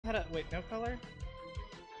how to... Wait, no color?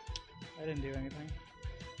 I didn't do anything.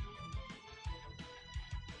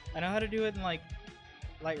 I know how to do it in, like,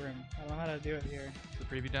 Lightroom. I don't know how to do it here. The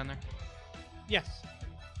preview down there? Yes.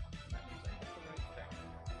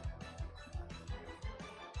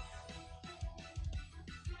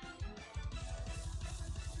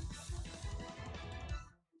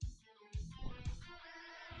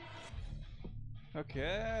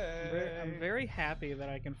 Okay. I'm very happy that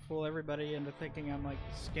I can fool everybody into thinking I'm like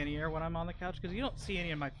skinnier when I'm on the couch because you don't see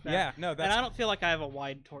any of my fat. Yeah, no, that's. And I don't feel like I have a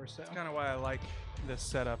wide torso. That's kind of why I like this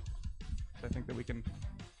setup. I think that we can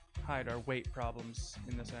hide our weight problems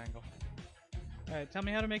in this angle. All right, tell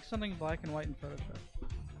me how to make something black and white in Photoshop.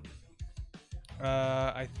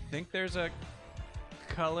 I think there's a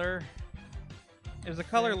color. There's a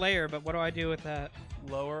color layer, but what do I do with that?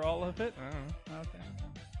 Lower all of it? I don't know. Okay.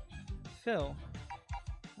 Fill.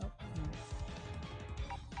 Oh.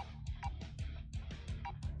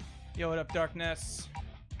 Yo, what up, Darkness?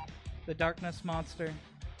 The Darkness monster.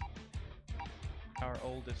 Our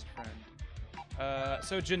oldest friend.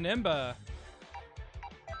 So Janemba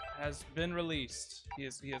has been released. He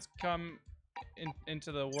has come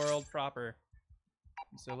into the world proper.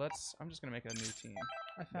 So I'm just gonna make a new team.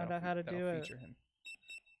 I found out how to do it. Him.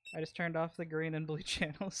 I just turned off the green and blue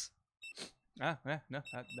channels. Ah, yeah, no,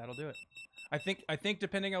 that'll do it. I think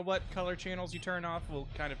depending on what color channels you turn off will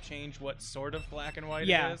kind of change what sort of black and white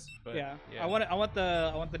it is. But yeah. I want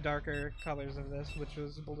the darker colors of this, which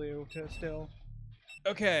was blue to still.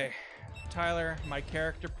 Okay, Tyler, my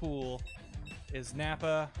character pool is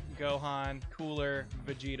Nappa, Gohan, Cooler,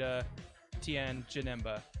 Vegeta, Tien,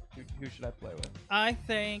 Janemba. Who should I play with? I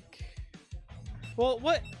think. Well,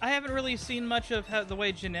 I haven't really seen much of the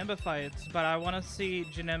way Janemba fights, but I want to see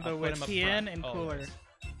Janemba with Tien and Cooler.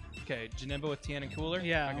 Okay, Janemba with Tien and Cooler?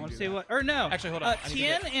 Yeah, I want to see what... Or no! Actually, hold on.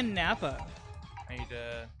 Tien and Nappa. I need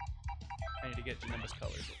to get Janemba's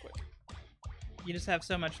colors real quick. You just have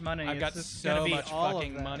so much money. I've got so much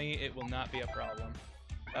fucking money, it will not be a problem.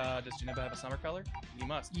 Does Janemba have a summer color? You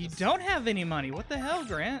must. You don't have any money. What the hell,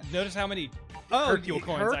 Grant? Notice how many Hercule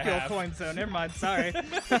coins I have. Hercule coins, though. Never mind. Sorry.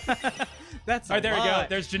 That's a All right, there lot. we go.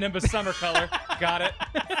 There's Janemba's summer color. Got it.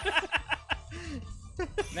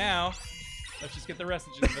 Now, let's just get the rest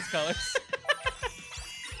of Janemba's colors.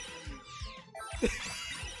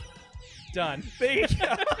 Done. There you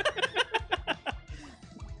go.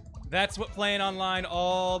 That's what playing online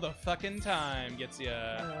all the fucking time gets you.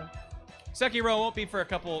 Sekiro won't be for a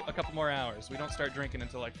couple more hours. We don't start drinking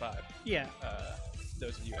until like 5. Yeah.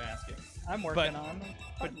 Those of you asking. I'm working on.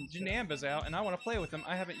 But Janemba's out, and I want to play with him.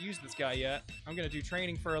 I haven't used this guy yet. I'm gonna do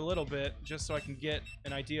training for a little bit just so I can get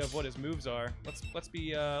an idea of what his moves are. Let's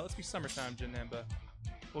be summertime Janemba.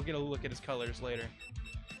 We'll get a look at his colors later.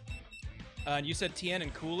 And you said Tien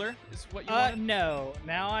and Cooler is what you wanted? No.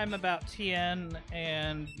 Now I'm about Tien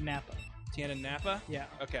and Nappa. Tien and Nappa? Yeah.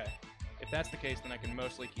 Okay. If that's the case, then I can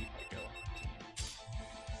mostly keep it going.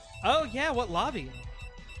 Oh, yeah, what lobby?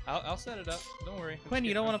 I'll set it up. Don't worry. Quinn,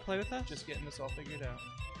 you don't want to play with us? Just getting this all figured out.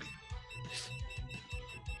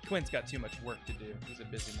 Quinn's got too much work to do. He's a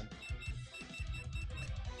busy man.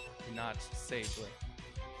 Not sagely.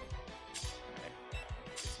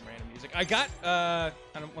 Some random music. I got, I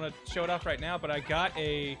don't want to show it off right now, but I got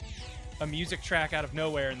a music track out of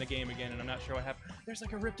nowhere in the game again, and I'm not sure what happened. There's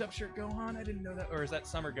like a ripped up shirt Gohan. I didn't know that. Or is that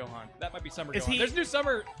Summer Gohan? That might be Summer Gohan. There's new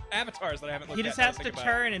Summer avatars that I haven't looked at. He just has to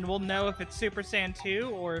turn, and we'll know if it's Super Saiyan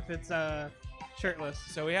 2 or if it's shirtless.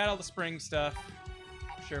 So we had all the spring stuff.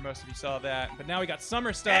 I'm sure most of you saw that. But now we got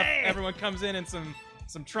summer stuff. Hey! Everyone comes in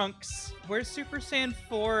some trunks. Where's Super Saiyan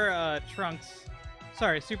 4 Trunks?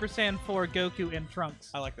 Sorry, Super Saiyan 4 Goku in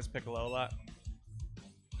Trunks. I like this Piccolo a lot.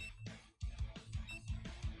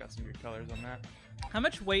 Got some good colors on that. How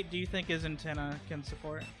much weight do you think his antenna can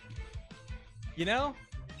support? You know,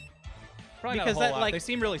 probably because not a whole lot. Like, they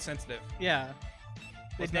seem really sensitive. Yeah,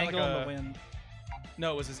 they dangle in the wind.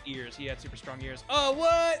 No, it was his ears. He had super strong ears. Oh,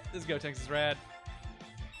 what? This Gotenks is rad.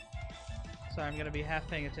 Sorry, I'm gonna be half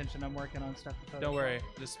paying attention. I'm working on stuff. Don't worry.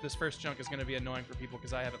 This first chunk is gonna be annoying for people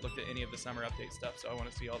because I haven't looked at any of the summer update stuff, so I want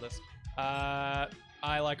to see all this. I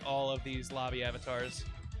like all of these lobby avatars.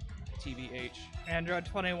 TBH. Android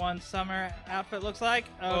 21 summer outfit looks like.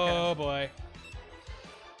 Okay. Oh boy.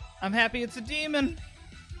 I'm happy it's a demon.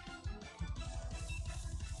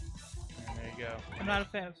 And there you go. I'm not a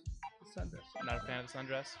fan of the sundress. Not a fan of the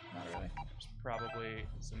sundress? Not really. There's probably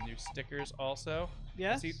some new stickers also.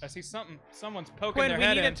 Yes? I see something. Someone's poking Quinn, their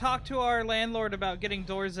head in. we need to talk to our landlord about getting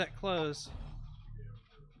doors that close.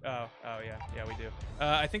 Oh yeah, we do.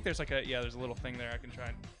 I think there's like there's a little thing there. I can try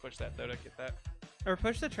and push that though to get that. Or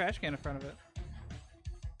push the trash can in front of it.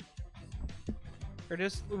 Or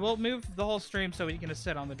just, we'll move the whole stream so we can just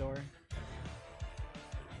sit on the door.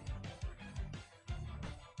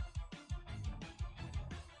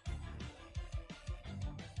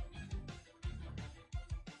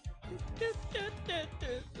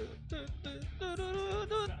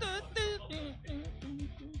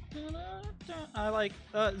 I like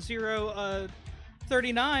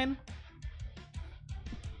 039.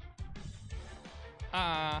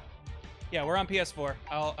 Yeah, we're on PS4.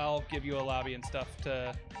 I'll give you a lobby and stuff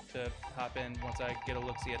to hop in once I get a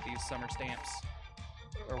look-see at these summer stamps.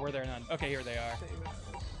 Or were there none? Okay, here they are.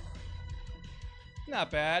 Not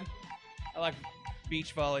bad. I like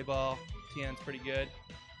beach volleyball. TN's pretty good.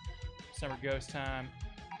 Summer ghost time.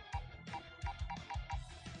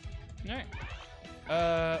 Alright.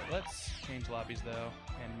 Let's change lobbies though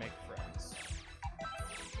and make friends.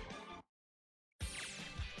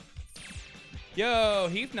 Yo,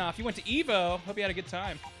 Heathnoff, you went to Evo. Hope you had a good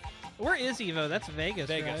time. Where is Evo? That's Vegas,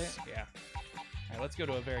 Vegas, right? yeah. Alright, let's go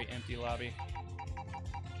to a very empty lobby.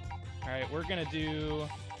 Alright, we're gonna do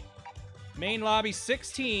main lobby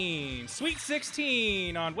 16. Sweet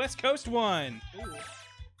 16 on West Coast 1. Ooh.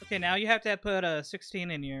 Okay, now you have to put a 16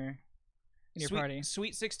 in your party.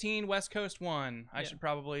 Sweet 16 West Coast 1. I should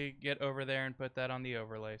probably get over there and put that on the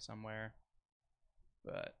overlay somewhere.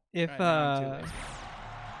 But if right now I'm too lazy.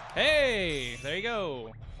 Hey, there you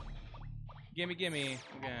go. Gimme. Okay.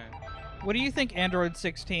 What do you think Android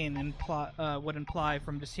 16 would imply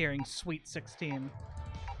from just hearing Sweet 16?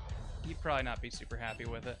 You'd probably not be super happy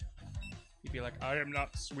with it. You'd be like, I am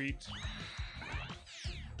not sweet.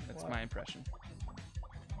 That's my impression.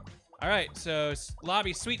 All right, so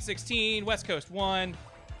lobby Sweet 16, West Coast 1.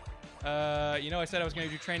 I said I was going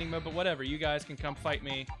to do training mode, but whatever. You guys can come fight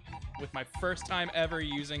me with my first time ever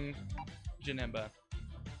using Janemba.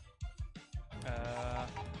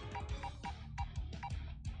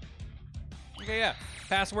 Okay, yeah.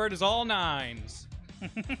 Password is all 9s.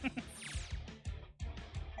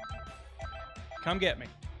 Come get me.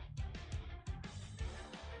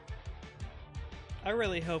 I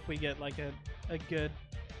really hope we get like a good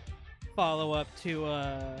follow-up to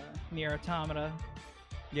Nier Automata.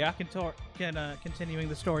 Yeah? Continuing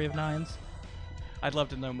the story of Nines. I'd love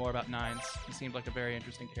to know more about Nines. He seemed like a very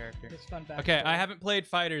interesting character. It's fun back. Okay, I haven't played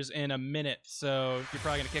FighterZ in a minute, so you're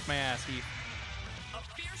probably gonna kick my ass, Heath.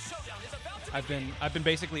 I've been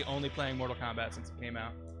basically only playing Mortal Kombat since it came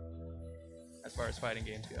out, as far as fighting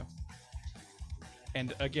games go.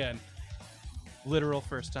 And again, literal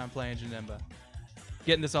first time playing Janemba.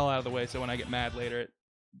 Getting this all out of the way, so when I get mad later, it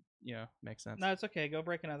makes sense. No, it's okay. Go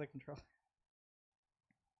break another controller.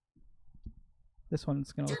 This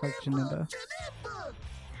one's gonna look like Janemba.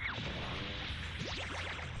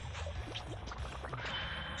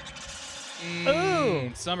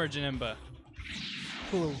 Ooh! Summer Janemba.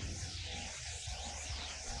 Cool.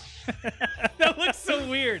 That looks so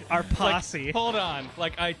weird. Our posse. Like, hold on.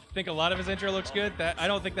 Like, I think a lot of his intro looks good. I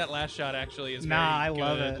don't think that last shot actually is I very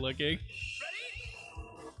love good it. looking.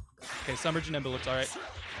 Okay, Summer Janemba looks alright.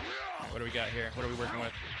 What do we got here? What are we working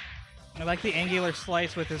with? I like the angular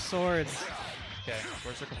slice with his swords. Okay,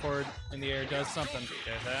 forward circle forward in the air does something.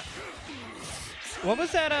 Okay, that. What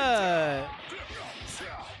was that,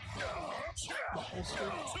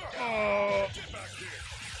 Oh.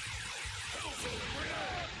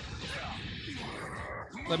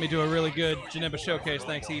 Let me do a really good Janemba showcase.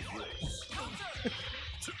 Thanks, Heath.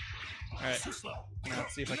 Alright.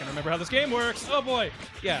 Let's see if I can remember how this game works. Oh boy.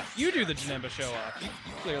 Yeah, you do the Janemba show off. You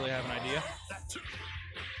clearly have an idea.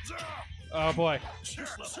 Oh boy.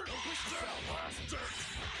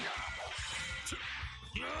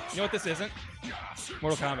 You know what this isn't?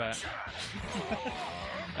 Mortal Kombat.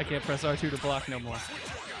 I can't press R2 to block no more.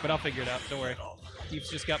 But I'll figure it out. Don't worry. He's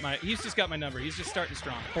just got my number. He's just starting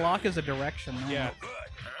strong. Block is a direction. Man. Yeah.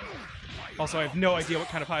 Also, I have no idea what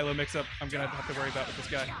kind of high-low mix-up I'm gonna have to worry about with this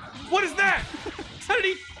guy. What is that? How did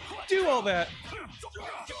he do all that?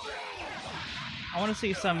 I want to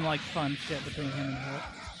see some like fun shit between him and her.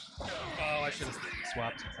 Oh, I should have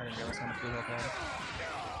swapped. I didn't realize how much blue health I had.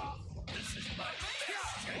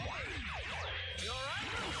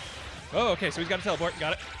 Oh, okay, so he's got a teleport.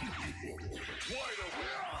 Got it.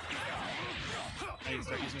 I need to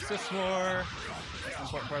start using assists more. That's an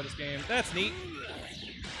important part of this game. That's neat.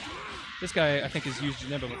 This guy, I think, has used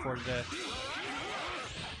Janemba before today.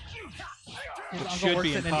 His Which uncle should works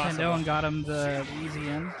be at impossible. Nintendo and got him the easy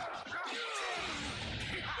in.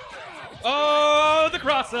 Oh, the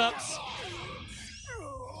cross-ups!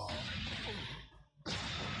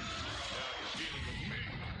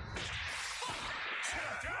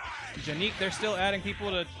 Janique, they're still adding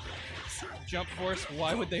people to Jump Force.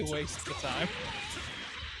 Why would they waste the time?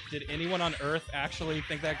 Did anyone on Earth actually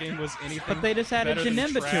think that game was anything? But they just added better than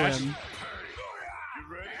Janemba to trash? him.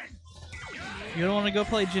 You don't want to go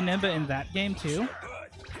play Janemba in that game too?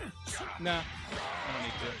 Nah, I don't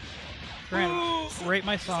need to. Grant, rate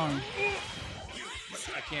my song.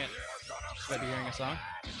 I can't. Should I be hearing a song?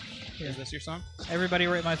 Yeah. Is this your song? Everybody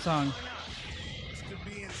rate my song.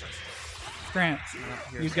 Grant,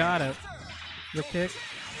 you got it. The kick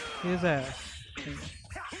his ass.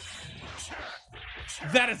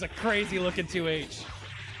 That is a crazy looking 2H.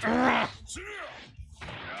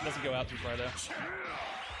 Doesn't go out too far though.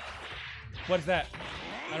 What is that?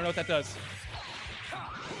 I don't know what that does.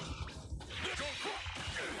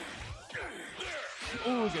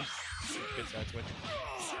 Ooh, good. Good side switch.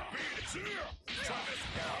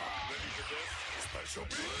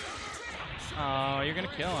 Oh, you're gonna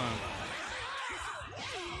kill him.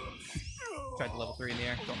 Tried the level 3 in the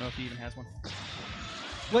air. Don't know if he even has one.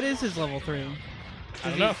 What is his level 3? I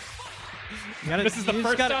don't know. This is the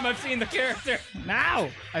first time I've seen the character. Now!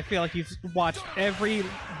 I feel like you've watched every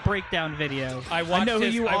breakdown video. I know who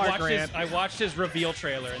you are, Grant. I watched his reveal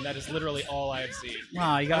trailer, and that is literally all I have seen.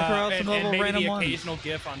 Wow, you gotta throw out some little maybe random the ones. occasional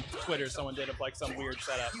GIF on Twitter someone did of like some weird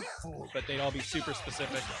setup, but they'd all be super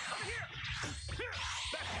specific.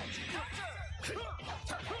 Did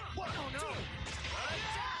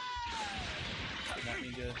not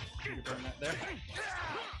mean to burn that there.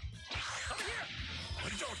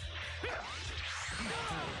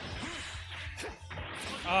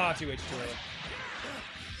 Ah, 2H too early.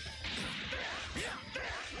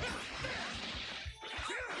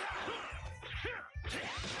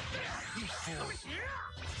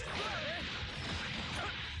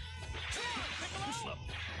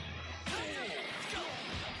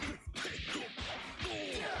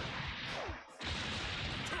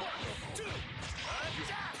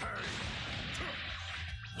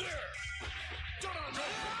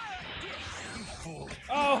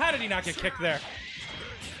 Oh, how did he not get kicked there?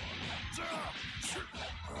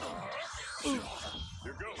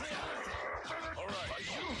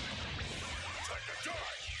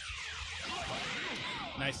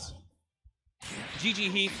 Nice.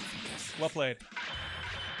 GG Heath. Well played.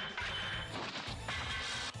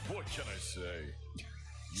 What can I say?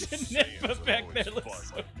 Janemba back there looks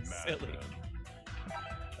so silly.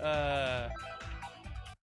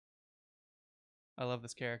 I love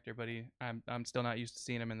this character, but I'm still not used to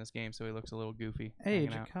seeing him in this game, so he looks a little goofy. Hey,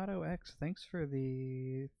 Jacato X, thanks for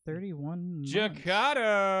the 31 months.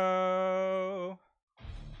 Jacato!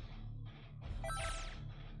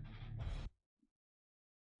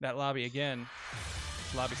 That lobby again.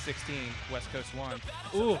 Lobby 16, West Coast 1.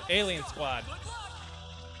 Ooh, Alien Squad.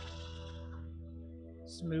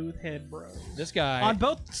 Smooth head, bro. This guy. On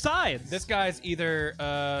both sides. This guy's either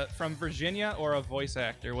from Virginia or a voice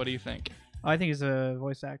actor. What do you think? I think he's a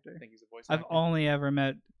voice actor. I think he's a voice actor. I've only ever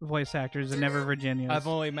met voice actors and never Virginians. I've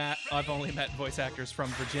only met voice actors from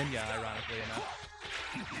Virginia, ironically enough.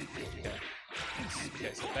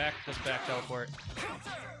 Okay, so back, this back teleport.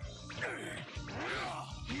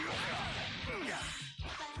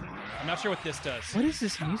 I'm not sure what this does. What is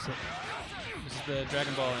this music? This is the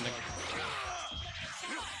Dragon Ball ending.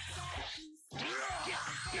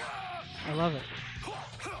 I love it.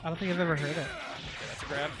 I don't think I've ever heard it. Okay, that's a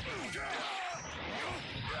grab.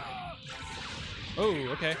 Oh,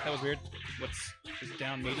 okay, that was weird. Is it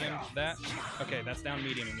down medium? That? Okay, that's down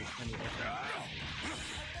medium in the frame. Do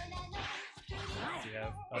you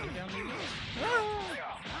have other down medium?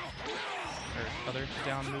 Or other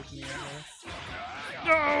down moves in the air?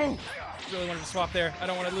 No! Really wanted to swap there. I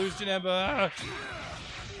don't want to lose Janemba.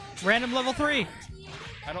 Random level 3.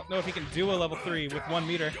 I don't know if he can do a level 3 with 1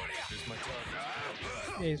 meter.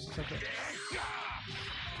 Yeah, he's just okay.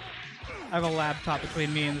 I have a laptop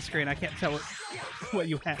between me and the screen. I can't tell what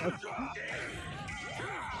you have.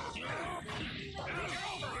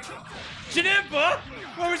 Janemba!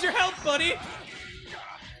 Where was your health, buddy?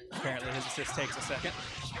 Apparently his assist takes a second.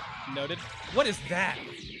 Noted. What is that?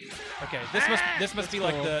 Okay, this must be cool.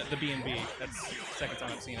 Like the B&B. That's the second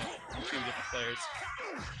time I've seen it from 2 different players.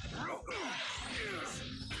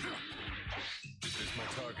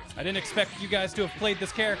 I didn't expect you guys to have played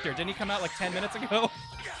this character. Didn't he come out like 10 minutes ago?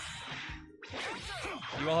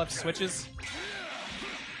 You all have switches?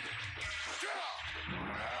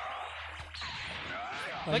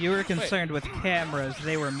 Well, you were concerned with cameras.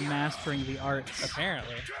 They were mastering the arts.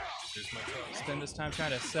 Apparently. Spend this time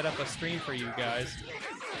trying to set up a stream for you guys.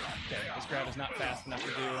 Okay, this grab is not fast enough to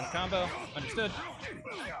do a combo. Understood.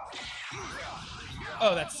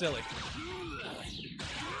 Oh, that's silly.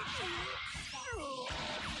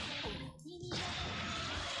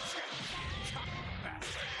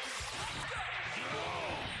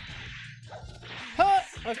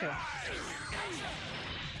 Okay.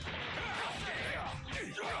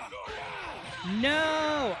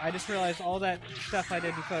 No! I just realized all that stuff I did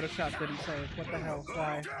in Photoshop didn't save. What the hell?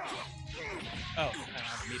 Why? Oh, I don't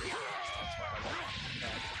have to meet it.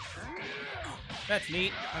 That's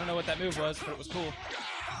neat. I don't know what that move was, but it was cool.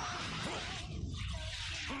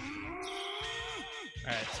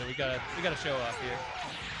 Alright, so we gotta show off here.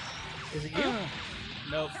 Is it you?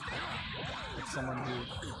 Nope. It's someone who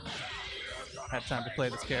had time to play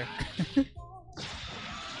this character.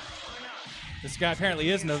 This guy apparently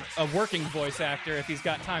isn't a working voice actor if he's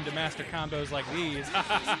got time to master combos like these.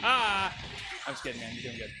 I'm just kidding, man.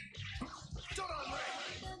 You're doing good.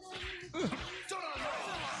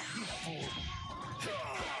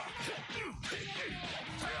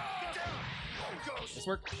 This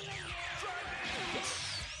work.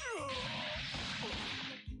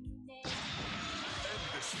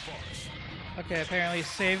 Okay, apparently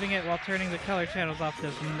saving it while turning the color channels off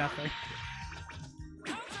does nothing.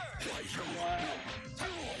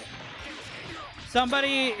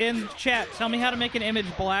 Somebody in chat, tell me how to make an image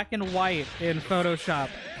black and white in Photoshop.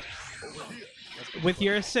 With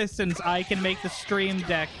your assistance, I can make the stream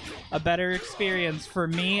deck a better experience for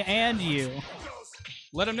me and you.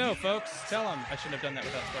 Let them know, folks. Tell them. I shouldn't have done that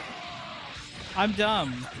without sparking. I'm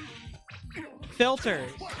dumb.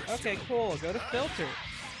 Filters. Okay, cool. Go to filters.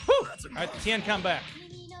 Woo! Alright, Tien, come back.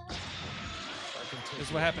 This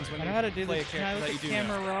is what happens when I you know how to do play this. a Can I character look that you at do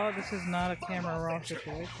camera know. raw? This is not a camera raw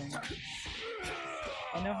situation.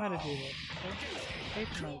 I know how to do this.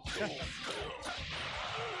 Page mode. Go.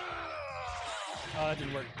 Oh, that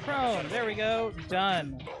didn't work. Prone. There we go.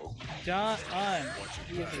 Done. Done.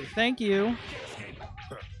 Easy. Thank you.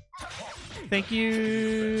 Thank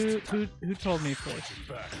you. Who told me first?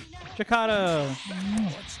 Chikato.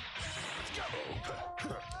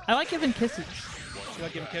 I like giving kisses. You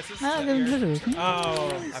like giving kisses? I like giving kisses.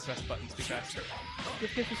 Oh, I pressed buttons too fast. Give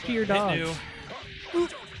kisses to your dog.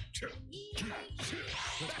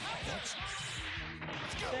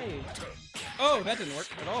 Oh, that didn't work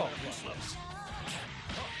at all.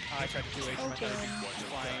 I tried to do H, I thought it'd be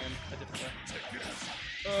flying in a different way.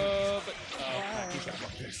 But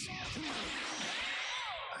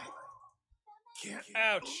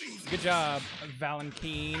ouch! Good job,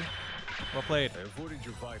 Valentine. Well played. I avoided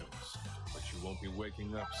your vitals, but you won't be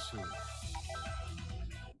waking up soon.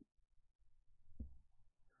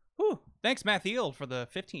 Whew. Thanks, Mathield, for the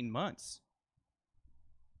 15 months.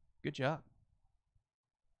 Good job.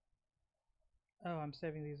 Oh, I'm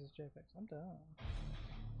saving these as JPEGs. I'm done.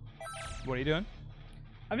 What are you doing?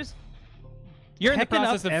 I'm just. You're in the Hecking up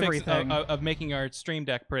process of, everything. of making our stream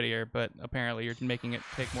deck prettier, but apparently you're making it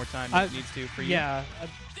take more time than it needs to for you. Yeah.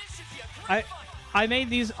 I made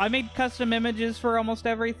these. I made custom images for almost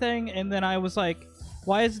everything, and then I was like,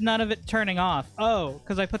 "Why is none of it turning off?" Oh,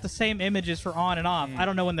 because I put the same images for on and off. I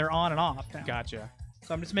don't know when they're on and off now. Gotcha.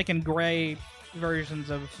 So I'm just making gray versions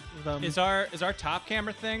of them. Is our top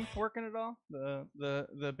camera thing working at all? The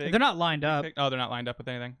big. They're not lined up. Oh, they're not lined up with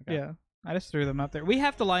anything. Okay. Yeah, I just threw them up there. We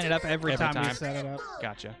have to line it up every time we set it up.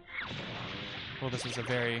 Gotcha. Well, this is a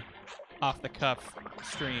very off-the-cuff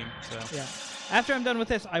stream, so. Yeah. After I'm done with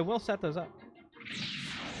this, I will set those up.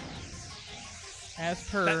 As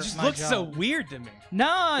per That just my looks job. so weird to me.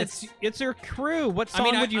 No, it's your crew. What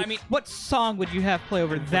song what song would you have play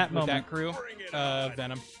over that with moment? that crew,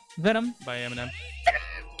 Venom Venom by Eminem.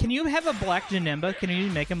 Can you have a black Janemba? Can you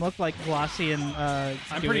make him look like Glossy and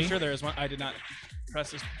I'm pretty sure there is one. I did not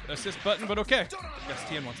press this assist button, but okay. I guess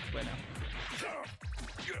Tien wants to play now.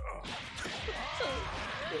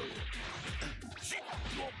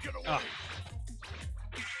 Ah.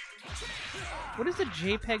 What is a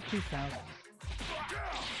JPEG 2000?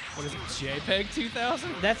 What is it, JPEG 2000?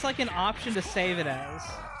 That's like an option to save it as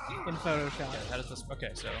in Photoshop. Yeah, how does this?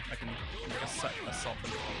 Okay, so I can assault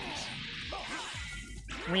them.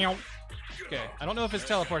 Okay, I don't know if his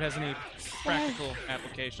teleport has any practical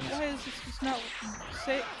applications. Why is this just not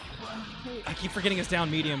say? I keep forgetting his down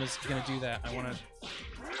medium is gonna do that. I wanna.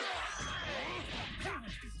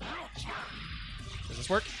 Does this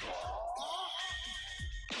work?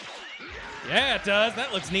 Yeah, it does.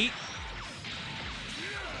 That looks neat.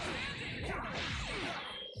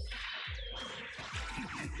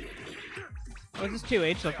 What does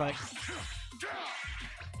 2H look like?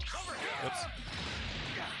 Oops.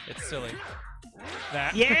 It's silly.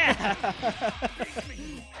 That. Yeah!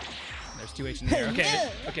 There's 2H in the air. Okay.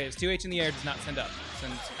 Okay, it's 2H in the air does not send up.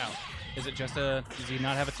 Sends out. Is it just a... Does he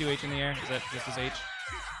not have a 2H in the air? Is that just his H?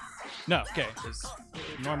 No, okay. His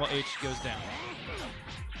normal H goes down.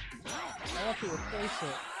 I'll have to replace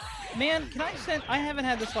it. Man, can I send... I haven't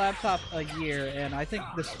had this laptop a year, and I think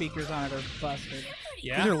the speakers on it are busted.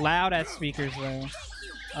 These are loud ass speakers though.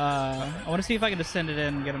 I want to see if I can just send it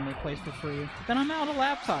in and get them replaced for free. But then I'm out of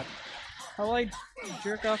laptop. How will I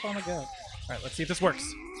jerk off on the go? All right, let's see if this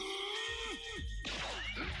works.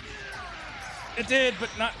 It did, but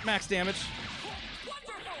not max damage.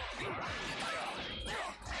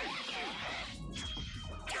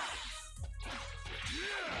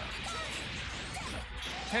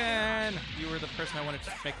 You were the person I wanted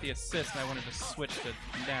to make the assist, and I wanted to switch to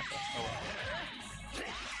Napa. Oh well.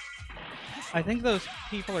 I think those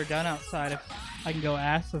people are done outside. If I can go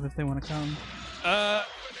ask them if they want to come.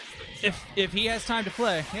 If he has time to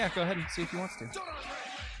play, yeah, go ahead and see if he wants to.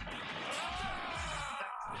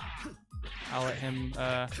 I'll let him.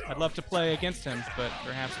 I'd love to play against him, but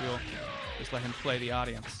perhaps we'll just let him play the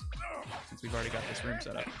audience since we've already got this room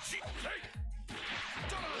set up.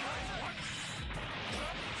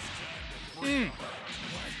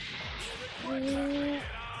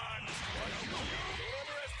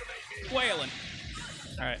 Wailing.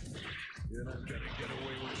 All right.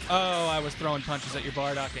 Oh, I was throwing punches at your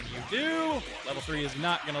Bardock, and you do. Level 3 is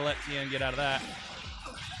not going to let Tien get out of that.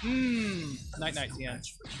 Night, night, Tien.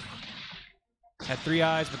 Had 3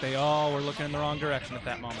 eyes, but they all were looking in the wrong direction at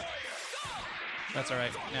that moment. That's all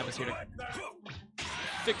right. Napa's here to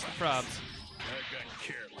fix the probs.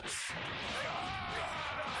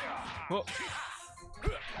 Whoa.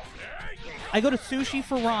 I go to sushi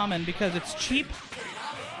for ramen because it's cheap.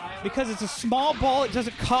 Because it's a small bowl, it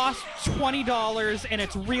doesn't cost $20, and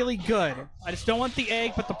it's really good. I just don't want the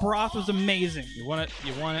egg, but the broth was amazing. You want it?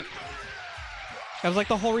 You want it? That was like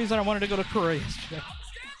the whole reason I wanted to go to Korea yesterday.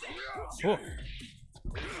 Whoa.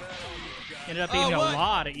 Ended up eating a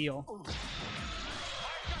lot of eel.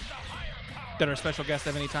 Did our special guest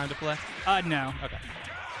have any time to play? No. Okay.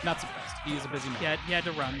 Not surprised. He is a busy man. Yeah, he had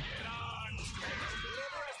to run.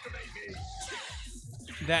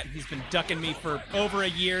 That he's been ducking me for over a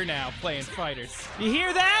year now playing fighters. You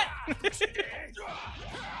hear that?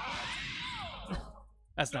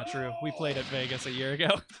 That's not true. We played at Vegas a year ago.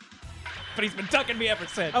 But he's been ducking me ever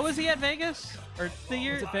since. Oh, was he at Vegas? Or the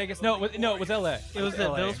year? Was it Vegas? No, it was LA. It was at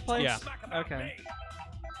LA. Bill's place? Yeah. Okay.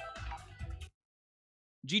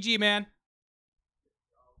 GG, man.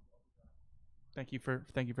 Thank you for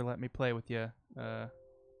letting me play with you. I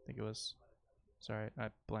think it was. Sorry,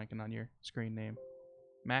 I'm blanking on your screen name.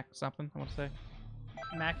 Mac something, I want to say.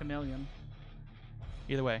 Mac a million.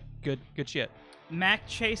 Either way, good shit. Mac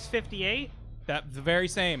Chase 58? That's the very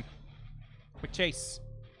same. McChase.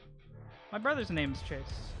 My brother's name is Chase.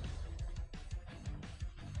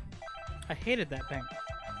 I hated that bank.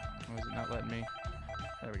 Why is it not letting me?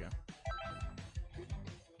 There we go.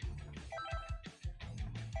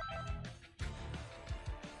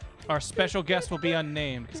 Our special guest will be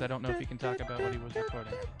unnamed because I don't know if he can talk about what he was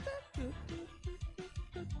recording.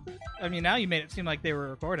 I mean, now you made it seem like they were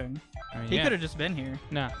recording. I mean, He yeah. could have just been here.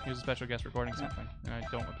 No, he was a special guest recording something, and I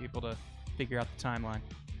don't want people to figure out the timeline.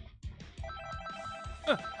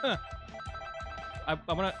 I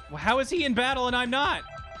wanna. Well, how is he in battle and I'm not?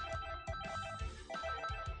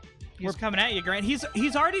 He's coming at you, Grant.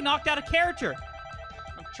 He's already knocked out a character.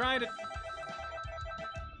 I'm trying to.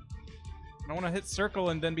 I want to hit circle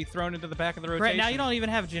and then be thrown into the back of the rotation. Right now, you don't even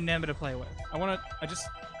have Janemba to play with. I just.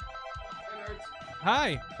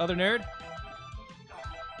 Hi, other nerd.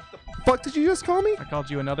 Fuck did you just call me? I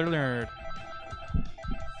called you another nerd.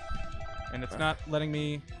 And it's not letting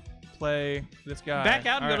me play this guy. Back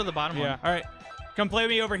out and All go to the bottom Yeah, one. all right. Come play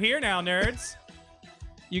me over here now, nerds.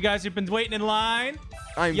 You guys have been waiting in line.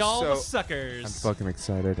 Y'all the suckers. I'm fucking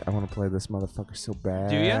excited. I want to play this motherfucker so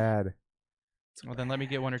bad. Do ya? Well, then let me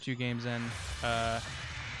get 1 or 2 games in, and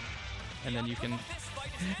then you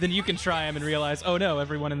can try him and realize, oh no,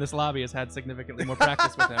 everyone in this lobby has had significantly more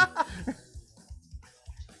practice with him.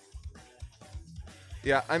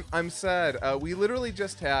 Yeah, I'm sad. We literally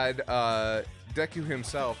just had Deku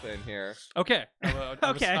himself in here. Okay.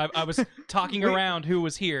 Okay. I was talking around who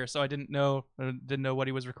was here, so I didn't know what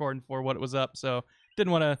he was recording for, what it was up, so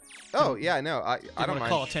didn't want to. Oh yeah, no, I don't want to mind.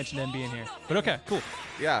 call attention to him being here. But okay, cool.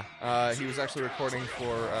 Yeah, he was actually recording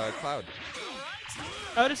for Cloud.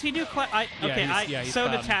 Oh, does he do Cloud? He's so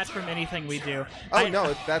Cloud. detached from anything we do. Oh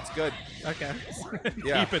no, that's good. Okay.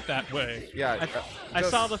 Yeah, Keep it that way. yeah. I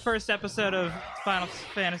saw the first episode of Final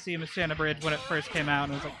Fantasy Machina Bridge when it first came out,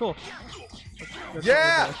 and I was like, cool. That's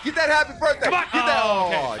Yeah, what get that happy birthday. Come on! Get that.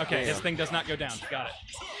 Oh, okay. Damn. His thing does not go down. Got it.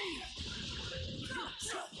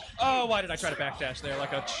 Oh, why did I try to backdash there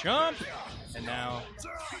like a chump? And now.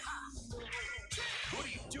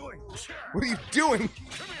 What are you doing?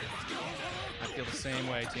 I feel the same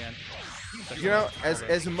way, Tien. You know,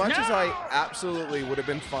 as much as I absolutely would have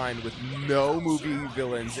been fine with no movie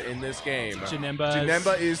villains in this game,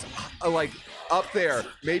 Janemba is like up there.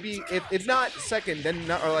 Maybe if not second, then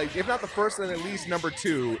not, or like if not the first, then at least number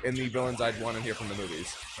 2 in the villains I'd want to hear from the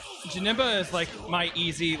movies. Janemba is like my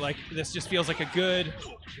easy, like this just feels like a good,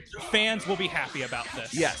 fans will be happy about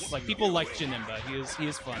this. Yes. Like people like Janemba, he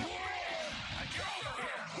is fun.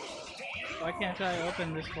 Why can't I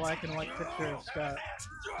open this black and white picture of Scott?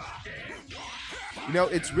 You know,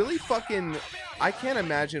 it's really fucking... I can't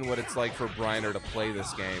imagine what it's like for Briner to play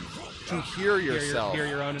this game. To hear yourself. Hear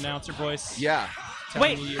your own announcer voice. Yeah.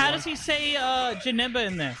 Wait, how does he say Janemba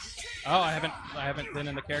in this? Oh, I haven't been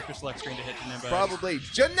in the character select screen to hit Janemba. Probably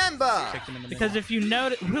Janemba! Because if you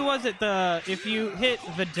notice... Who was it? If you hit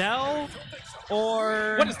Videl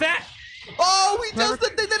or... What is that? Oh, he does the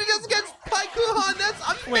thing that he does against Paikuhan.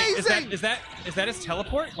 That's amazing. Wait, is that his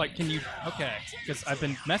teleport? Like, can you? Okay, because I've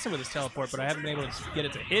been messing with his teleport, but I haven't been able to get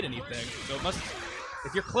it to hit anything. So it must.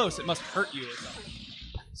 If you're close, it must hurt you or something.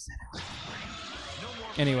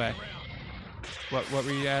 Anyway, what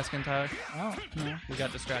were you asking, Tyler? Oh, no. We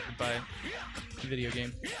got distracted by the video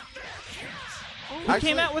game. Who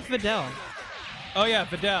came out with Videl? Oh yeah,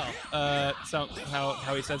 Videl. So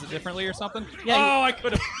how he says it differently or something? Yeah. Oh, I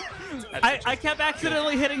could have. I kept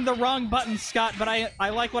accidentally hitting the wrong button, Scott, but I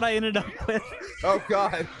like what I ended up with. Oh,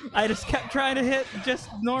 God. I just kept trying to hit just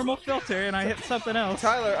normal filter, and I hit something else.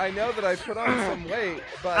 Tyler, I know that I put on some weight,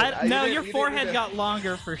 but... No, your forehead got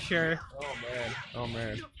longer for sure. Oh,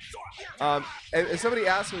 man. If somebody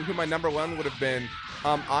asked me who my number 1 would have been,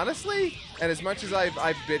 honestly, and as much as I've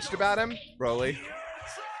bitched about him, Broly...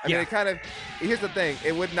 I mean, it kind of... Here's the thing.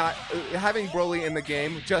 It would not... Having Broly in the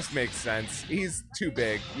game just makes sense. He's too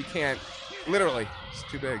big. You can't... Literally, he's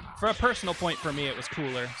too big. For a personal point for me, it was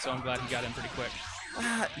cooler, so I'm glad he got in pretty quick.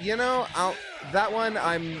 You know, that one,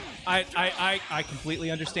 I completely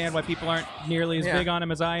understand why people aren't nearly as big on him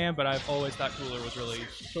as I am, but I've always thought Cooler was really...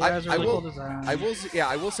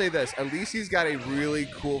 I will say this. At least he's got a really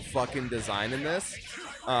cool fucking design in this.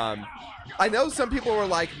 I know some people were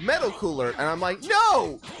like, Metal Cooler, and I'm like,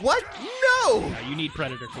 no! What? No! Yeah, you need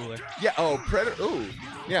Predator Cooler. Yeah, oh, Predator. Ooh.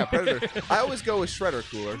 Yeah, Predator. I always go with Shredder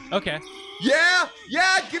Cooler. Okay. Yeah!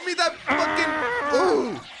 Yeah! Give me that fucking...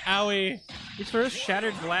 Ooh! Owie. He throws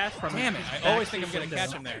shattered glass from Damn it. I always think I'm going to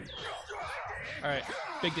catch him there. Alright.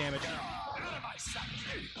 Big damage.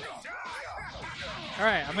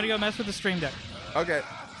 Alright, I'm going to go mess with the Stream Deck. Okay.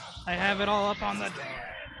 I have it all up on the...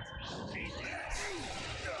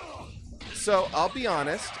 So, I'll be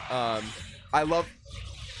honest, I love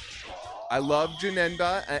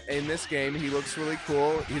Janemba in this game. He looks really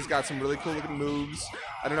cool. He's got some really cool looking moves.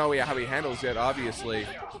 I don't know how he handles it, obviously.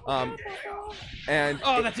 And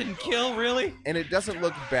that didn't kill, really? And it doesn't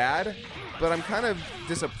look bad, but I'm kind of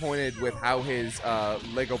disappointed with how his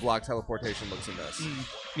Lego block teleportation looks in this.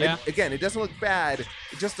 Yeah. And again, it doesn't look bad.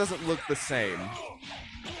 It just doesn't look the same.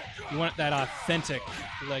 You want that authentic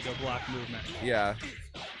Lego block movement. Yeah.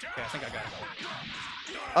 Okay, I think I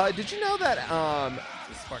got it. Did you know that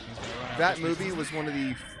that movie was one of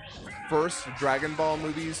the first Dragon Ball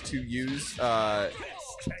movies to use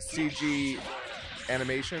CG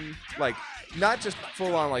animation? Like, not just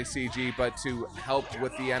full-on like CG, but to help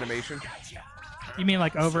with the animation? You mean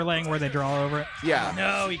like overlaying where they draw over it? Yeah.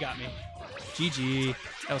 No, he got me. GG.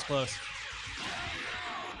 That was close.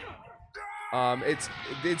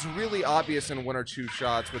 It's really obvious in one or two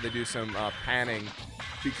shots where they do some panning,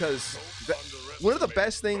 because one of the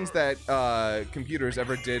best things that computers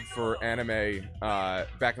ever did for anime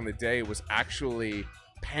back in the day was actually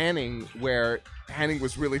panning, where panning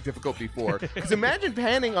was really difficult before. Because imagine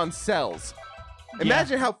panning on cells.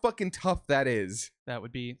 Imagine how fucking tough that is.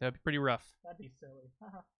 That'd be pretty rough. That'd be silly.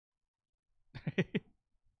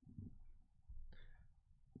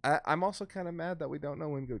 I'm also kind of mad that we don't know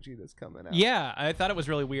when Gogeta's coming out. Yeah, I thought it was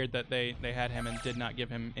really weird that they had him and did not give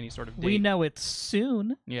him any sort of date. We know it's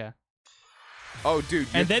soon. Yeah. Oh, dude.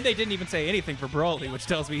 And then they didn't even say anything for Broly, which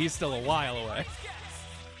tells me he's still a while away.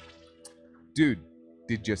 Dude,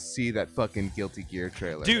 did you see that fucking Guilty Gear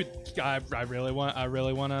trailer? Dude, I really want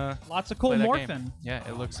to. Lots of cool morphing. Yeah,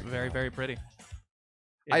 it looks very, very pretty.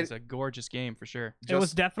 It's a gorgeous game for sure. It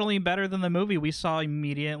was definitely better than the movie we saw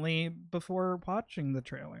immediately before watching the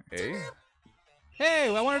trailer.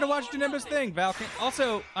 Hey, I wanted to watch Janemba's thing, Valken.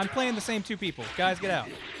 Also, I'm playing the same two people. Guys, get out.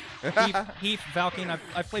 Heath, Valken,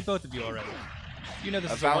 I've played both of you already. You know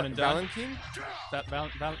this is a one and done.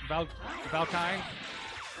 Valkyne?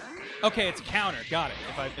 Okay, it's a counter. Got it.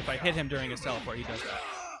 If I hit him during his teleport, he does that.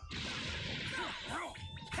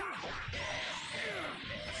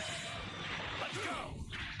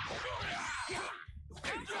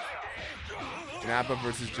 Janemba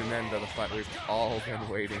versus Janemba, the fight we've all been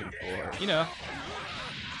waiting for. You know,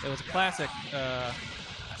 it was a classic on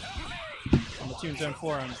the Toon Zone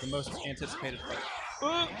forums, the most anticipated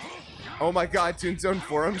fight. Oh my god, Toon Zone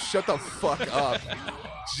Forum, shut the fuck up.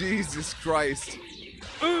 Jesus Christ.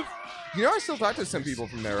 You know, I still talk to some people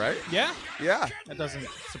from there, right? Yeah? Yeah. That doesn't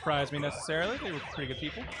surprise me necessarily. They were pretty good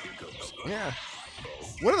people. Yeah.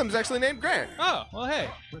 One of them is actually named Grant. Oh, well, hey.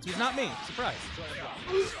 He's not me. Surprise.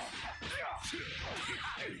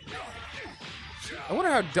 I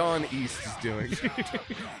wonder how Dawn East is doing.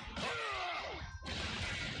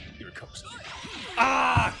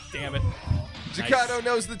 Ah! Damn it. Jacato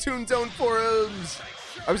knows the Toon Zone forums.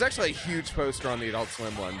 I was actually a huge poster on the Adult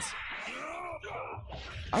Swim ones.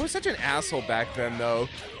 I was such an asshole back then, though.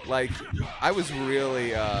 Like, I was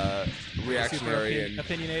really reactionary and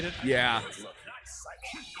opinionated. Yeah.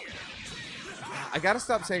 I gotta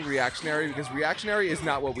stop saying reactionary because reactionary is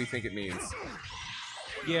not what we think it means.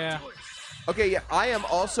 Yeah. Okay, yeah, I am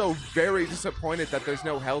also very disappointed that there's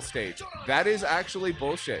no hell stage. That is actually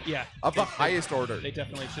bullshit. Yeah. Of the highest order. They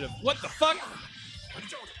definitely should have. What the fuck?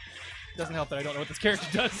 Doesn't help that I don't know what this character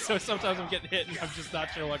does, so sometimes I'm getting hit and I'm just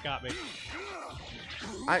not sure what got me.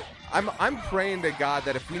 I'm praying to God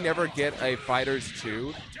that if we never get a FighterZ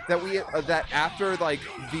 2, that after like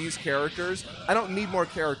these characters, I don't need more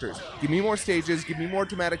characters. Give me more stages, give me more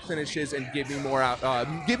dramatic finishes, and give me more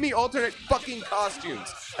give me alternate fucking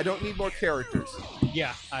costumes. I don't need more characters.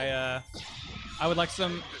 Yeah, I would like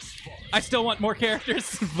some. I still want more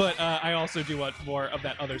characters, but I also do want more of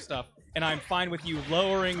that other stuff. And I'm fine with you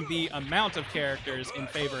lowering the amount of characters in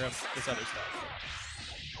favor of this other stuff.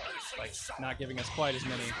 Like, not giving us quite as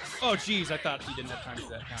many. Oh, jeez, I thought he didn't have time to do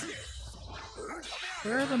that count.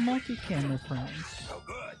 Where are the multi-camera friends?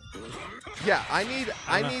 Yeah, I need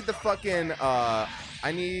the fucking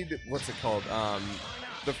I need what's it called?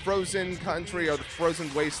 The Frozen Country or the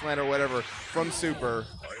Frozen Wasteland or whatever from Super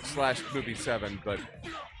 / Movie 7, but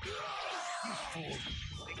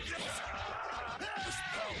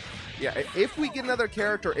yeah, if we get another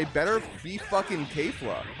character, it better be fucking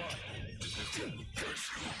Kefla.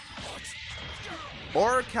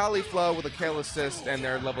 Or Califla with a Kale assist and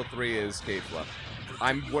their level 3 is Kefla.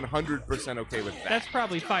 I'm 100% okay with that. That's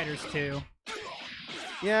probably FighterZ 2.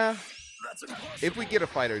 Yeah. If we get a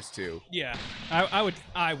FighterZ 2. Yeah, I would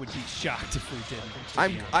be shocked if we didn't.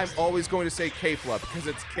 I'm always going to say Kefla because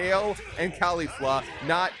it's Kale and Califla,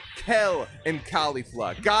 not Kel and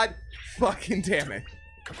Califla. God fucking damn it.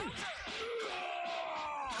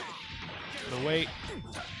 The wait.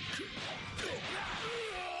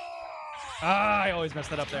 Ah, I always mess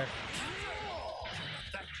that up there.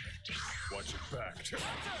 Watch it back.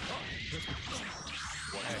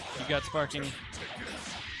 Okay, you got sparking.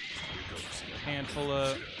 Handful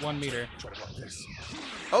of 1 meter.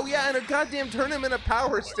 Oh yeah, and a goddamn tournament of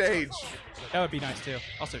power stage. That would be nice too.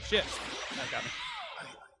 Also, shit. That got me.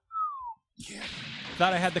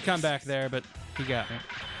 Thought I had the comeback there, but he got me.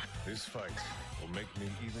 This fight will make me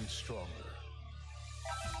even stronger.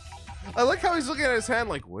 I like how he's looking at his hand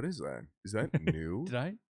like, what is that? Is that new? Did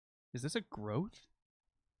I? Is this a growth?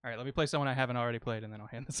 All right, let me play someone I haven't already played, and then I'll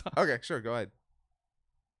hand this off. Okay, sure, go ahead.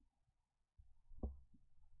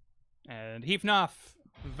 And Hefnoff,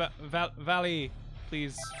 Valley,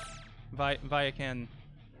 please, Viaken,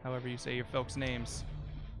 however you say your folks' names.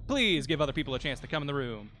 Please give other people a chance to come in the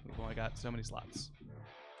room. We've only got so many slots.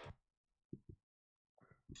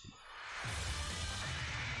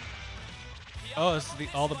 Oh, this is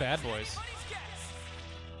all the bad boys.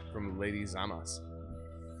 From Lady Zamas.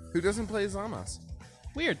 Who doesn't play Zamas?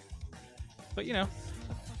 Weird. But, you know.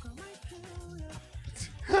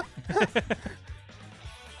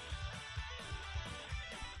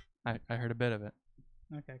 I heard a bit of it.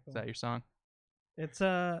 Okay, cool. Is that your song? It's,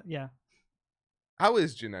 yeah. How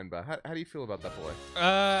is Janemba? How do you feel about that boy?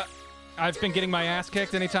 I've been getting my ass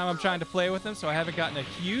kicked anytime I'm trying to play with him, so I haven't gotten a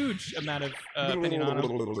huge amount of opinion on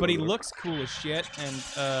him. But he looks cool as shit, and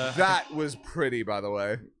that was pretty, by the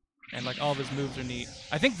way. And like all of his moves are neat.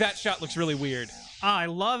 I think that shot looks really weird. Oh, I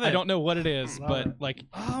love it. I don't know what it is, but like,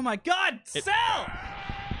 oh my god, Cell!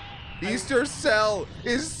 Easter Cell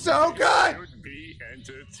is so good. Would be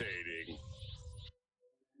entertaining.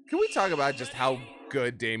 Can we talk about just how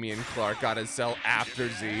good Damian Clark got his Cell after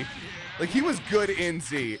Z? Like, he was good in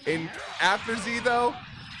Z. In after Z, though,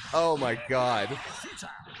 oh my god.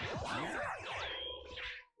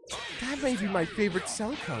 That may be my favorite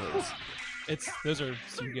Cell colors. those are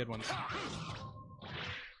some good ones.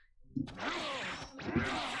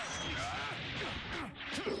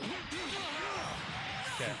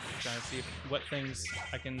 Okay, trying to see what things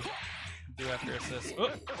I can do after assist.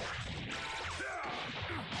 Oh.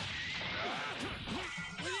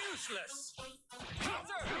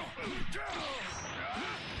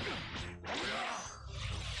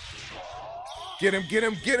 Get him, get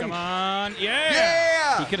him, get him. Come on. Yeah.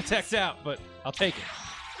 Yeah! He could have teched out, but I'll take it.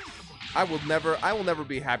 I will never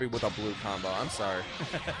be happy with a blue combo. I'm sorry.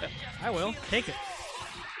 I will. Take it.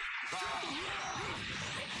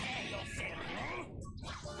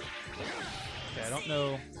 Okay, I don't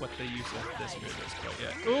know what the use of this move is quite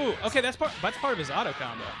yet. Ooh, okay, that's part of his auto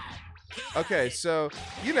combo. Okay, so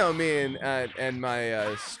you know me and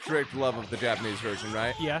my strict love of the Japanese version,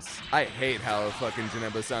 right? Yes. I hate how fucking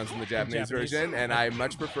Janemba sounds in the Japanese version, and I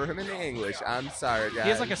much prefer him in English. I'm sorry, guys. He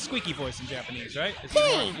has like a squeaky voice in Japanese, right? Is he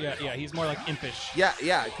more, yeah, he's more like impish.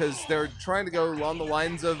 Yeah, because they're trying to go along the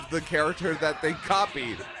lines of the character that they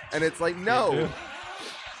copied, and it's like, no. Yeah,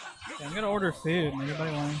 I'm gonna order food.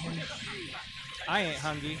 Anybody want anything? I ain't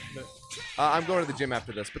hungry, but I'm going to the gym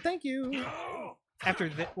after this, but thank you.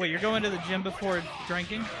 Wait, you're going to the gym before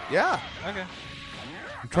drinking? Yeah. Okay.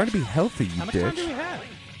 I'm trying to be healthy, you how much time bitch. do we have?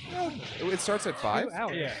 It starts at 5. 2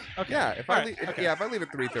 hours. Yeah. Okay. Yeah, if All I right, leave, okay. if I leave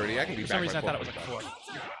at 3:30, I can be For back. some reason, I by thought it was like 4. a 4.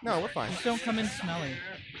 No, we're fine. Just don't come in smelly.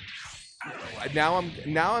 Now I'm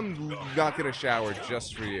not gonna shower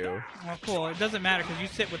just for you. Well, cool. It doesn't matter because you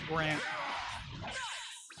sit with Grant.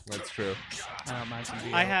 That's true. I don't mind some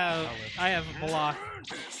beer. I have block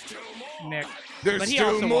Nick. There's but he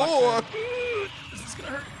still also more. walks This is gonna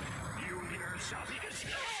hurt.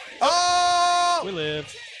 Oh! We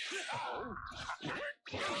live.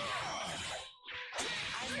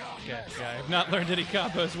 Okay, yeah, I've not learned any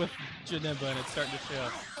combos with Janemba, and it's starting to show.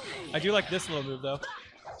 I do like this little move, though.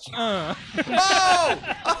 Oh!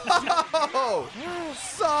 Oh!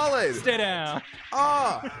 Solid! Stay down.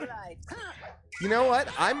 Ah! You know what?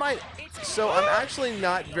 I might... So, I'm actually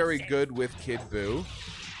not very good with Kid Buu.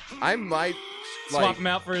 I might... Swap him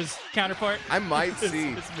out for his counterpart. I might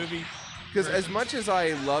see. This movie. Because as much as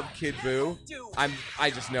I love Kid Buu, I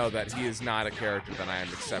just know that he is not a character that I am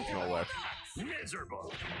exceptional with.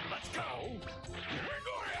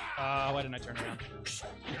 Why didn't I turn around?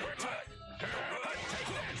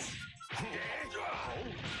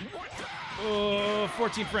 Oh,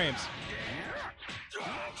 14 frames.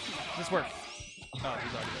 Does this work? Oh,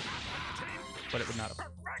 he's already dead. But it would not have.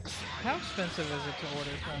 How expensive is it to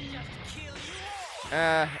order from you?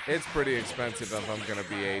 It's pretty expensive if I'm gonna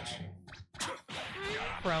BH.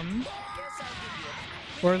 From?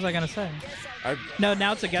 Where was I gonna say? No,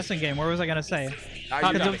 now it's a guessing game. Where was I gonna say?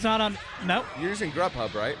 Because it's not on. Nope. You're using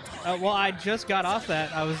Grubhub, right? Well, I just got off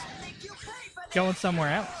that. I was going somewhere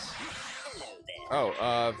else.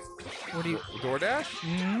 Oh, What do you? DoorDash?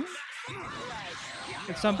 Mm-hmm.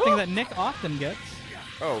 It's something that Nick often gets.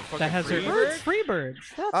 Oh, fucking That has Freebirds? her Freebirds.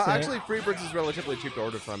 That's it. Actually, Freebirds is relatively cheap to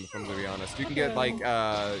order from, to be honest. You can get like, you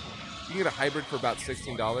can get a hybrid for about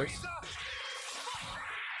 $16.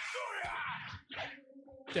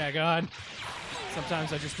 Daggone.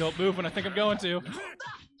 Sometimes I just don't move when I think I'm going to.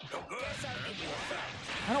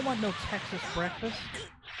 I don't want no Texas breakfast.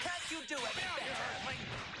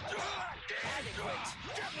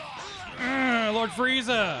 Lord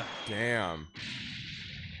Frieza. Damn.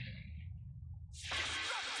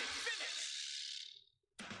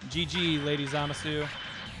 GG, Lady Zamasu.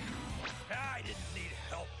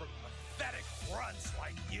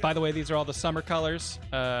 By the way, these are all the summer colors.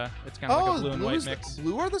 It's kind of like a blue and white mix.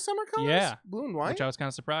 Blue are the summer colors? Yeah. Blue and white? Which I was kind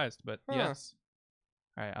of surprised, but Huh. yes.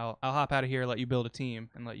 All right, I'll hop out of here, let you build a team,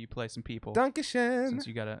 and let you play some people. Dankeschön.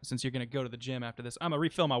 Since you're gonna go to the gym after this, I'm gonna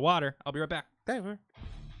refill my water. I'll be right back. Favor.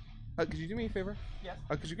 Could you do me a favor? Yes.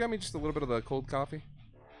 Could you grab me just a little bit of the cold coffee?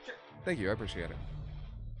 Sure. Thank you. I appreciate it.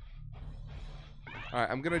 All right,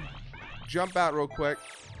 I'm gonna jump out real quick.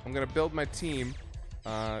 I'm gonna build my team.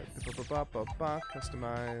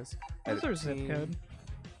 Customize. What's edit our zip team. code?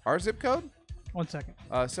 Our zip code? 1 second.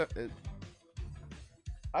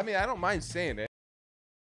 I mean, I don't mind saying it.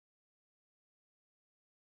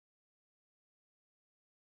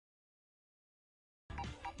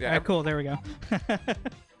 Yeah. All right, cool. There we go.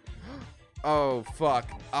 Oh fuck.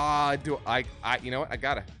 You know what? I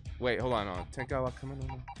gotta. Wait, hold on. Tenko, come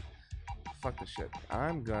on. Fuck this shit.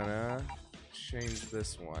 I'm gonna change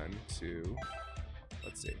this one to.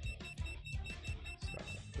 Let's see.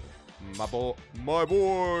 My boy.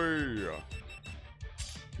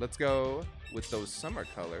 Let's go with those summer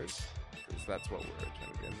colors, because that's what we're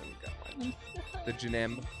trying to get. And then we got one. The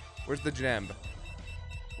Janemba. Where's the Janemba?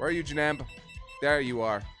 Where are you, Janemba? There you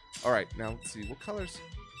are. All right, now let's see what colors.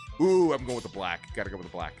 Ooh, I'm going with the black. Gotta go with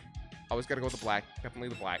the black. Always gotta go with the black. Definitely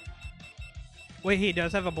the black. Wait, he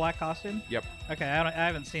does have a black costume? Yep. Okay, I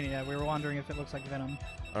haven't seen it yet. We were wondering if it looks like Venom.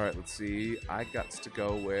 All right, let's see. I got to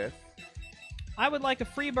go with I would like a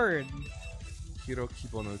Freebird. Kiro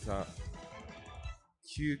Kibonota.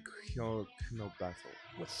 Kyukyo no Battle.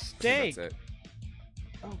 With steak. That's it.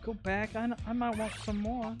 Oh, go back. I might want some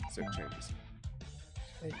more. Save changes.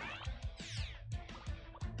 Wait.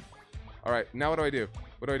 All right, now what do I do?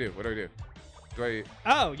 What do I do? What do I do? Do I?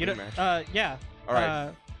 Oh, you Rematch. don't. Yeah. All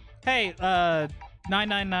right. Hey,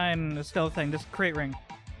 999 is still a thing. Just create ring.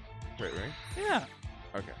 Wait, right? Yeah.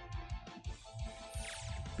 Okay.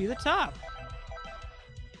 Be the top.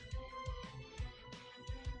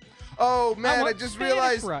 Oh man, I want just Spanish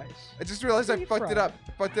realized. rice. I just realized I Free fucked it fry. up.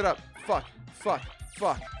 I fucked it up. Fuck.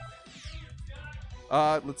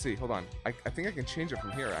 Let's see. Hold on. I think I can change it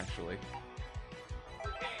from here actually.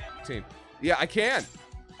 Team. Yeah, I can.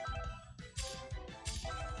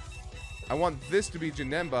 I want this to be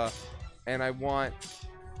Janemba, and I want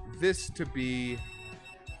this to be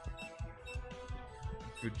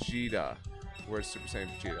Vegeta. Where's Super Saiyan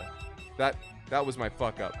Vegeta? That was my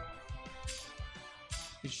fuck up.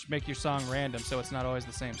 You should make your song random so it's not always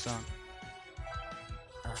the same song.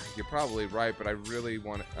 You're probably right, but I really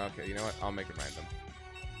want to... Okay, you know what? I'll make it random.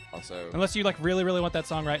 Also... Unless you like really, really want that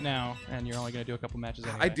song right now, and you're only gonna do a couple matches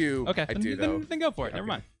anyway. I do. Okay, I then, do, though. then go for it. Okay. Never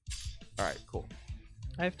mind. All right, cool.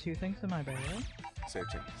 I have 2 things in my bag. Save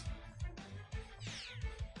changes.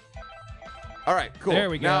 All right, cool.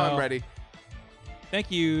 There we go. Now I'm ready.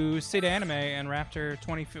 Thank you, Sid Anime and Raptor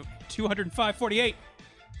 205.48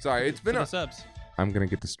 Sorry, it's for been the a... subs. I'm gonna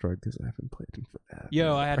get destroyed because I haven't played in forever.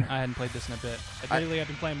 Yo, I hadn't played this in a bit. Admittedly, I've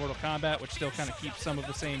been playing Mortal Kombat, which still kind of keeps some of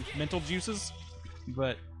the same mental juices,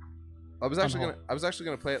 but I was actually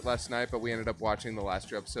gonna play it last night, but we ended up watching the last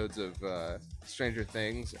 2 episodes of Stranger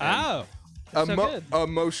Things. and so good.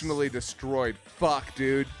 Emotionally destroyed. Fuck,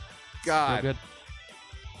 dude. still God. good.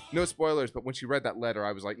 No spoilers, but when she read that letter,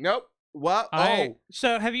 I was like, nope. What?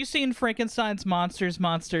 So, have you seen Frankenstein's Monster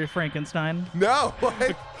Frankenstein? No.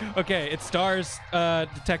 What? Okay, it stars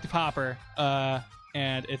Detective Hopper,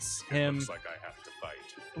 and it's him Looks like I have to fight.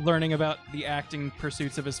 learning about the acting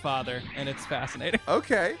pursuits of his father, and it's fascinating.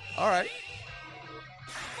 Okay. All right.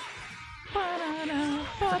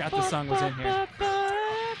 Forgot the song was in here.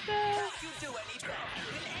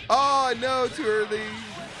 Oh no, too early.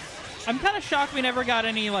 I'm kind of shocked we never got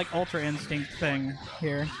any like Ultra Instinct thing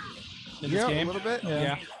here. In Yeah, this game. a little bit.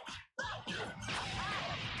 Yeah.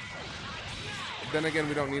 Then again,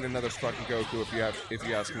 we don't need another fucking Goku if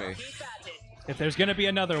you ask me. If there's gonna be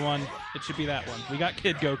another one, it should be that one. We got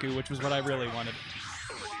Kid Goku, which was what I really wanted.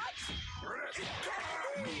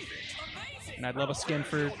 And I'd love a skin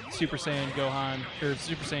for Super Saiyan Gohan, or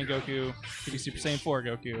Super Saiyan Goku, to be Super Saiyan 4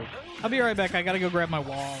 Goku. I'll be right back. I gotta go grab my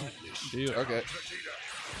wall. Do it. Okay.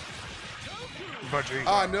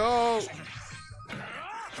 Oh no.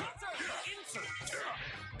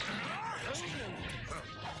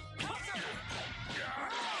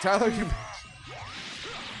 Tyler, you...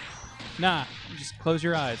 Nah, you just close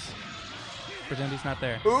your eyes. Pretend he's not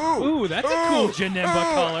there. Ooh! Ooh, that's a cool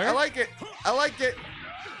Janemba color. I like it. I like it.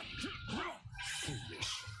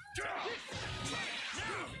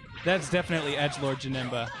 That's definitely Edgelord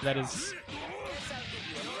Janemba.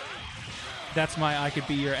 That's my I could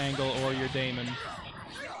be your Angle or your Damon.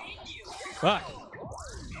 Fuck.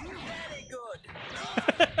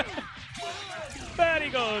 Very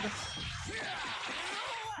good.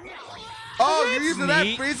 Oh, That's you're using that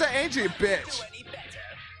neat. Frieza, ain't you, bitch?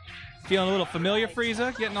 Feeling a little familiar,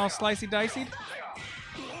 Frieza? Getting all slicey dicey?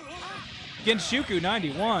 Genshuku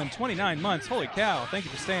 91, 29 months. Holy cow. Thank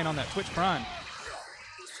you for staying on that Twitch Prime.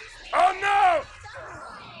 Oh no!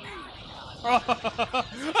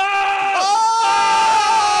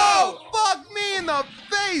 Oh! Fuck me in the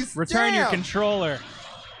face! Return your Damn. controller.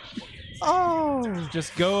 Oh!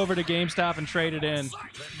 Just go over to GameStop and trade it in.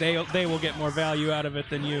 They will get more value out of it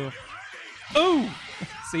than you. Ooh!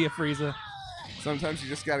 See ya, Frieza. Sometimes you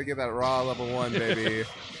just gotta get that raw level 1, baby.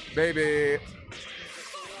 Baby.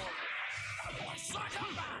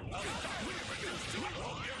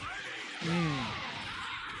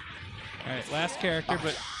 Alright, last character,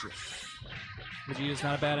 but Shit. Vegeta's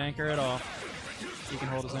not a bad anchor at all. He can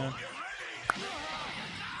hold his own.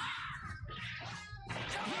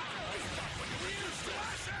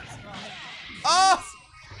 Oh!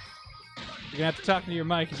 You're gonna have to talk into your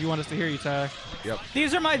mic because you want us to hear you, Tyler. Yep.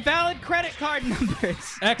 These are my valid credit card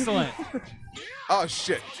numbers. Excellent. Oh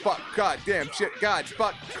shit. Fuck. God damn. Shit. God.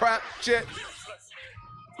 Fuck. Crap. Shit.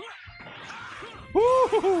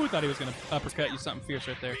 Woo! Thought he was gonna uppercut you something fierce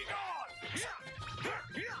right there.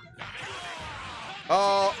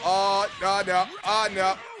 Oh. Oh. Oh no. Oh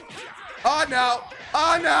no. Oh no.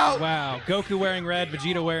 Oh no. Wow. Goku wearing red,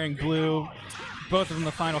 Vegeta wearing blue. Both of them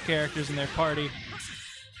the final characters in their party.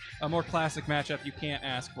 A more classic matchup you can't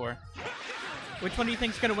ask for. Which one do you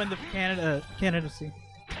think's gonna win the candidacy?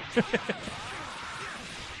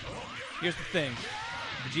 Here's the thing.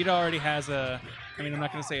 Vegeta already has a. I mean, I'm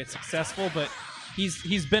not going to say it's successful, but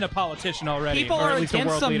he's been a politician already, People or are at least a against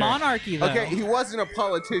world the leader. monarchy, though. Okay, he wasn't a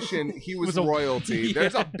politician. He was royalty. Yeah.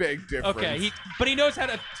 There's a big difference. Okay, but he knows how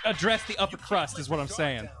to address the upper crust, is what I'm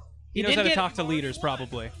saying. He knows did how to get- talk to leaders,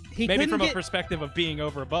 probably. He Maybe couldn't from a get- perspective of being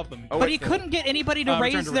over above them. Oh, but wait, he couldn't get anybody to Return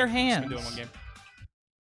raise to their Ring. He's been hands. doing one game.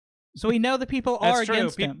 So we know the people That's are true.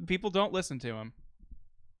 against him. People don't listen to him.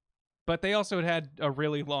 But they also had a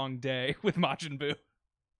really long day with Majin Buu.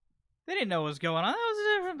 They didn't know what was going on. That was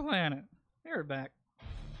a different planet. They were back.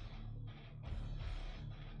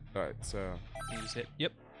 All right, so You just hit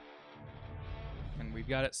yep. And we've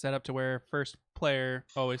got it set up to where first player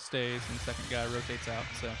always stays and second guy rotates out.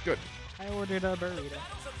 So good. I ordered a burrito.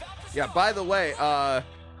 Yeah. By the way,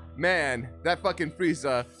 man, that fucking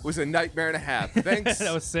Frieza was a nightmare and a half. Thanks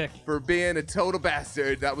that was sick. for being a total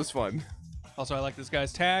bastard. That was fun. Also, I like this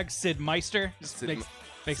guy's tag, Sid Meister. Just Sid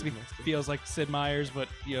makes me feels like Sid Meier's, but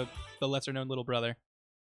the lesser known little brother.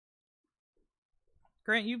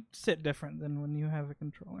 Grant, you sit different than when you have a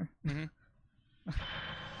controller.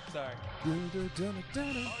 Sorry.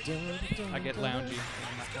 I get loungy.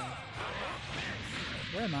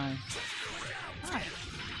 Where am I? Hi.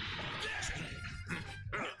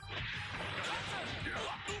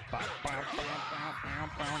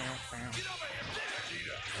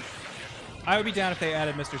 I would be down if they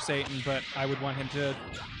added Mr. Satan, but I would want him to,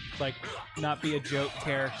 like, not be a joke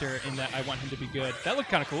character in that I want him to be good. That looked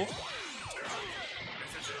kind of cool.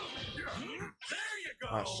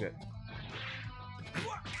 Oh shit.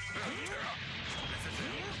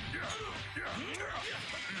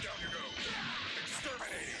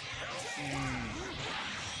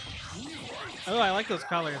 Oh, I like those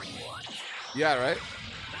colors. Yeah, right?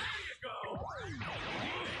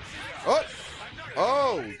 Oh!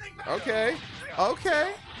 Oh! Okay.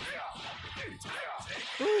 Okay.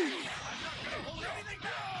 Ooh.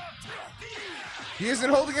 He isn't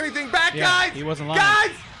holding anything back, Yeah, guys! he wasn't lying.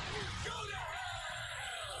 Guys!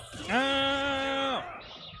 Oh!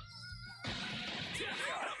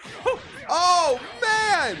 Oh,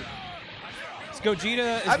 man!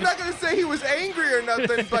 Gogeta I'm not gonna say he was angry or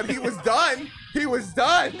nothing, but he was done. He was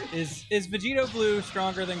done. is Vegito Blue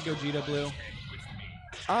stronger than Gogeta Blue?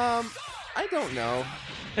 I don't know.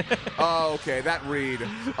 Oh, okay, that read.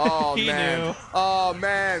 Oh, He man. knew. Oh,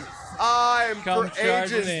 man. I'm Come for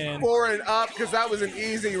charging ages in. 4 and up because that was an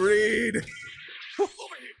easy read.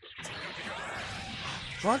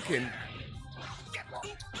 Fucking.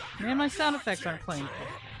 Man, my sound effects aren't playing.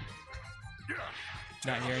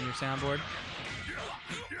 Not hearing your soundboard.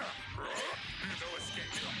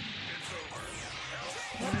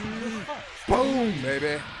 Boom,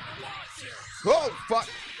 baby. Oh, fuck.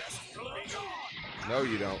 No,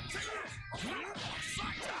 you don't.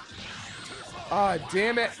 Ah,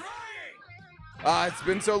 damn it. It's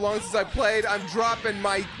been so long since I played. I'm dropping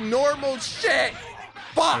my normal shit.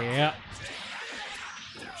 Fuck. Yeah.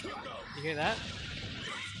 You hear that?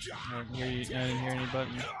 I didn't hear any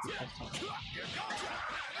buttons.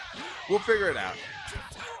 We'll figure it out.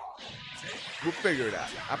 We'll figure it out.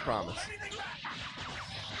 I promise.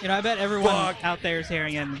 You know, I bet everyone out there is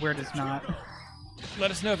hearing it and we're just not. Let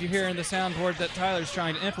us know if you're hearing the soundboard that Tyler's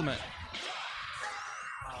trying to implement.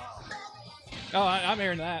 Oh, I'm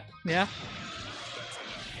hearing that. Yeah?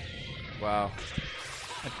 Wow.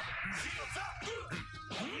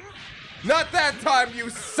 Not that time, you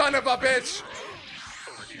son of a bitch!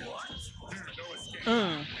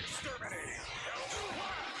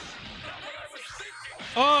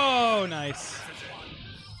 Oh, nice.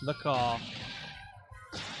 The call.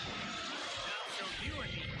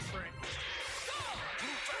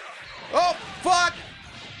 Oh, fuck!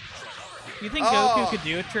 You think Oh. Goku could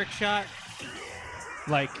do a trick shot?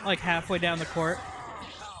 Like halfway down the court?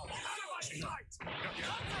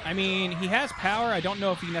 I mean, he has power. I don't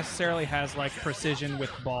know if he necessarily has, like, precision with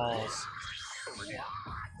balls.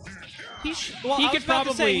 He He could could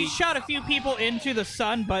probably probably- he shot a few people into the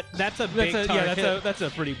sun, but that's a big target. That's a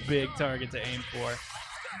pretty big target to aim for.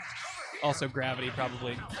 Also, gravity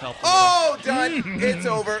probably helped. Oh, done! It's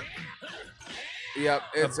over. Yep,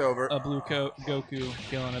 it's over. A blue Goku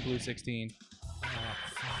killing a blue 16.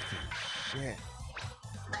 Shit.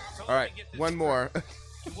 All right, one more.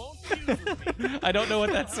 I don't know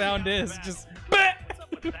what that sound is. Just.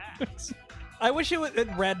 I wish it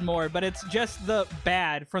read more, but it's just the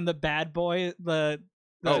bad from the Bad Boy, the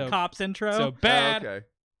cops intro. So bad. Okay.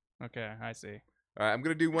 Okay, I see. All right, I'm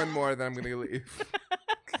gonna do one more, then I'm gonna leave.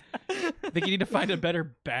 I think you need to find a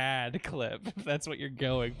better bad clip if that's what you're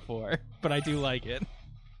going for. But I do like it.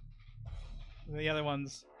 The other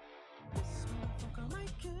ones.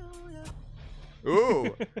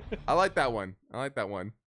 Ooh, I like that one. I like that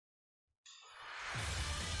one.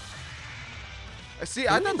 See,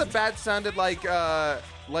 I thought the bat sounded like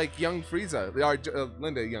young Frieza,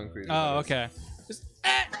 Linda young Frieza. Oh, okay. Just,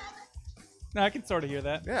 no, I can sort of hear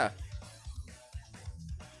that. Yeah.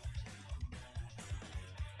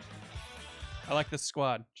 I like this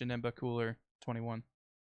squad. Janemba, Cooler, 21.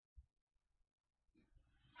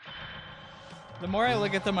 The more I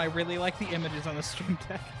look at them, I really like the images on the stream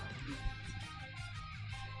deck.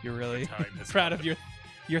 You're really proud of your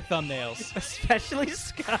thumbnails. Especially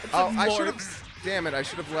Scott's Oh, I should morphs. have. Damn it! I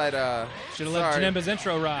should have let. Should have let sorry. Janemba's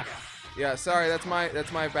intro rock. Yeah, sorry. That's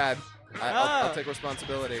my bad. I'll take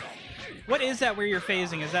responsibility. What is that where you're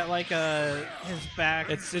phasing? Is that like his back?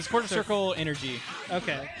 It's his quarter circle energy.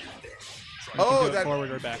 Okay. You Oh, can do it that. forward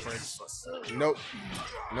or backwards. Nope.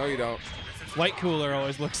 No, you don't. White Cooler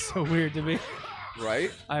always looks so weird to me.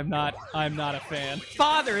 Right? I'm not a fan.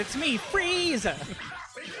 Father, it's me, Frieza.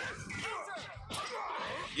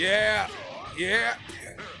 Yeah. Yeah.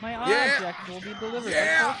 My Yeah. object will be delivered.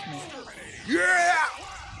 Yeah. By Postman. Yeah.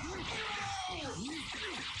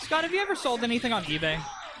 Scott, have you ever sold anything on eBay?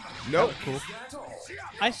 Nope. Cool.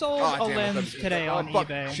 I sold Oh, a damn it, lens today on fuck.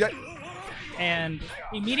 eBay. Shit. And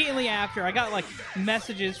immediately after, I got like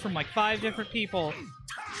messages from like 5 different people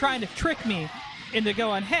trying to trick me into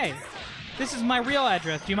going, hey, this is my real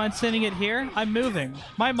address. Do you mind sending it here? I'm moving.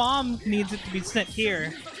 My mom needs it to be sent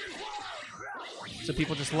here. So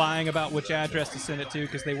people just lying about which address to send it to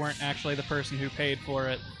because they weren't actually the person who paid for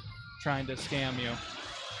it, trying to scam you.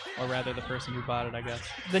 Or rather, the person who bought it, I guess.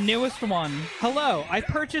 The newest one. Hello, I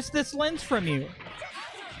purchased this lens from you.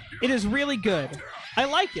 It is really good. I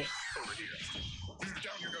like it.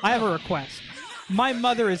 I have a request. My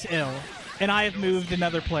mother is ill, and I have moved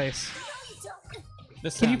another place.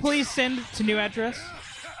 Can you please send to new address?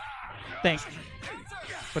 Thanks.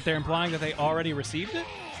 But they're implying that they already received it?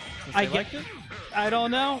 Since I they liked it? I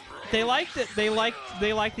don't know. They liked it. They liked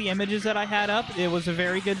the images that I had up. It was a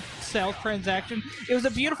very good sales transaction. It was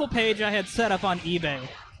a beautiful page I had set up on eBay.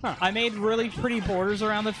 Huh. I made really pretty borders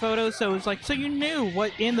around the photo, so it was like, so you knew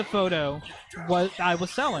what in the photo what I was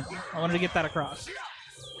selling. I wanted to get that across.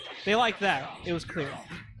 They liked that. It was clear.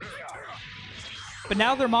 But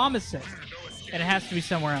now their mom is sick, and it has to be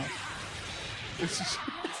somewhere else.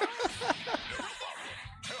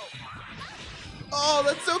 Oh,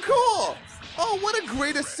 that's so cool! Oh, what a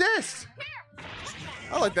great assist!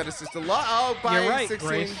 I like that assist a lot. Oh, buying You're right, 16.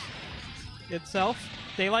 Grace. Itself,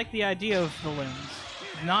 they like the idea of the lens,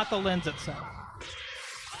 not the lens itself.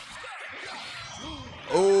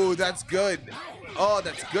 Oh, that's good. Oh,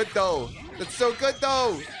 that's good though. That's so good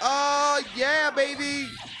though. Oh, yeah, baby.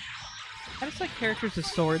 I just like characters with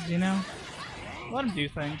swords, you know? Let them do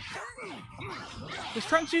things. Does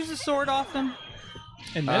Trunks use his sword often?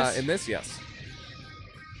 In this? In this, yes.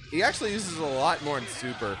 He actually uses it a lot more in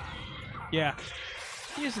Super. Yeah.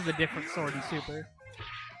 He uses a different sword in Super.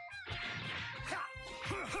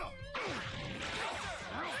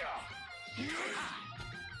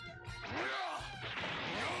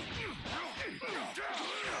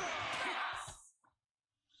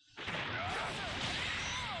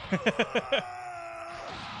 I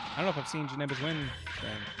don't know if I've seen Janemba's win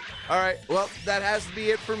thing. All right, well, that has to be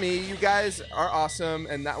it for me. You guys are awesome,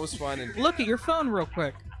 and that was fun. And Look at your phone real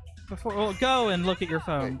quick. Well, go and look at your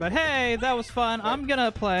phone. But hey, that was fun. I'm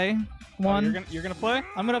gonna play one. Oh, you're gonna play?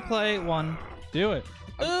 I'm gonna play one. Do it.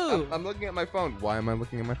 Ooh! I'm looking at my phone. Why am I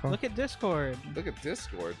looking at my phone? Look at Discord. Look at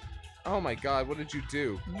Discord. Oh my God, what did you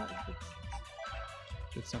do?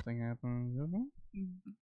 Did something happen?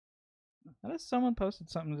 How does someone posted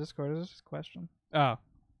something to Discord? Is this just a question? Oh, I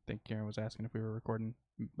think Karen was asking if we were recording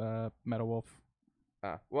Metal Wolf.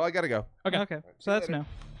 Well, I gotta go. Okay. Okay. See So you that's later.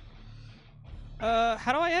 no.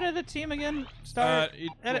 How do I edit a team again? Start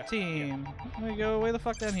edit yeah. team. Let me go way the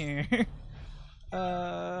fuck down here.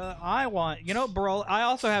 I want, you know, bro. I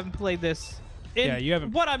also haven't played this in Yeah, you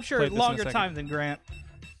haven't what I'm sure played this in a longer second. time than Grant.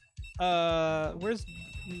 Where's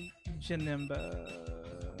Janemba?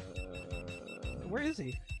 Where is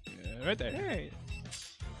he? Right there. There he is.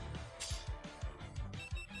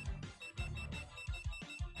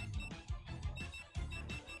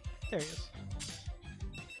 There he is.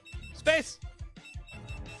 Space!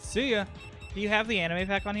 See ya. Do you have the anime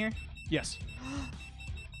pack on here? Yes.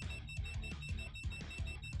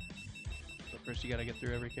 So first you gotta get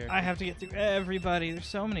through every character. I have to get through everybody. There's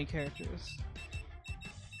so many characters.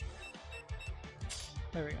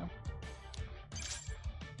 There we go.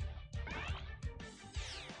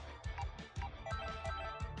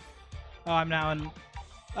 Oh, I'm now in...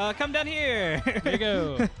 come down here! There you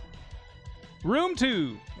go. Room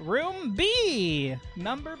 2. Room B!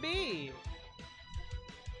 Number B!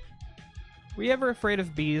 Were you ever afraid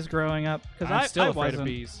of bees growing up? Because I'm still I afraid wasn't. of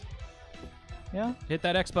bees. Yeah? Hit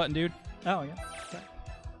that X button, dude. Oh, yeah. Okay.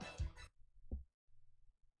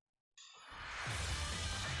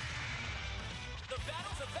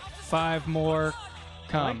 Five more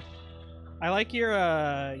come. I like your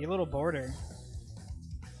little border.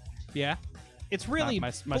 Yeah. It's really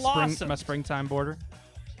my blossomed. springtime border.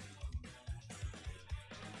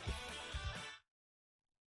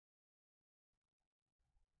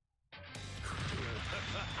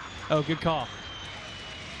 Oh, good call.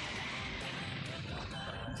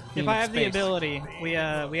 If I have the ability, we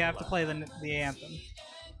have to play the anthem.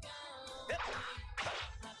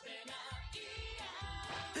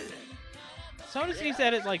 Someone just needs to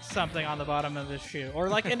edit like something on the bottom of his shoe, or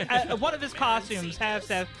like one of his costumes has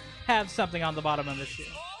to have something on the bottom of his shoe.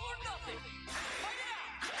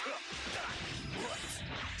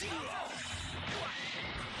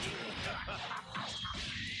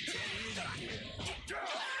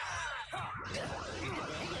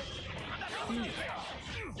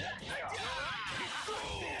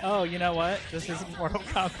 Oh, you know what? This isn't Mortal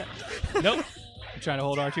Kombat. Nope. You trying to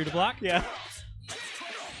hold R2 to block? Yeah.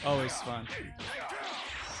 Always fun.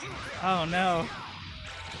 Oh no.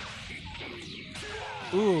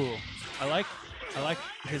 Ooh, I like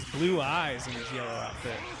his blue eyes in his yellow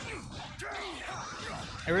outfit.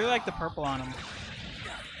 I really like the purple on him.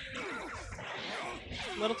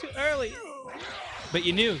 A little too early. But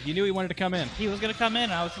you knew he wanted to come in. He was gonna come in.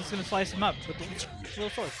 I was just gonna slice him up with the little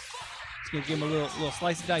sword. Just gonna give him a little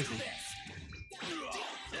slice of dicey.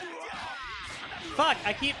 Fuck!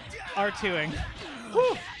 I keep R2ing.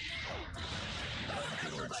 Whew.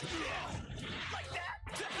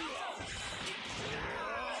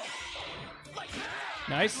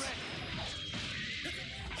 Nice.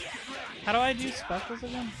 How do I do specials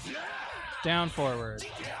again? Down forward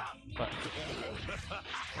button.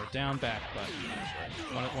 Or down back button.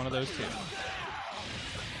 One of those two.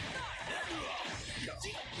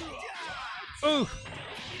 Ooh.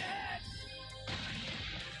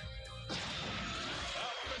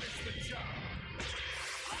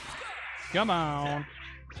 Come on.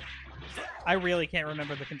 I really can't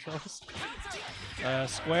remember the controls.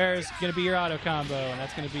 Square is going to be your auto combo, and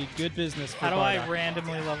that's going to be good business for How do Bardock. I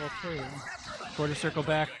randomly level 3? Quarter circle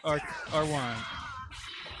back, R1.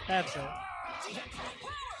 That's it.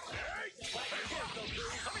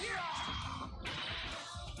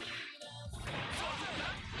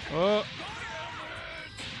 Oh.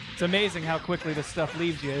 It's amazing how quickly this stuff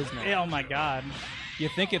leaves you, isn't it? Oh my god. You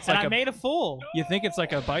think it's And like I made a fool. You think it's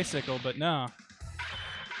like a bicycle, but no.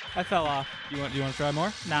 I fell off. Do you want to try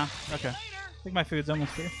more? Nah. Okay. I think my food's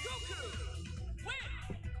almost here.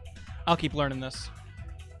 I'll keep learning this.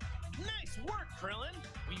 Nice work, Krillin.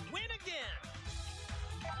 We win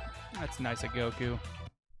again. That's nice of Goku.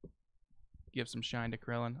 Give some shine to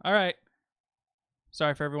Krillin. All right.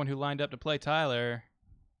 Sorry for everyone who lined up to play Tyler,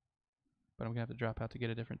 but I'm going to have to drop out to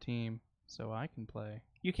get a different team so I can play.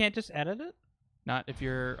 You can't just edit it? Not if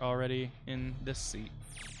you're already in this seat.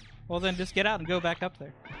 Well, then just get out and go back up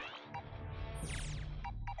there.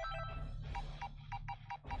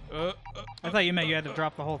 I thought you meant you had to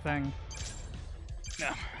drop the whole thing. No.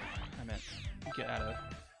 I meant get out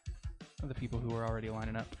of the people who were already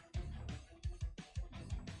lining up.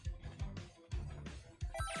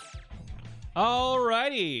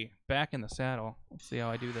 Alrighty. Back in the saddle. Let's see how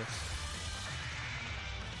I do this.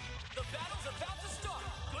 The battle's about to start.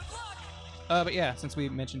 Good luck. But yeah, since we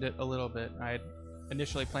mentioned it a little bit, I had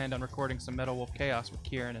initially planned on recording some Metal Wolf Chaos with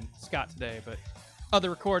Kieran and Scott today, but other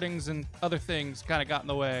recordings and other things kind of got in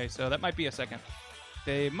the way, so that might be a second.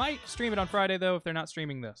 They might stream it on Friday, though, if they're not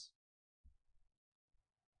streaming this.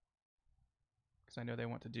 Because I know they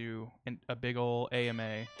want to do a big ol'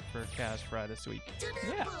 AMA for Kaz Fry this week.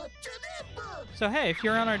 Yeah. So hey, if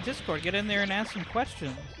you're on our Discord, get in there and ask some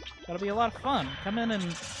questions. That'll be a lot of fun. Come in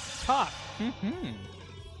and talk.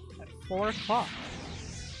 At 4 o'clock.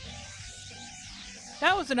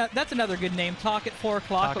 That's another good name. Talk at 4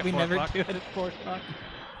 o'clock, Talk but at we 4 never o'clock. do it at 4 o'clock.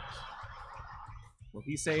 Will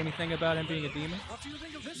he say anything about him being a demon? What do you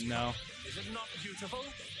think of this? No. Is it not beautiful?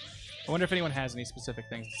 I wonder if anyone has any specific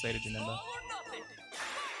things to say to Janemba. All or nothing.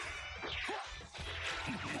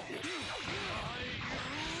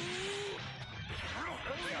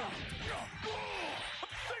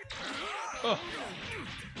 Oh.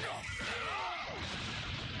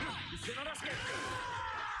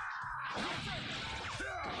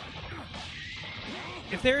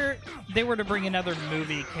 If they were to bring another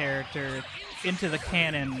movie character into the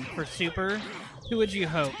canon for Super, who would you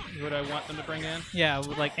hope? Who would I want them to bring in? Yeah,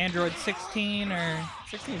 with like Android 16 or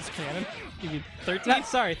 16's canon. Give you 13?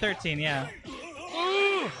 Sorry, 13. Yeah.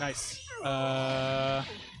 Ooh, nice.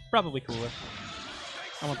 Probably Cooler.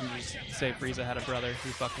 I want them to just say Frieza had a brother who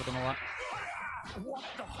fucked with him a lot.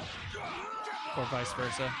 Or vice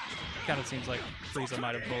versa. Kind of seems like Frieza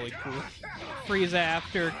might have bullied Cooler. Frieza,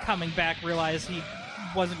 after coming back, realized he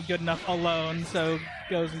wasn't good enough alone, so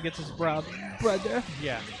goes and gets his brother.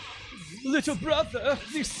 Yeah. Little brother,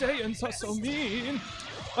 these Saiyans are so mean.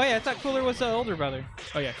 Oh yeah, I thought Cooler was the older brother.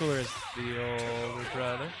 Oh yeah, Cooler is the older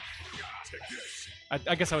brother.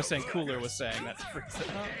 I guess I was saying Cooler was saying that to Frieza.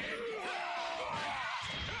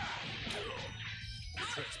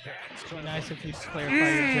 It'd be nice if you clarify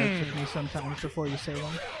your jokes with me sometimes before you say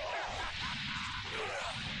them.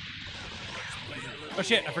 Oh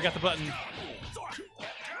shit, I forgot the button.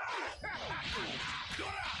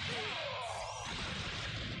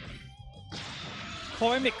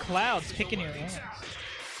 Chloe McCloud's kicking your ass.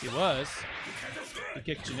 He was. He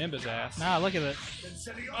kicked Janemba's ass. Nah, look at it.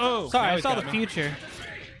 Oh, sorry, now I he's saw got the me. future.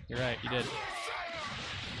 You're right, you did.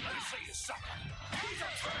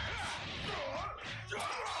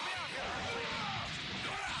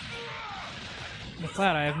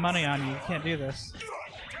 McCloud, I have money on you. You can't do this.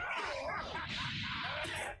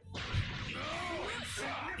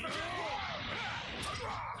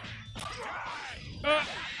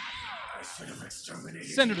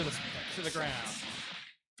 Send her to the ground.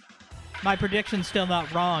 My prediction's still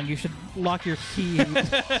not wrong. You should lock your keys.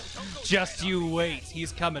 Just you wait.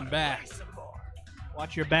 He's coming back.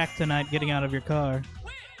 Watch your back tonight getting out of your car.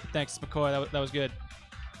 Thanks, McCoy. That was good.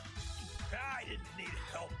 I didn't need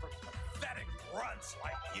help from pathetic grunts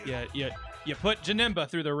like you. Yeah, you put Janemba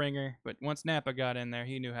through the ringer, but once Nappa got in there,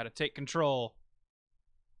 he knew how to take control.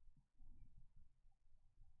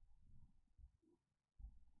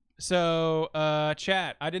 So,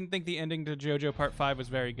 chat, I didn't think the ending to JoJo Part 5 was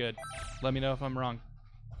very good. Let me know if I'm wrong.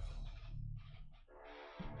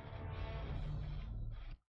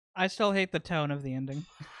 I still hate the tone of the ending.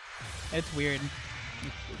 It's weird.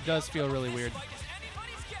 It does feel really weird.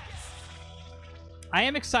 I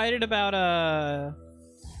am excited about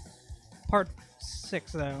Part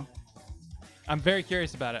 6 though. I'm very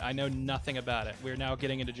curious about it. I know nothing about it. We're now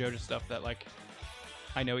getting into JoJo stuff that, like,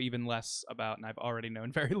 I know even less about, and I've already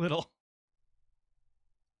known very little.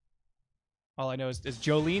 All I know is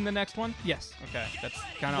Jolene the next one? Yes. Okay, that's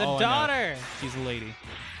kind of The all I know. daughter. She's a lady.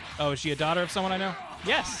 Oh, is she a daughter of someone I know?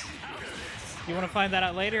 Yes. You want to find that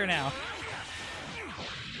out later or now?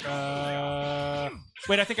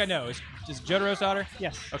 Wait, I think I know. Is Jotaro's daughter?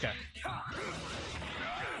 Yes. Okay.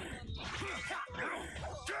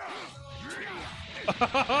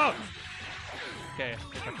 Okay,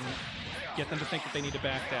 if I can get them to think that they need to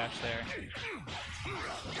backdash there.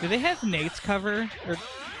 Do they have Nate's cover? Or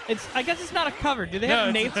I guess it's not a cover. Do they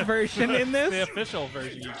have Nate's version in this? The official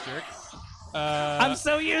version, you jerk. I'm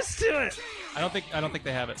so used to it. I don't think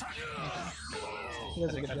they have it. He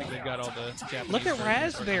does a I good think job. they've got all the Japanese Look at versions or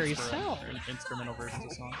Raspberry Cell. instrumental versions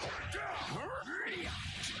of songs.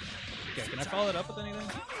 Okay, can I follow it up with anything?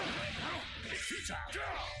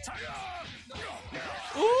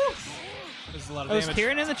 Ooh! There's a lot of Oh, is damage.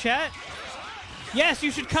 Kieran in the chat? Yes,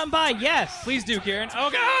 you should come by. Yes. Please do, Kieran.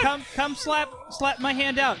 Oh God! Come slap my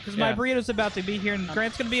hand out because my Yeah. burrito's about to be here and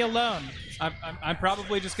Grant's gonna be alone. I'm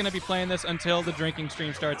probably just gonna be playing this until the drinking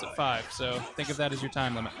stream starts at 5. So think of that as your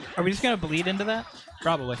time limit. Are we just gonna bleed into that?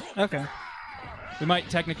 Probably. Okay. We might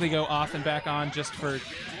technically go off and back on just for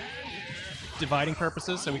dividing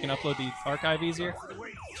purposes, so we can upload the archive easier.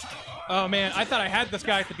 Oh man, I thought I had this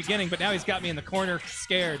guy at the beginning, but now he's got me in the corner,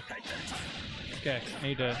 scared. Okay, I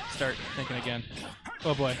need to start thinking again.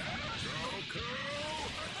 Oh boy.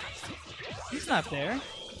 He's not there.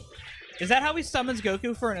 Is that how he summons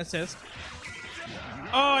Goku for an assist?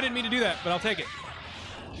 Oh, I didn't mean to do that, but I'll take it.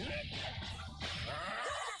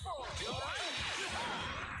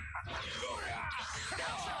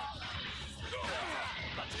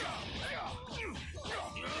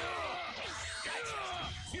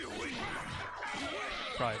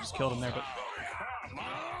 Probably just killed him there, but...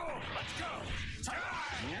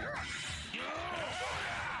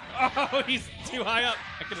 Oh, he's too high up.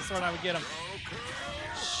 I could have sworn I would get him.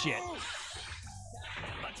 Shit.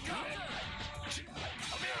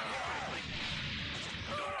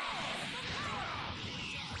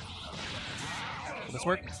 Will this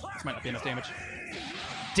work? This might not be enough damage.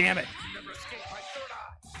 Damn it!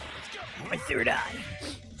 My third eye.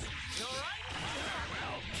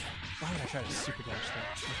 Why would I try to super dash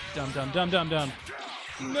there? Dumb.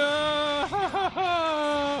 No!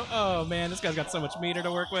 Oh man, this guy's got so much meter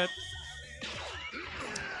to work with.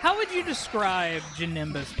 How would you describe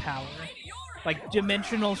Janemba's power? Like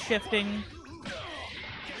dimensional shifting?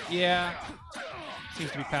 Yeah.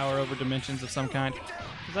 Seems to be power over dimensions of some kind.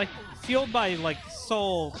 'Cause, like fueled by like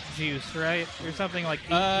soul juice, right? Or something like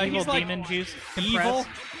evil he's like demon juice. evil. compressed.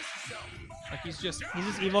 Like he's just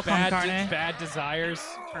evil con carne. bad desires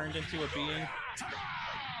turned into a being.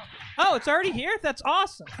 Oh, it's already here? That's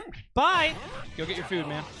awesome. Bye. Go get your food,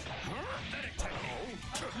 man.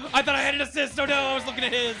 I thought I had an assist. Oh no, I was looking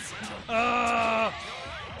at his.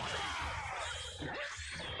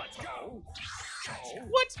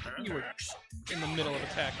 What? You were in the middle of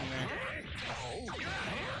attacking there.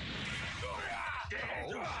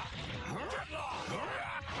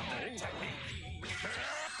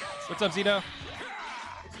 What's up, Zito?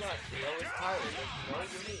 It's not Theo, it's Tyler. No,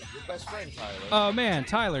 you're me. Your best friend, Tyler. Oh man,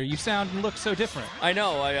 Tyler, you sound and look so different. I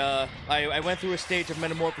know. I went through a stage of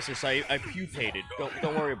metamorphosis. I pupated.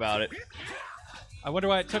 Don't worry about it. I wonder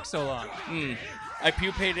why it took so long. I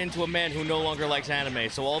pupated into a man who no longer likes anime.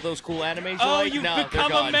 So all those cool animes you Oh, like, you've no, they're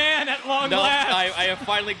become gone. a man at long No, last. I have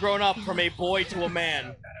finally grown up from a boy to a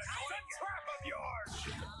man.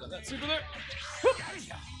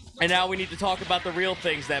 And now we need to talk about the real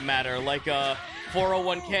things that matter, like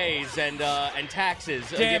 401ks and taxes.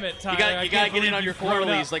 Damn it, Tyler, You gotta I get in can't on your believe you've grown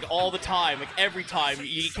quarterlies up. like all the time, like every time.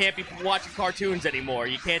 You can't be watching cartoons anymore.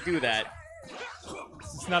 You can't do that.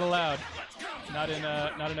 It's not allowed. Not in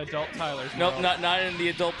adult Tyler's Nope, world. not in the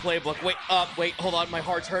adult playbook. Wait, hold on. My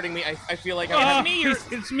heart's hurting me. I feel like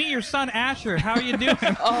It's me, your son Asher. How are you doing?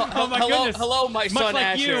 Oh my goodness. Hello, my Much son like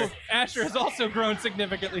Asher. you, Asher has also grown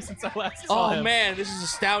significantly since I last saw him. Oh man, this is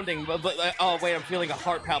astounding. But oh wait, I'm feeling a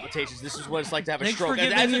heart palpitations. This is what it's like to have a Thanks stroke, for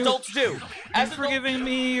as giving you- adults do. Thanks for giving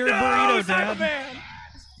me your burrito, Dad. Man.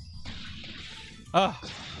 Oh,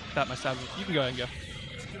 thought my side was... You can go ahead and go.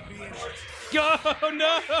 Go,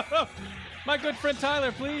 no! My good friend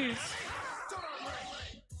Tyler, please.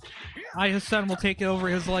 His son will take over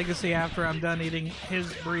his legacy after I'm done eating his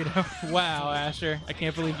burrito. Wow, Asher. I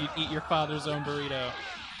can't believe you'd eat your father's own burrito.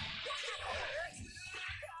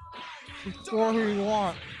 What do you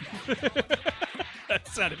want? That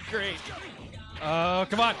sounded great. Oh,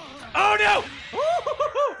 come on. Oh, no!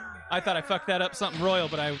 Woo-hoo-hoo-hoo! I thought I fucked that up something royal,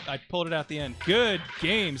 but I pulled it out the end. Good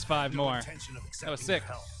games, 5 more. Intention of That was accepting sick.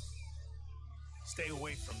 help. Stay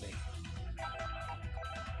away from me.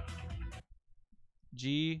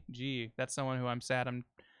 GG. That's someone who I'm sad. I'm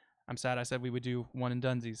sad I said we would do one and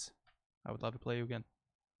dunsies. I would love to play you again.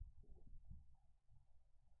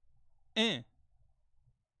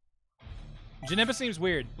 Janemba seems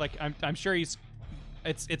weird. Like I'm sure he's.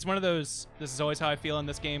 It's one of those. This is always how I feel in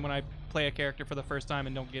this game when I play a character for the first time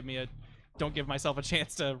and don't give myself a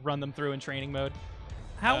chance to run them through in training mode.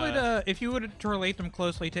 How would, if you would to relate them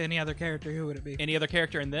closely to any other character, who would it be? Any other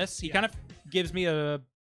character in this? He kind of gives me a.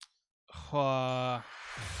 I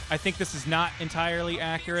think this is not entirely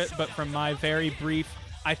accurate, but from my very brief,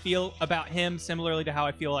 I feel about him similarly to how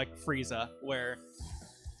I feel like Frieza, where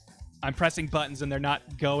I'm pressing buttons and they're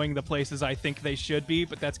not going the places I think they should be,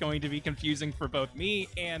 but that's going to be confusing for both me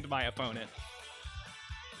and my opponent.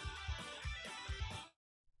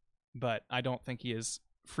 But I don't think he is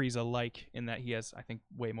Frieza-like in that he has, I think,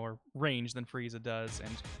 way more range than Frieza does,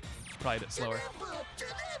 and probably a bit slower.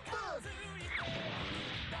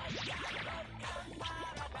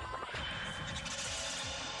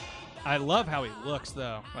 I love how he looks,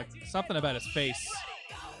 though. Like, something about his face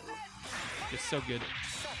is so good.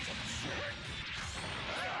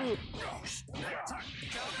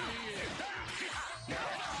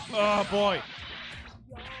 Oh, boy.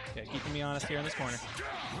 Okay, keeping me honest here in this corner.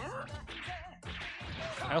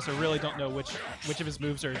 I also really don't know which of his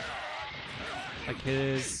moves are... Like,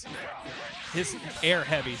 his air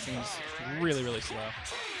heavy seems really, really slow.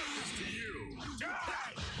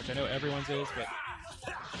 Which I know everyone's is, but...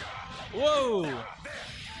 Whoa!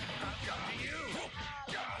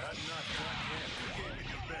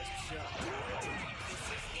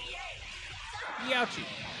 Youchie.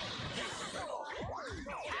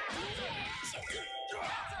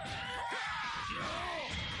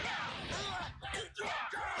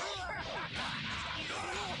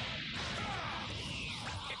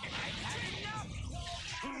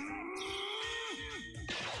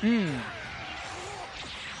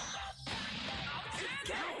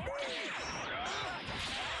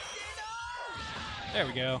 There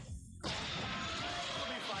we go.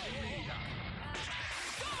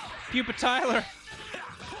 Pupa Tyler!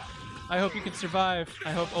 I hope you can survive.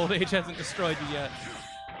 I hope old age hasn't destroyed you yet.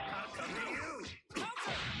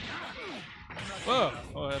 Whoa!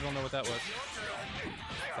 Oh, I don't know what that was.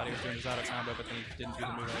 Thought he was doing his auto combo, but then he didn't do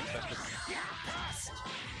the move I expected.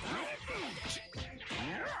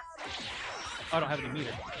 Oh, I don't have any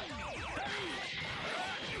meter.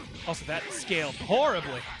 Also, that scaled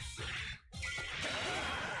horribly.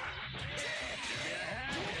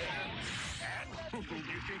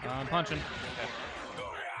 I'm punching. Okay.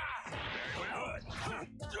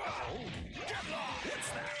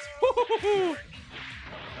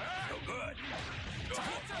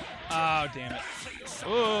 Oh, damn it.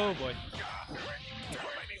 Oh, boy.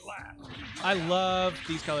 I love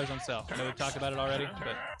these colors on Self. I know we've talked about it already,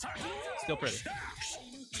 but still pretty.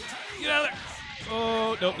 Get out of there!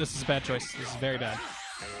 Oh, nope, this is a bad choice. This is very bad.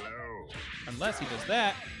 Unless he does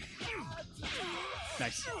that.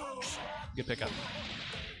 Nice. Good pickup.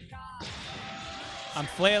 I'm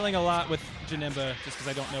flailing a lot with Janemba just because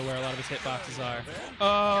I don't know where a lot of his hitboxes are.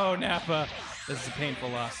 Oh, Nappa. This is a painful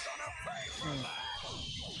loss.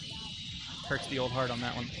 Hurts the old heart on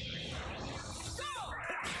that one.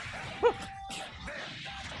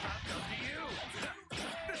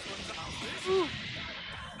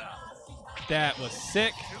 That was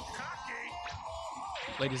sick.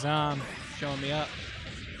 Lady Zom showing me up.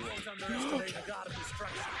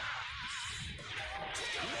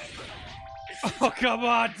 Oh, come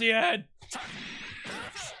on, Tien!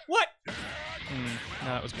 What? No,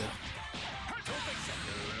 that was good.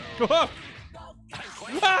 Whoa!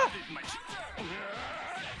 Ah!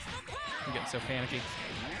 I'm getting so panicky.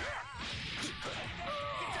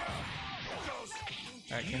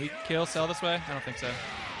 Alright, can we kill Cell this way? I don't think so. I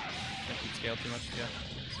think we've scaled too much. Yeah.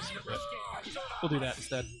 We'll do that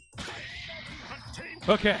instead.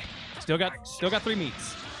 Okay. Still got 3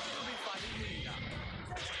 meats.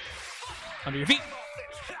 Under your feet.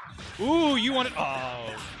 Ooh, you want it. Oh.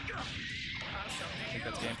 I think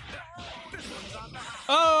that's game.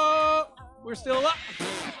 Oh! We're still up.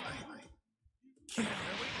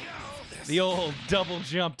 The old double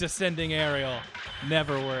jump descending aerial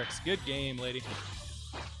never works. Good game, lady.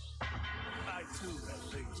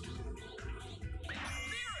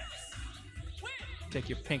 Take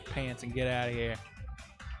your pink pants and get out of here.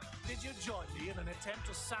 Did you join me in an attempt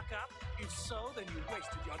to suck up? If so, then you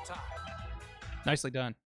wasted your time. Nicely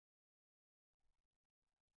done.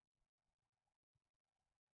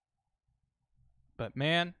 But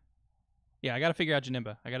man, yeah, I gotta figure out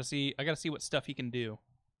Janemba. I gotta see what stuff he can do.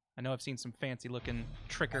 I know I've seen some fancy looking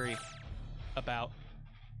trickery about.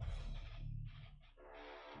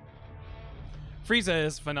 Frieza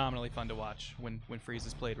is phenomenally fun to watch when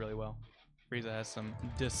Frieza's played really well. Frieza has some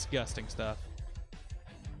disgusting stuff.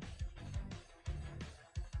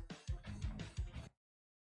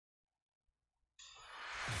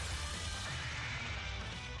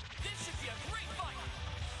 This should be a great fight.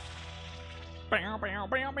 Bow, bow,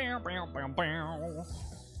 bow, bow, bow, bow, bow.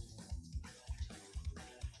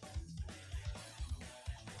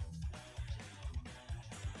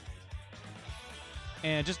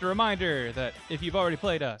 And just a reminder that if you've already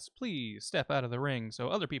played us, please step out of the ring so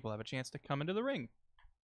other people have a chance to come into the ring.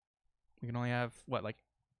 We can only have, what, like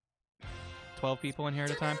 12 people in here at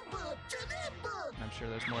a time? I'm sure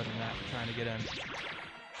there's more than that trying to get in.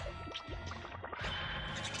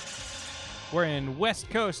 We're in West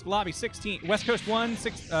Coast Lobby 16, West Coast 1,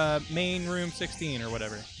 main room 16 or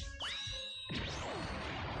whatever.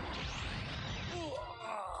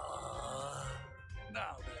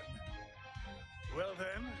 Now then. Well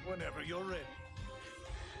then, whenever you're ready.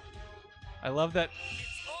 I love that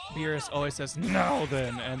Beerus always says now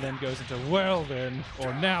then and then goes into well then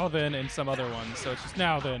or now then in some other ones. So it's just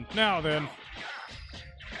now then, now then.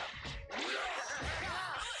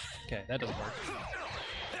 Okay, that doesn't work.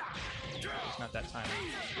 It's not that time.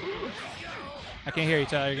 I can't hear you,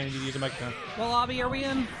 Tyler. You're gonna need to use a microphone. What lobby are we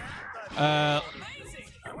in?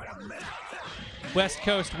 West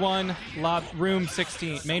Coast 1, room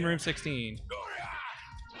 16, main room 16.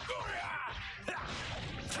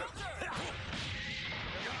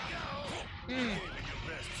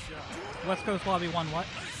 West Coast lobby 1 what?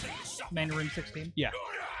 Main room 16? Yeah.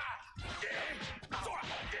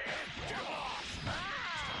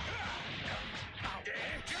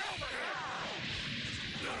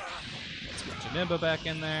 Let's get Janemba back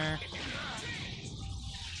in there.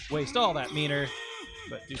 Waste all that meter,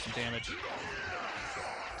 but do some damage.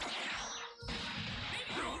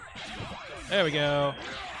 There we go.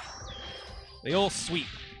 The old sweep.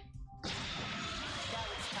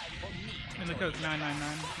 In the code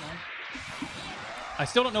 9999. I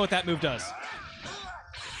still don't know what that move does.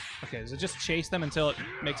 Okay, does it just chase them until it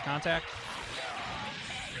makes contact?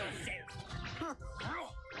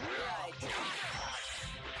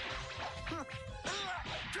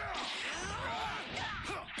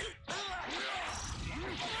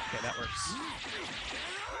 Okay, that works.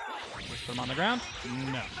 Just put them on the ground?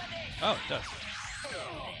 No. Oh, it does.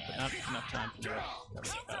 But not enough time for the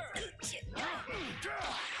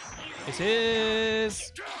Is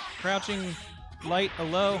his crouching light a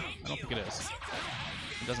low? I don't think it is.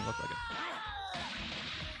 It doesn't look like it.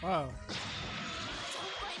 Whoa.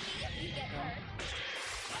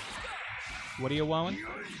 What are you wowing?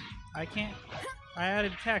 I can't. I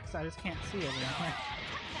added text. I just can't see it.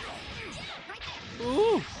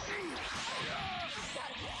 Ooh!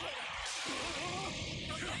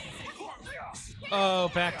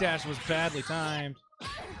 Oh, backdash was badly timed.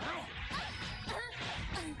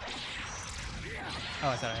 Oh,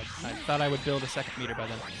 I thought I would build a second meter by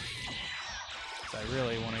then. So I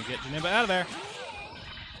really want to get Janemba out of there.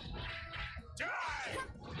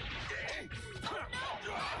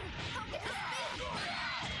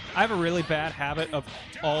 I have a really bad habit of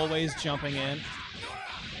always jumping in.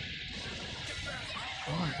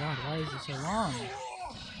 Oh my god, why is it so long?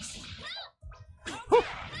 Whew.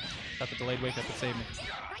 Thought the delayed wake up would save me.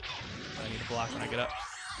 I need to block when I get up.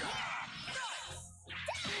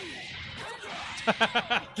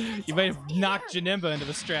 You might have knocked Janemba into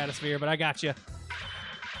the stratosphere, but I got you.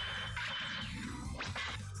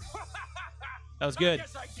 That was good.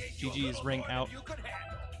 GG's ring out.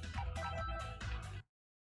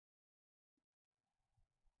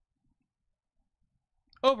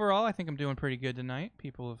 Overall, I think I'm doing pretty good tonight.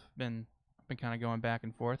 People have been kind of going back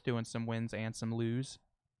and forth, doing some wins and some lose.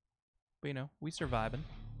 But you know, we surviving.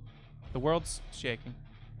 The world's shaking.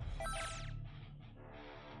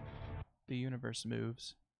 The universe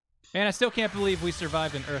moves. Man, I still can't believe we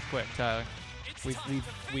survived an earthquake, Tyler.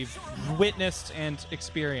 We've witnessed and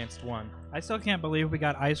experienced one. I still can't believe we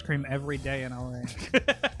got ice cream every day in LA.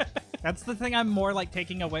 That's the thing I'm more like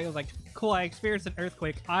taking away. Like, cool, I experienced an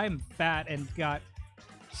earthquake. I'm fat and got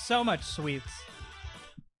so much sweets.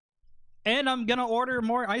 And I'm gonna order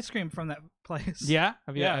more ice cream from that place. Yeah?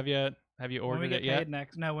 Have you When we ordered get it yet? paid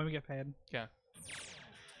next. No, when we get paid. Okay.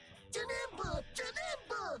 Janemba!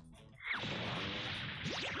 Janemba!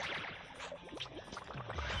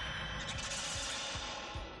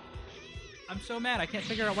 I'm so mad. I can't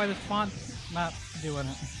figure out why this font's not doing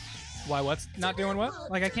it. Why, what's not doing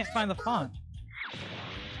what? Like, I can't find the font.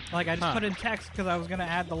 Like, I just Huh. put in text because I was going to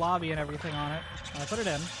add the lobby and everything on it. I put it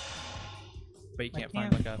in. But you I can't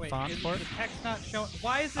find like a wait, font is for it? the text not showing?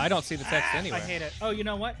 Why is it? I don't see the text I anywhere. hate it. Oh, you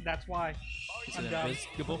know what? That's why. Is I'm it dumb.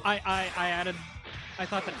 invisible? I added. I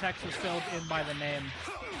thought the text was filled in by the name.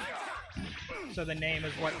 So the name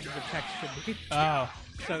is what the text should be. Oh.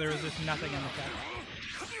 So there was just nothing in the text.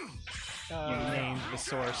 You named the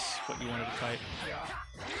source what you wanted to type.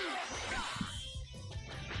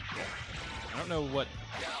 I don't know what.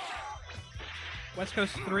 West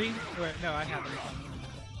Coast 3? No, I haven't.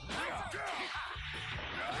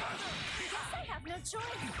 I have no choice.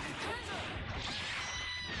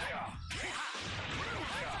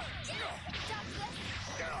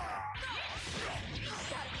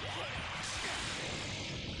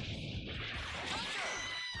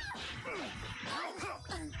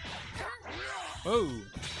 Whoa.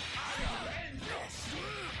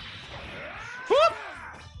 Whoop!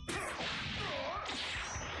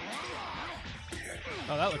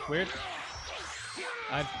 Oh, that looks weird.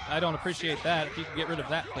 I don't appreciate that. If you could get rid of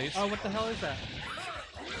that, please. Oh, what the hell is that?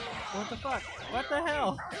 What the fuck? What the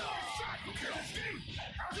hell?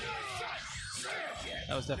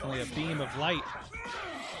 That was definitely a beam of light.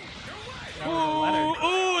 That was a letter.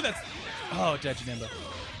 Ooh, that's... Oh, Janemba.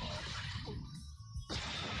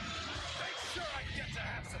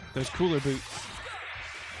 Those cooler boots.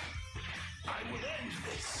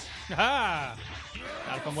 Ha!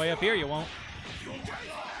 Not if I'm way up here, you won't.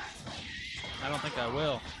 I don't think I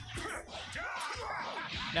will.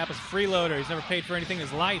 Nappa's a freeloader. He's never paid for anything in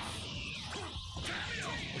his life.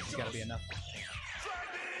 This has got to be enough.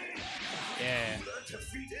 Yeah.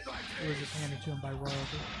 It was just handed to him by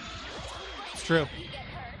royalty. It's true.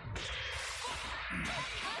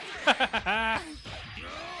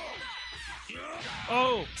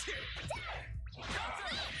 Oh!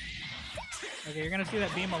 Okay, you're gonna see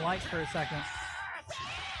that beam of light for a second.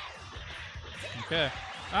 Okay.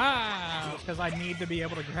 Ah! Because I need to be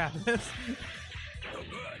able to grab this.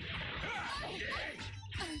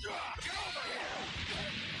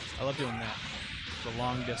 I love doing that. The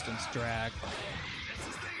long distance drag.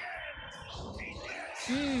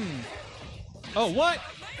 Oh, what?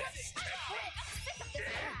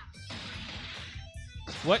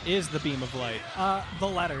 What is the beam of light? The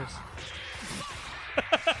letters.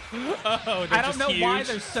 Oh, I don't know why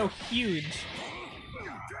they're so huge.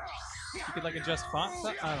 You could like adjust font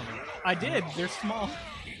stuff? I don't know. I did. They're small.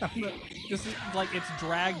 This is like it's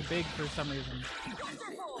dragged big for some reason,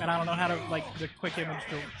 and I don't know how to like the quick image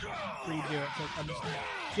to redo it. So I'm just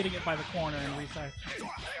getting it by the corner and resize.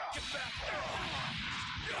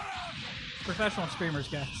 Professional streamers,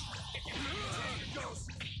 guys.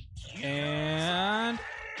 And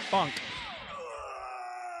bonk.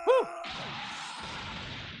 Woo!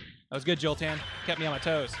 That was good, Joltan. Kept me on my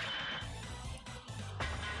toes.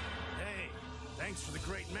 Hey, thanks for the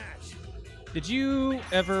great match. Did you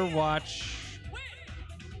ever watch...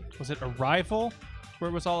 Was it Arrival? Where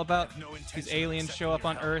it was all about these aliens show up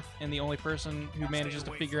on Earth, and the only person who manages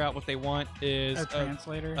to figure out what they want is... A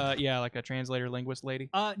translator? Yeah, like a translator linguist lady.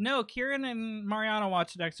 No, Kieran and Mariana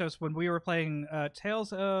watched Exos when we were playing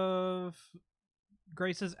Tales of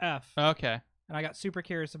Grace's F. Okay, And I got super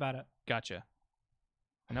curious about it. gotcha.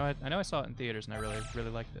 I know I saw it in theaters, and I really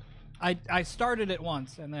liked it. I started it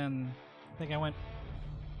once, and then I think I went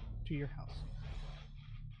to your house.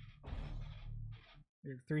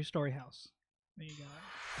 Your 3-story house. There you go.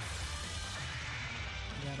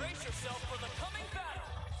 Brace yourself for the coming battle.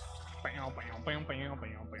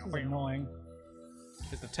 This is annoying.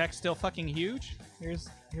 Is the text still fucking huge? Here's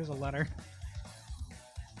a letter.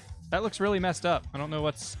 That looks really messed up. I don't know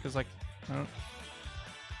what's... Because, like... I don't...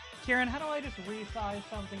 Kieran, how do I just resize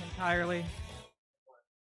something entirely?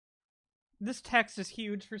 This text is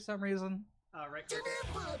huge for some reason. Right click.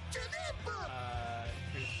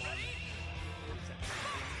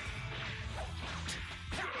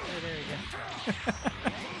 There you go.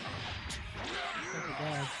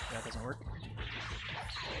 That doesn't work.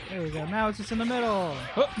 There we go. Now it's just in the middle.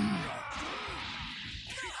 Oh.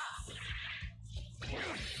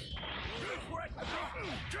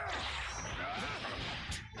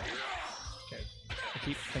 Okay. I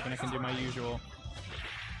keep thinking I can do my usual.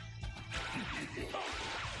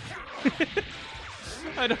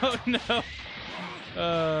 I don't know.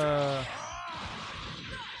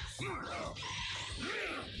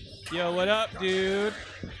 Yo, what up, dude?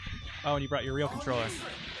 Oh, and you brought your real controller.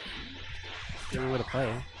 Give me way to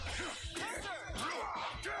play.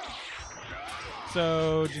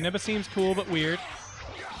 So, Janemba seems cool but weird.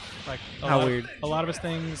 Like How weird? A lot of his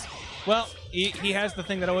things. Well, he has the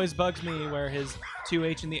thing that always bugs me, where his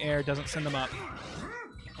 2H in the air doesn't send them up.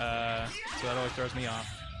 So that always throws me off.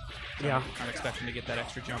 So Yeah. I'm expecting to get that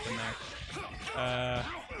extra jump in there.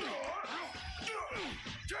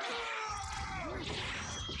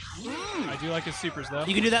 I do like his supers though.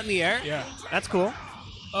 You can do that in the air? Yeah. That's cool.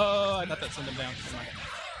 Oh, I thought that sent him down. Never mind.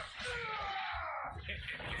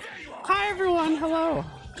 Hi, everyone. Hello.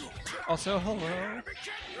 Also, hello.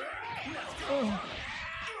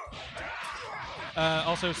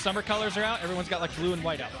 Also, summer colors are out. Everyone's got like blue and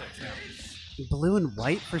white outfits now. Blue and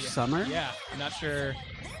white for summer? Yeah, I'm not sure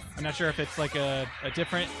if it's like a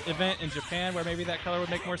different event in Japan where maybe that color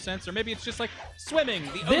would make more sense, or maybe it's just like swimming,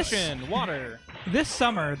 the ocean, water. This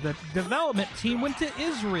summer, the development team went to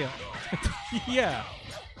Israel. Yeah.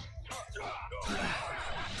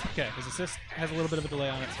 Okay, his assist has a little bit of a delay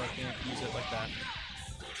on it, so I can't use it like that.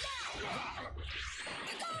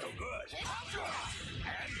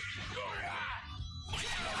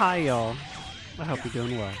 Hi, y'all. I hope you're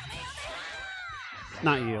doing well.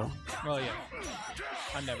 Not you. Well, yeah.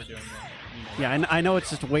 I'm never doing that. You know. Yeah, I know it's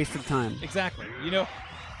just wasted time. Exactly. You know,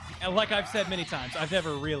 and like I've said many times, I've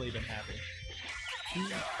never really been happy.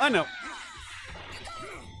 I know.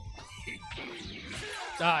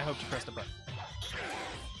 I hope you pressed the button.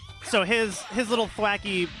 So his little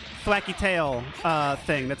thwacky tail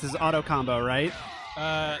thing, that's his auto combo, right?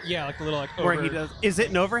 Yeah, like the little like Where over... he does. Is it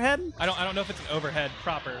an overhead? I don't know if it's an overhead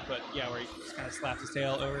proper, but yeah, where he just kind of slaps his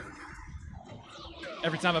tail over.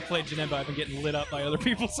 Every time I've played Janemba, I've been getting lit up by other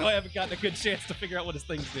people, so I haven't gotten a good chance to figure out what his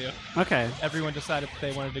things do. Okay. Everyone decided that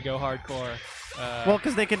they wanted to go hardcore. Well,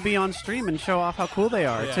 because they could be on stream and show off how cool they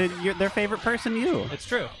are Yeah. to their favorite person, you. It's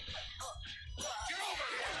true.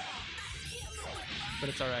 But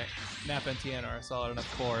it's alright. Nap and Tien are a solid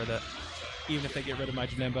enough core that even if they get rid of my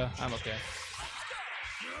Janemba, I'm okay.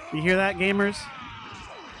 You hear that, gamers?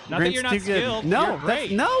 Not that you're not too good. skilled. No, you're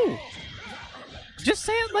great. no. Just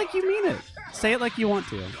say it like you mean it. Say it like you want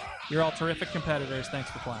to. You're all terrific competitors.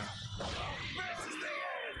 Thanks for playing.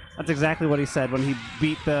 That's exactly what he said when he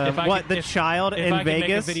beat the child if in I could make a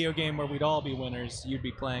Vegas. video game where we'd all be winners, you'd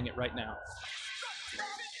be playing it right now.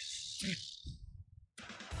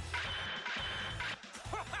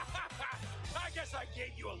 I guess I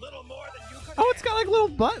gave you a little more than you could. Oh, it's got like little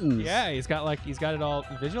buttons. Yeah, he's got it all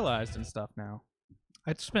visualized and stuff now.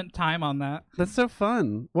 I spent time on that. That's so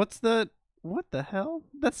fun. What the hell?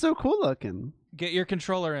 That's so cool looking. Get your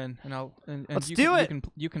controller in, and Let's you do can, it.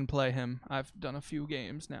 You can play him. I've done a few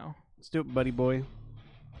games now. Let's do it, buddy boy.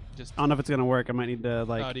 Just I don't know if it's gonna work. I might need to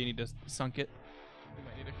like. do you need to sunk it? You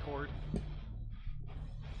might need a cord.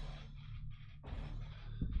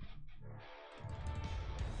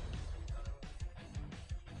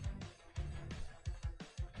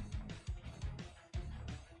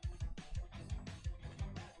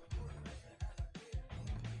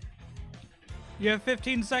 You have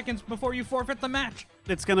 15 seconds before you forfeit the match.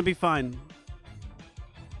 It's gonna be fine.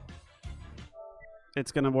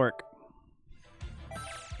 It's gonna work.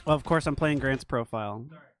 Well, of course, I'm playing Grant's profile.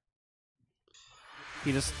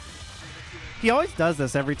 He always does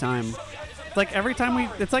this every time. It's like every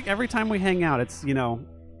time we hang out, it's, you know,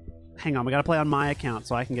 hang on, we gotta play on my account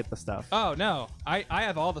so I can get the stuff. Oh no, I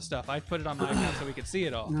have all the stuff. I put it on my account so we can see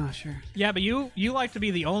it all. Oh, sure. Yeah, but you like to be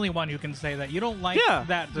the only one who can say that. You don't like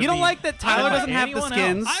that. You don't like that Tyler doesn't have the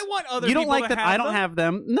skins. I want other You don't people like to that have I don't them. have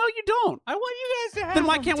them. No, you don't. I want you guys to have Then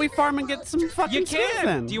why them. can't we farm and get some fucking You skins can.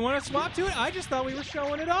 then? Do you want to swap to it? I just thought we were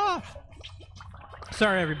showing it off.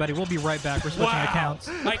 Sorry, everybody. We'll be right back. We're switching accounts.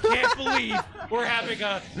 I can't believe we're having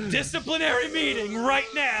a disciplinary meeting right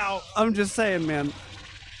now. I'm just saying, man.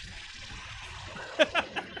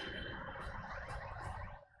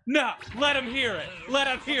 No, let him hear it. Let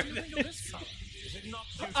him hear this.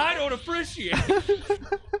 I don't appreciate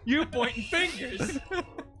you pointing fingers. All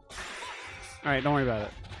right, don't worry about it.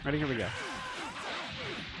 Ready? Here we go.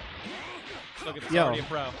 Look at this, Yo. already a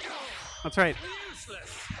pro. That's right.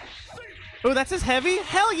 Oh, that's his heavy?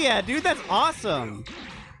 Hell yeah, dude. That's awesome.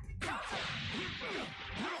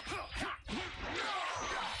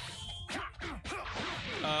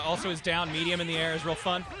 Also, his down medium in the air is real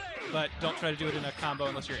fun, but don't try to do it in a combo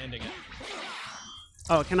unless you're ending it.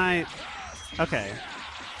 Oh, can I? Okay.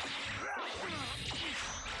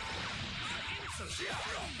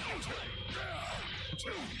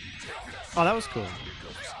 Oh, that was cool.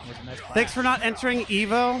 It was a nice clap. Thanks for not entering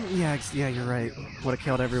Evo. Yeah, you're right. Would have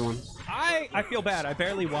killed everyone. I feel bad. I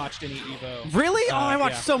barely watched any Evo. Really? Oh, I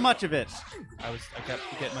watched yeah. so much of it. I kept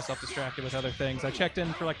getting myself distracted with other things. I checked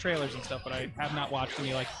in for like trailers and stuff, but I have not watched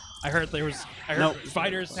any. Like I heard Nope.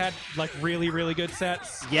 Fighters had like really good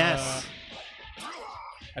sets. Yes.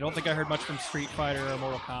 I don't think I heard much from Street Fighter or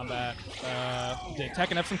Mortal Kombat. Did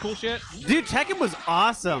Tekken have some cool shit? Dude, Tekken was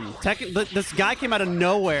awesome. This guy came out of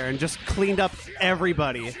nowhere and just cleaned up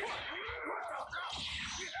everybody.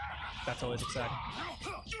 That's always exciting.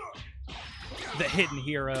 The hidden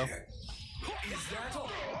hero.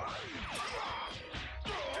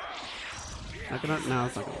 Not gonna, no,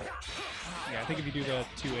 it's not gonna work. Yeah, I think if you do the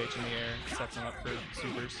 2H in the air, it sets him up for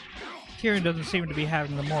supers. Kirran doesn't seem to be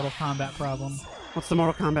having the Mortal Kombat problem. What's the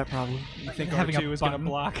Mortal Kombat problem? You think Having a R2 is going to button.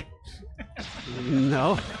 block?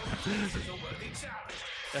 No.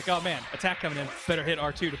 Like, oh man, attack coming in. Better hit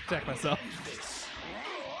R2 to protect myself.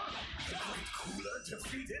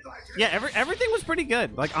 Yeah, everything was pretty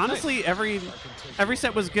good. Like honestly, every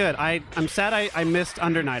set was good. I'm sad I missed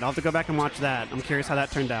Under Night. I'll have to go back and watch that. I'm curious how that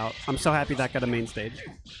turned out. I'm so happy that got a main stage.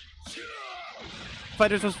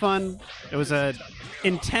 FighterZ was fun. It was a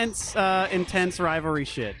intense rivalry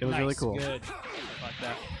shit. It was really cool. Good. Like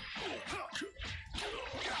that.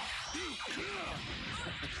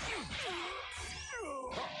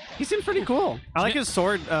 He seems pretty cool. I like his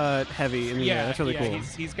sword heavy in the air. That's really cool.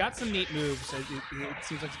 He's got some neat moves. It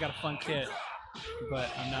seems like he's got a fun kit, but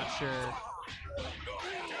I'm not sure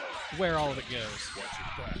where all of it goes.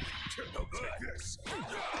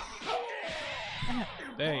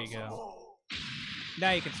 There you go.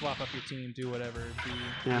 Now you can swap up your team, do whatever.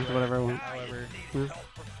 Yeah, whatever I want. However, Yeah.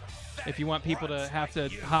 if you want people to have to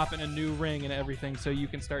hop in a new ring and everything, so you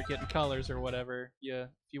can start getting colors or whatever. Yeah, if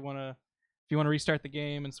you want to restart the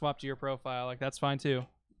game and swap to your profile, like that's fine too.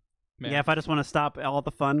 Man. Yeah, if I just want to stop all the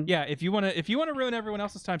fun. Yeah, if you want to ruin everyone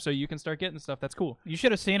else's time so you can start getting stuff, that's cool. You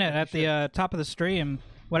should have seen it at the top of the stream.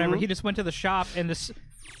 Whenever he just went to the shop and this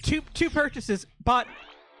two purchases, bought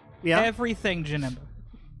everything Janemba.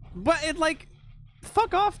 But it like,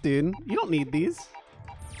 fuck off, dude. You don't need these.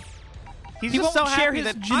 He's He just won't so share happy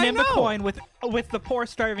his that I Janemba know. coin with the poor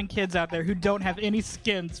starving kids out there who don't have any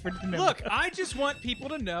skins for Janemba. Look, I just want people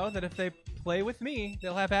to know that if they play with me,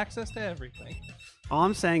 they'll have access to everything. All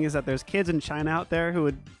I'm saying is that there's kids in China out there who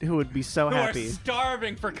would be so Who happy. are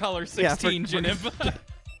starving for color Yeah, 16 Janemba.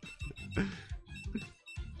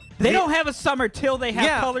 They don't have a summer till they have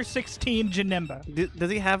Yeah. color 16 Janemba. Does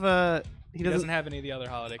he have a? He doesn't have any of the other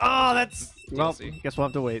holiday Oh, colors. that's It's well. DLC. Guess we'll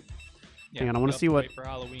have to wait. Yeah, Hang on, I want you'll to see have what. wait for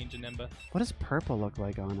Halloween Janemba. What does purple look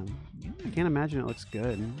like on him? I can't imagine it looks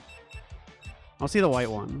good. I'll see the white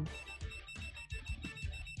one.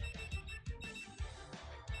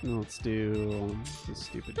 Let's do this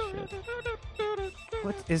stupid shit.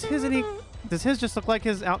 What is his? Any? Does his just look like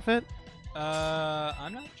his outfit?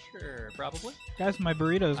 I'm not sure. Probably. Guys, my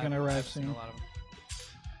burrito is going to I've arrive seen soon. a lot of them.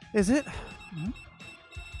 Is it?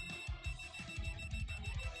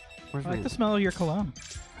 Where's I like my the smell of your cologne.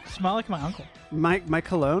 Smell like my uncle. my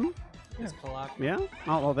cologne? It's Kalak. Yeah.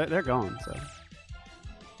 Oh, well, they're gone. So.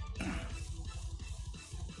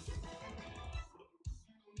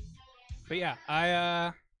 But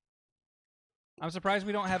yeah, I'm surprised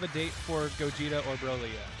we don't have a date for Gogeta or Broly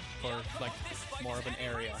yet, or like more of an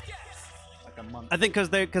area, like a month. I think because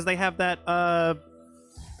they have that The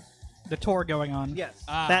tour going on. Yes,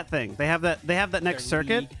 that thing. They have that next Their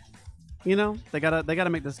circuit. league. You know, they gotta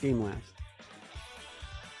make this game last.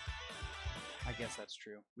 I guess that's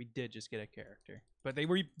true. We did just get a character, but they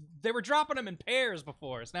were dropping them in pairs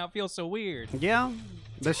before, so now it feels so weird. Yeah,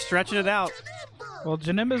 they're stretching it out. Well,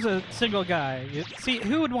 Janemba's a single guy. See,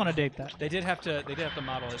 who would want to date that? They did have to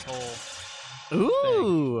model his whole.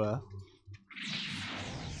 Ooh.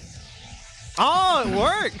 Oh, it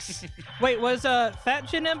works. Wait, was Fat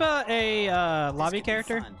Janemba a lobby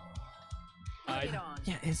character?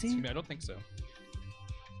 Yeah, is he? I don't think so.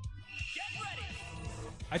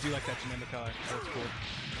 I do like that Janemba color. That's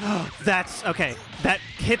cool. That's okay. That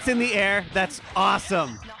hits in the air. That's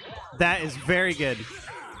awesome. That is very good.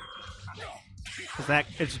 'Cause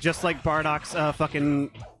it's just like Bardock's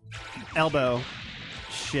fucking elbow.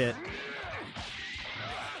 Shit.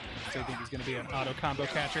 So you think he's gonna be an auto combo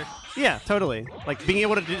catcher? Yeah, totally. Like being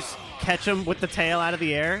able to just catch him with the tail out of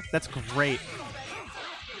the air. That's great.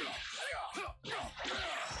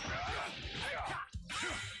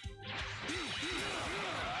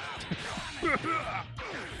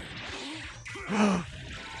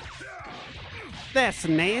 That's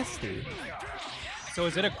nasty. So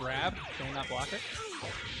is it a grab? Can we not block it?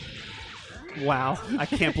 Wow, I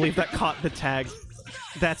can't believe that caught the tag.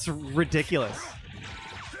 That's ridiculous.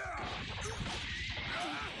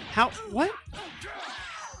 How? What?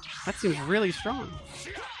 That seems really strong.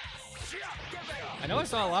 I know I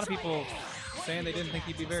saw a lot of people saying they didn't think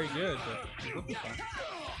he'd be very good, but he would be fun.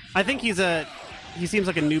 I think he seems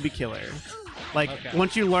like a newbie killer. Like, Okay.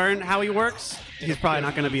 once you learn how he works, he's probably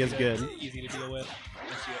not going to be as good. Easy to deal with.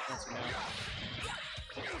 Once you know.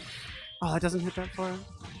 Oh, that doesn't hit that far?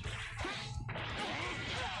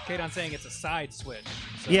 Kadon's saying it's a side switch.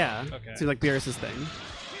 So, Yeah. Okay. Seems like Beerus's thing.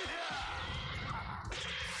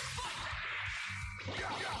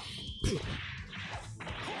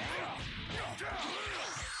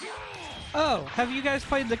 Oh, have you guys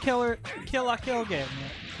played the Kill La Kill game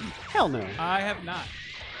yet? Hell no. I have not.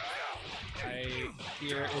 I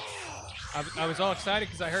hear it's. I was all excited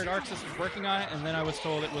because I heard Arxis was working on it, and then I was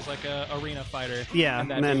told it was like a arena fighter. Yeah, and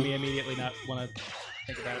that and then- made me immediately not want to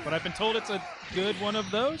think about it. But I've been told it's a good one of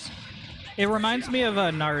those. It reminds me of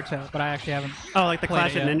Naruto, but I actually haven't. Oh, like the played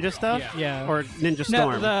Clash it of yet. Ninja stuff? Yeah. Or Ninja No,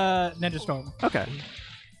 Storm? the Ninja Storm. Okay.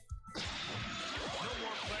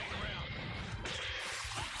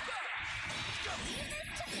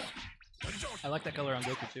 I like that color on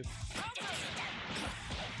Goku too.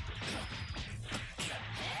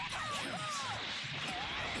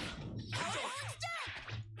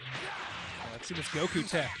 Let's see this Goku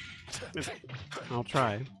tech. I'll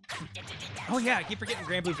try. Oh yeah, I keep forgetting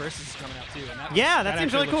Grand Blue Versus is coming out too. And Yeah, that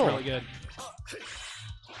seems actually really cool. looks really good.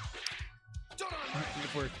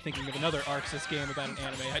 If we're thinking of another Arxis game about an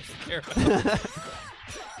anime I don't care about.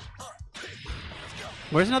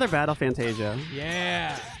 Where's another Battle Fantasia?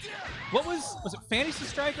 Yeah. What was it Fantasy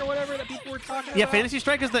Strike or whatever that people were talking Yeah, about? Fantasy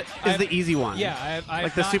Strike is the easy one. Yeah, I've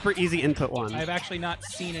like the not- super easy input one. I've actually not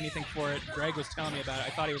seen anything for it. Greg was telling me about it. I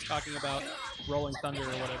thought he was talking about Rolling Thunder or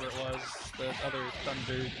whatever it was. The other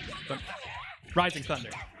Rising Thunder.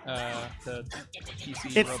 The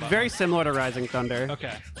PC It's robot very one. similar to Rising Thunder.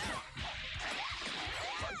 Okay.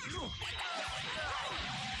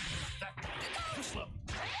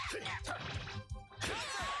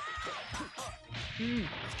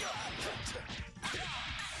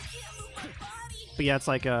 But yeah, it's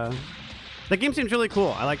like the game seems really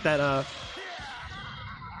cool. I like that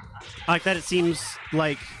it seems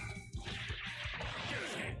like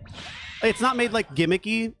it's not made like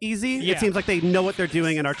gimmicky easy. Yeah. It seems like they know what they're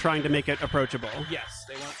doing and are trying to make it approachable. Yes,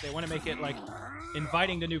 they want to make it like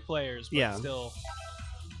inviting to new players, but Yeah. still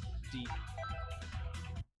deep.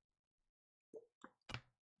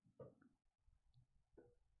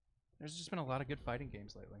 There's just been a lot of good fighting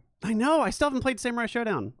games lately. I know. I still haven't played Samurai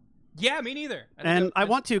Showdown. Yeah, me neither. And I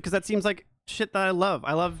want to because that seems like shit that I love.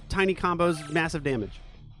 I love tiny combos, massive damage.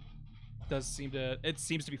 It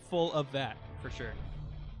seems to be full of that for sure.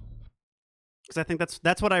 Because I think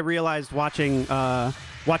that's what I realized watching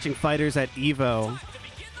fighters at Evo.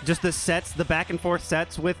 Just the sets, the back and forth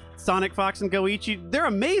sets with Sonic, Fox, and Goichi, they're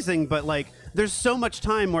amazing. But like, there's so much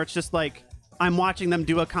time where it's just like I'm watching them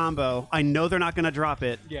do a combo. I know they're not gonna drop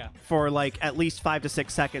it. Yeah. For like at least 5 to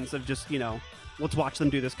 6 seconds of just let's watch them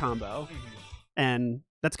do this combo. And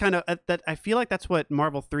that's kind of that. I feel like that's what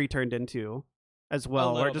Marvel 3 turned into as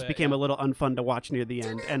well, where it little just bit, became yeah. a little unfun to watch near the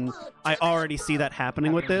end. And I already see that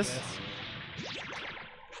happening with this.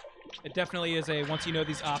 It definitely is a once you know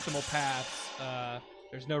these optimal paths,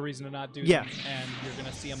 there's no reason to not do Yeah. them, and you're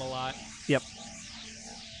gonna see them a lot. Yep.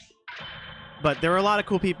 But there were a lot of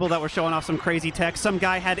cool people that were showing off some crazy tech. Some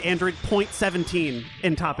guy had Android 0.17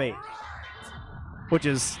 in top 8, which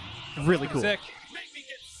is really cool. Sick.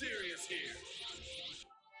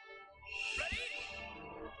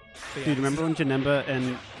 But yeah, Dude, remember when Janemba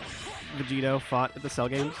and Vegito fought at the Cell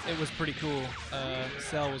games? it was pretty cool.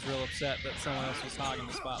 Cell was real upset that someone else was hogging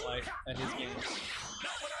the spotlight at his games.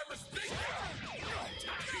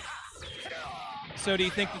 So do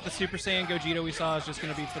you think that the Super Saiyan Gogeta we saw is just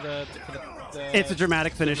going to be for the It's a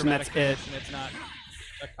dramatic finish, and dramatic that's it. finish, and it's not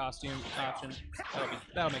a costume option?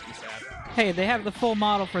 That'll make me sad. Hey, they have the full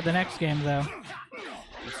model for the next game, though.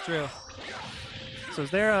 It's true. So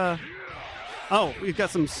is there a... Oh, we've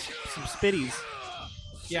got some spitties.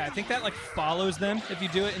 Yeah, I think that like follows them if you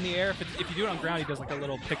do it in the air. If you do it on ground, he does like a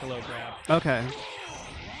little Piccolo grab. Okay.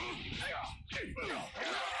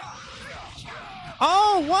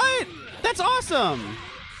 Oh, what? That's awesome!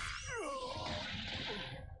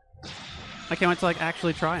 I can't wait to like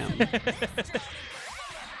actually try them.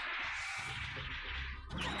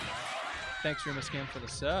 Thanks, Rumascam, for the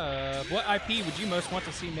sub. What IP would you most want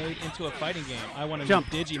to see made into a fighting game? I want a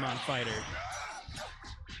Jump. new Digimon fighter.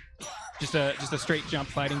 Just a straight jump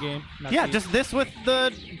fighting game. Not Yeah, the- just this with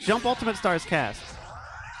the Jump Ultimate Stars cast.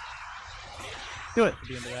 Do it.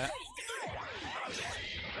 be into that.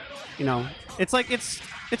 You know, it's like it's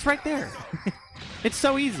right there. It's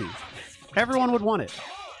so easy. Everyone would want it.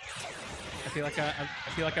 I feel like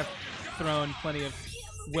I've thrown plenty of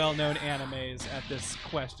well-known animes at this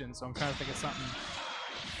question, so I'm trying to think of something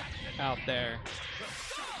out there.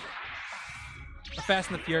 A Fast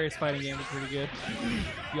and the Furious fighting game was pretty good.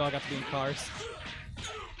 You all got to be in cars.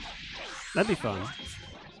 That'd be fun.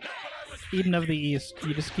 Eden of the East,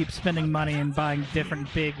 you just keep spending money and buying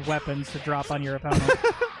different big weapons to drop on your opponent.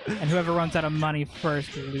 And whoever runs out of money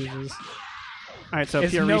first loses. All right, so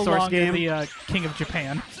It's pure no resource longer game. the King of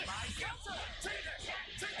Japan.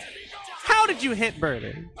 How did you hit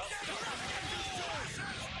Birdie?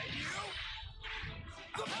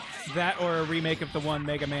 That or a remake of the one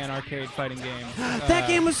Mega Man arcade fighting game. That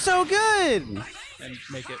game was so good. And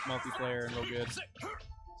make it multiplayer and real good.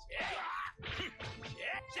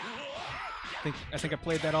 I think I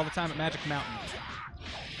played that all the time at Magic Mountain.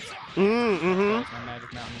 Mm-hmm. That was my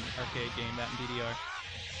Magic Mountain arcade game, that in DDR.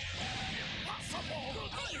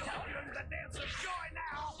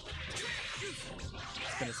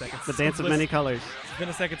 It's been a second. The dance of many colors. It's been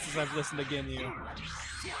a second since I've listened to Ginyu.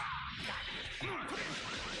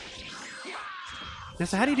 Yeah,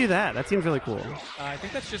 so how do you do that? That seems really cool. I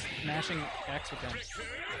think that's just mashing X with him.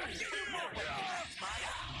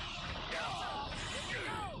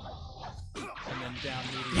 And then down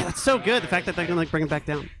medium. Yeah, that's so good. The fact that they can like bring it back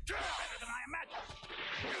down.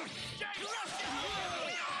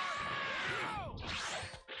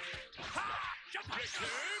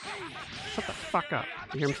 Shut the fuck up.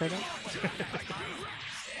 You hear him say that?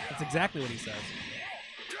 That's exactly what he says.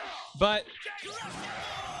 But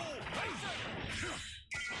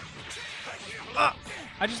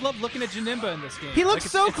I just love looking at Janemba in this game. He looks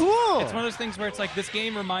so cool! It's one of those things where it's like, this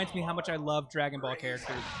game reminds me how much I love Dragon Ball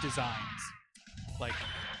character designs. Like,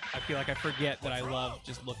 I feel like I forget that I love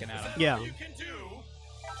just looking at him. Yeah.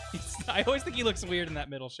 I always think he looks weird in that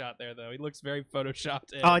middle shot there, though. He looks very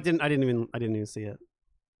photoshopped in. Oh, I didn't even see it.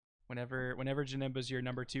 Whenever Janemba's your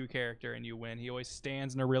number 2 character and you win, he always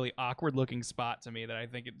stands in a really awkward looking spot to me that I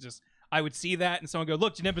think it just... I would see that and someone go,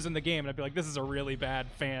 look, Janemba's in the game, and I'd be like, this is a really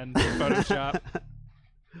bad fan Photoshop.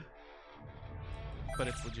 But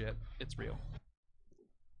it's legit. It's real.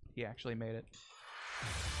 He actually made it.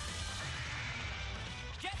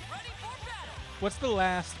 What's the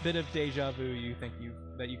last bit of deja vu you think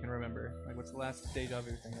that you can remember? Like, what's the last deja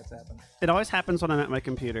vu thing that's happened? It always happens when I'm at my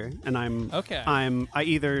computer and I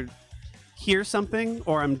either hear something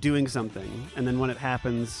or I'm doing something, and then when it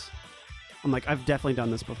happens, I'm like, I've definitely done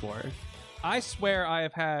this before. I swear I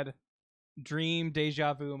have had dream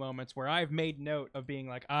deja vu moments where I've made note of being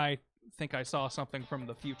like, I think I saw something from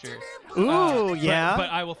the future. Ooh, yeah. But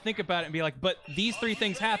I will think about it and be like, but these 3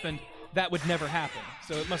 things happened. That would never happen.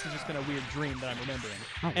 So it must have just been a weird dream that I'm remembering.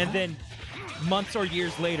 Oh, and then months or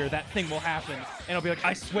years later, that thing will happen. And I'll be like,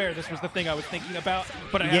 I swear this was the thing I was thinking about,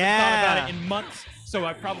 but I haven't thought about it in months. So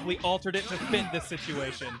I probably altered it to fit this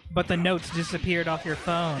situation. But the notes disappeared off your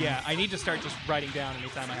phone. Yeah, I need to start just writing down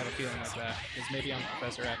anytime I have a feeling like that. Because maybe I'm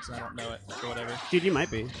Professor X and I don't know it, or whatever. Dude, you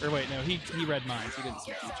might be. Or wait, no, he read minds. He didn't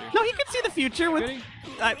see the future. No, he could see the future with... Did he?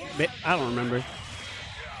 I don't remember.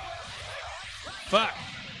 Fuck!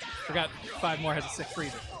 Forgot 5 more has a 6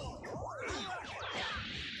 freezer.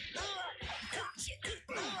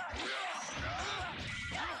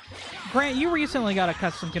 Grant, you recently got a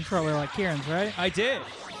custom controller like Kieran's, right? I did.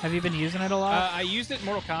 Have you been using it a lot? I used it in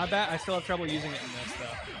Mortal Kombat. I still have trouble using it in this,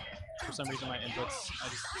 though. For some reason, my inputs, I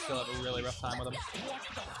just still have a really rough time with them.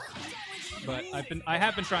 But I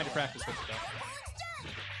have been trying to practice with it, though.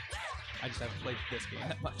 I just haven't played this game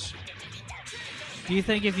that much. Do you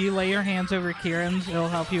think if you lay your hands over Kieran's, it'll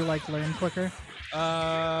help you like learn quicker?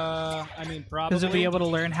 I mean, probably. Because you'll be able to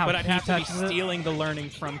learn how but he I'd have to be touches it. stealing the learning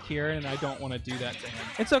from Kirran, and I don't want to do that to him.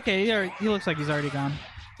 It's okay. He looks like he's already gone.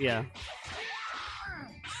 Yeah.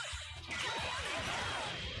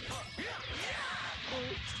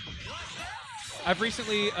 I've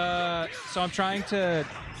recently, so I'm trying to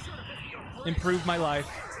improve my life.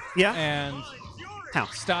 Yeah. And How?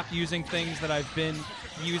 stop using things that I've been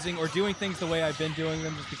using or doing things the way I've been doing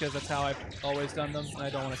them just because that's how I've always done them, and I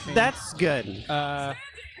don't want to change. That's good.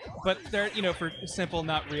 But they're, you know, for simple,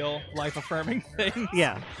 not real, life-affirming things.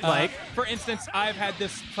 Yeah, like? For instance, I've had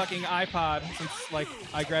this fucking iPod since, like,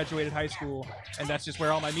 I graduated high school, and that's just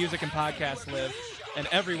where all my music and podcasts live. And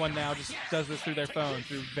everyone now just does this through their phone,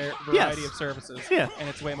 through variety of services. Yeah. And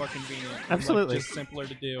it's way more convenient. Absolutely. And, like, just simpler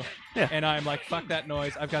to do. Yeah. And I'm like, fuck that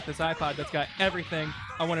noise. I've got this iPod that's got everything.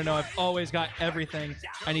 I want to know I've always got everything.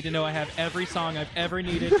 I need to know I have every song I've ever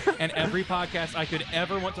needed and every podcast I could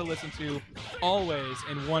ever want to listen to, always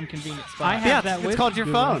in one convenient spot. I have that it's with called your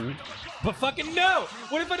Google. phone. But fucking no!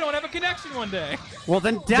 What if I don't have a connection one day? Well,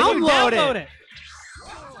 then download it.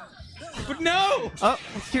 But no! Oh,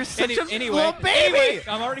 you're such a anyway, little baby! Anyway,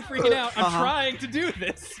 I'm already freaking out. I'm Uh-huh. trying to do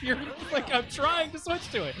this. You're like, I'm trying to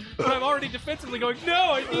switch to it. But I'm already defensively going, no,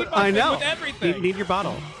 I need my thing with everything. You need your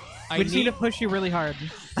bottle. We just need to push you really hard.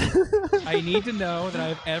 I need to know that I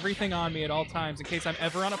have everything on me at all times in case I'm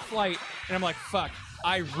ever on a flight and I'm like, fuck,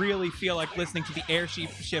 I really feel like listening to the airship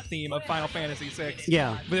theme of Final Fantasy VI.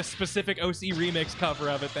 Yeah. With a specific OC remix cover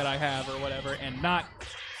of it that I have or whatever, and not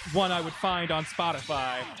one I would find on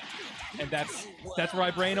Spotify. And that's where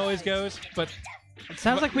my brain always goes. But It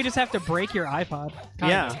sounds like we just have to break your iPod.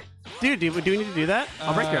 Yeah. Dude, do we need to do that?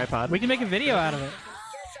 I'll break your iPod. We can make a video out of it.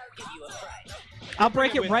 I'll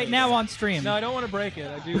break it right now on stream. No, I don't want to break it.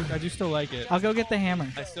 I do still like it. I'll go get the hammer.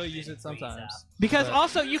 I still use it sometimes. Because but-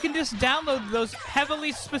 also, you can just download those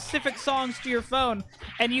heavily specific songs to your phone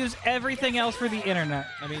and use everything else for the internet.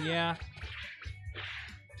 I mean, yeah.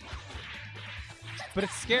 But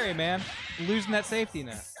it's scary, man. Losing that safety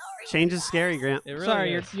net. Change is scary, Grant. It really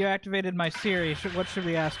Sorry, is. you activated my Siri. What should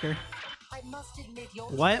we ask her?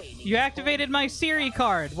 What? You activated my Siri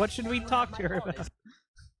card. What should we talk to her about?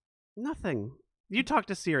 Nothing. You talk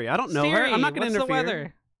to Siri. I don't know Siri, her. I'm not going to what's interfere. the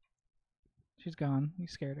weather? She's gone. You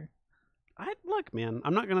scared her. Look, man.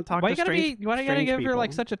 I'm not going to talk Why to you gotta strange be? Why do you gotta strange give her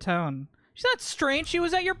like people. such a tone? She's not strange. She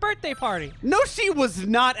was at your birthday party. No, she was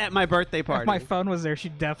not at my birthday party. If my phone was there, she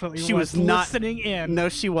definitely She was not listening in. No,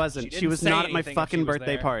 she wasn't. She She was didn't say not at my anything if she fucking was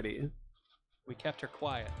birthday there. party. We kept her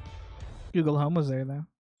quiet. Google Home was there though.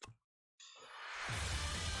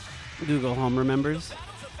 Google Home remembers.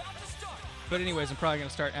 But anyways, I'm probably going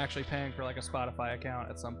to start actually paying for like a Spotify account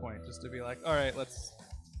at some point just to be like, all right, let's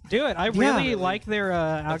Do it. I really like their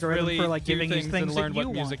algorithm really for like do giving you things and learn that you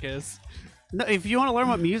what want. music is. No, if you want to learn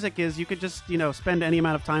what music is, you could just, spend any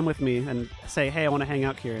amount of time with me and say, hey, I want to hang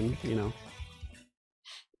out here, and,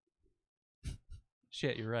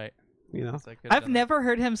 Shit, you're right. It's like I've never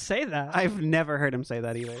heard him say that. I've never heard him say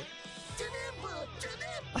that either.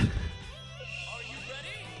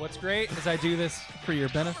 What's great is I do this for your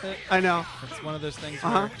benefit. I know. It's one of those things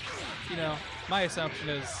Uh-huh. where, my assumption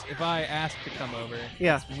is if I ask to come over,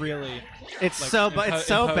 Yeah. it's really, It's like, so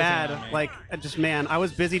imposing bad. on me. Like, man, I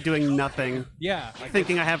was busy doing nothing, yeah. Like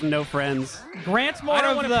thinking I have no friends. Grant's more I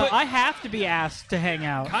don't of wanna the put- I have to be asked to hang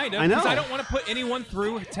out. Kind of, I know. because I don't want to put anyone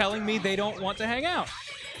through telling me they don't want to hang out.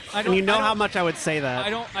 I And don't, you know I don't- how much I would say that.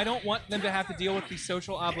 I don't want them to have to deal with the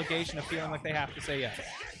social obligation of feeling like they have to say yes.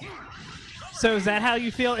 So is that how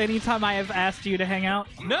you feel anytime I have asked you to hang out?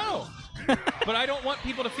 No, but I don't want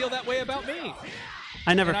people to feel that way about me.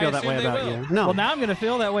 I never And I feel that assume way they about will. you. No. Well, now I'm gonna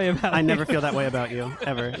feel that way about I you. never feel that way about you,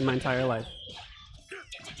 ever, in my entire life.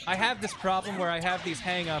 I have this problem where I have these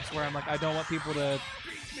hang-ups where I'm like, I don't want people to,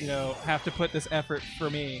 have to put this effort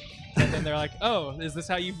for me. And then they're like, oh, is this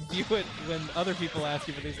how you view it when other people ask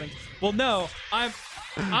you for these things? Well, no,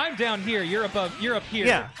 I'm down here, you're up here.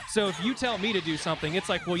 Yeah. So if you tell me to do something, it's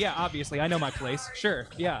like, well, yeah, obviously, I know my place. Sure,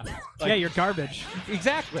 yeah. Like, Yeah, you're garbage.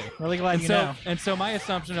 exactly. Really glad And you so, know. and so my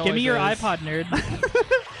assumption always Give me your is, iPod, nerd.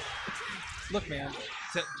 Look, man,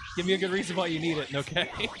 give me a good reason why you need it, okay?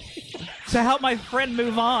 To help my friend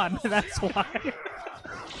move on. That's why.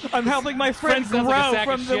 I'm helping my friend Friend sounds like a grow sack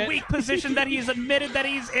of from the shit. weak position that he's admitted that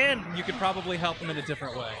he's in. You could probably help them in a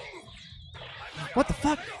different way. What the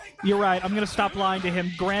fuck? You're right. I'm gonna stop lying to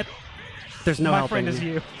him. Grant, There's no my helping friend is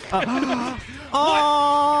me. you.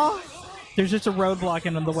 Oh! There's just a roadblock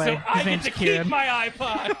in the way. So I His get name's to Kieran. keep my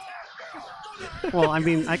iPod. Well, I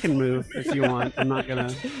mean, I can move if you want. I'm not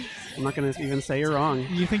gonna even say you're wrong.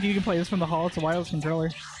 You think you can play this from the hall? It's a wireless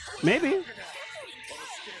controller. Maybe.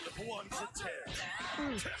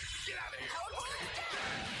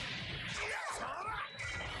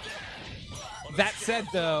 That said,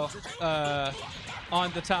 though,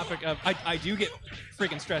 on the topic of, I do get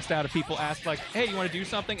freaking stressed out if people ask, like, hey, you want to do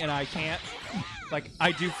something? And I can't. Like,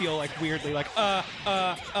 I do feel, like, weirdly, like,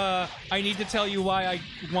 I need to tell you why I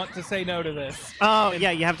want to say no to this. Oh,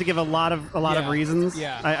 yeah, you have to give a lot of reasons.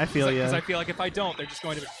 Yeah. I feel you. Because I feel like if I don't, they're just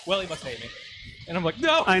going to be, well, he must hate me. And I'm like,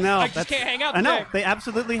 no, I know. I just can't hang out I know. today. They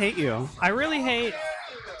absolutely hate you. I really hate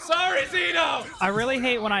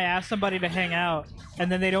when I ask somebody to hang out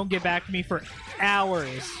and then they don't get back to me for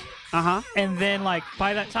hours. Uh-huh. And then, like,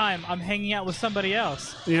 by that time, I'm hanging out with somebody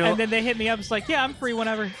else. You know- and then they hit me up. It's like, yeah, I'm free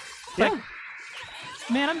whenever. It's Yeah. like,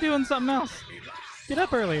 man, I'm doing something else. Get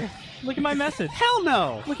up earlier. Look at my message. Hell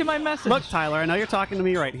no. Look at my message. Look, Tyler, I know you're talking to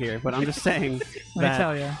me right here, but I'm just saying Let me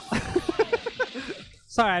tell you.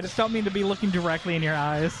 Sorry, I just don't mean to be looking directly in your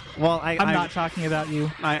eyes. Well, I'm not talking about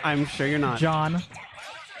you, I'm sure you're not. John.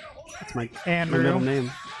 That's my Andrew. middle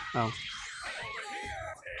name. Oh.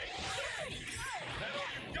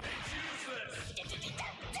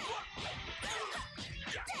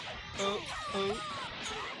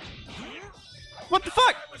 What the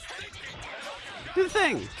fuck? Do the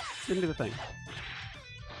thing. Didn't do the thing.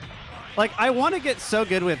 Like, I want to get so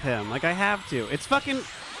good with him. Like, I have to. It's fucking...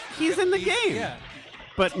 He's in the game. Yeah.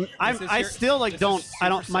 But I still, like, don't... I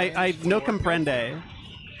don't... I no comprende.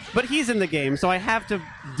 But he's in the game, so I have to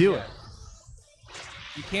do it.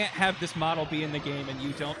 You can't have this model be in the game and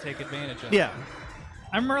you don't take advantage of it. Yeah.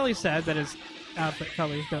 I'm really sad that his outfit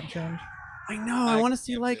colors don't change. I know. I want to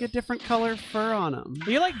see, like, a different color fur on him.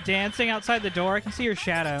 Are you, like, dancing outside the door? I can see your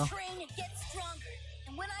shadow. Train, it gets stronger.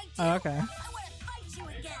 And when I do, Oh, okay. I want to fight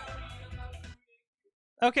you again.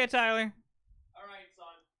 Okay, Tyler. All right,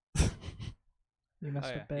 son. You messed Oh,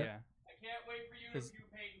 yeah, with Bit. yeah. I can't wait for you to do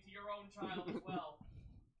painting to your own child as well.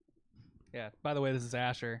 Yeah. By the way, this is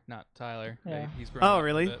Asher, not Tyler. Yeah. He's grown Oh, up a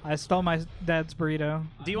really? bit. I stole my dad's burrito.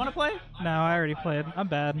 Do you want to play? No, I already played. I'm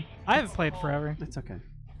bad. I haven't played forever. It's okay.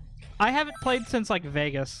 I haven't played since, like,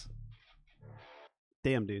 Vegas.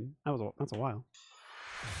 Damn, dude. That's a while.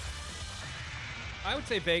 I would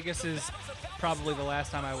say Vegas is probably the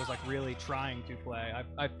last time I was, like, really trying to play.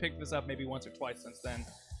 I've picked this up maybe once or twice since then,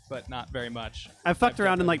 but not very much. I've fucked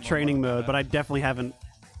around in, like, definitely training more mode, but I definitely haven't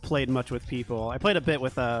played much with people. I played a bit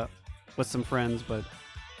with some friends, but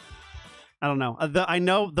I don't know. I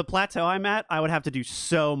know the plateau I'm at, I would have to do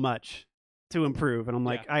so much to improve, and I'm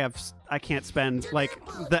like, I can't spend, like,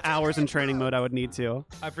 the hours in training mode I would need to.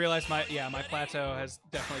 I've realized my plateau has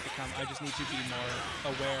definitely become, I just need to be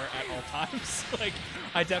more aware at all times. Like,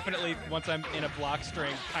 I definitely, once I'm in a block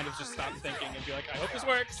string, kind of just stop thinking and be like, I hope this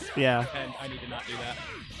works. Yeah. And I need to not do that.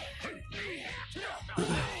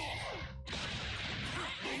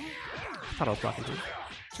 I thought I was talking to him.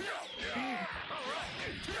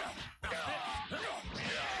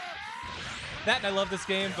 That and I love this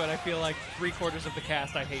game, but I feel like 3/4 of the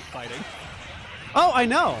cast I hate fighting. Oh, I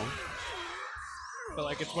know. But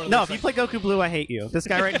like it's one of No, those, if you play Goku Blue, I hate you. This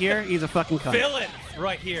guy right here, he's a fucking cunt. villain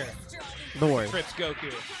right here. The worst. Trips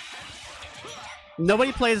Goku.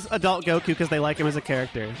 Nobody plays adult Goku because they like him as a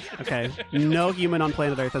character. Okay? No human on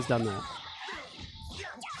planet Earth has done that.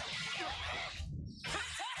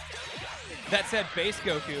 That said, base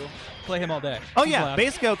Goku, play him all day. Oh He's yeah, loud.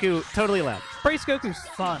 base Goku, totally allowed. Brace Goku's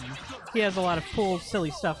fun. He has a lot of cool,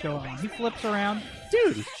 silly stuff going on. He flips around,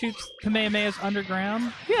 Dude, shoots Kamehamehas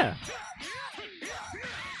underground. yeah.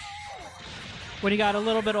 When he got a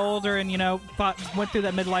little bit older and, you know, went through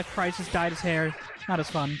that midlife crisis, dyed his hair, not as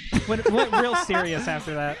fun. Went real serious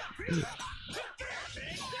after that.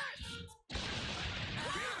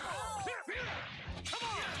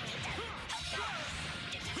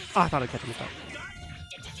 Oh, I thought I'd catch him with that.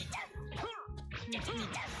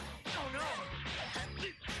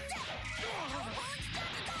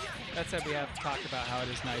 That said, we have talked about how it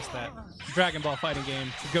is nice that Dragon Ball fighting game,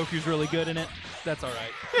 Goku's really good in it. That's all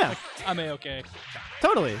right. Yeah, Like, I'm A-okay.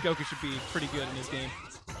 totally. Goku should be pretty good in this game.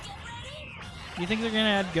 You think they're going to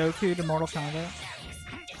add Goku to Mortal Kombat?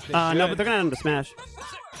 They No, should. but they're gonna add him to Smash.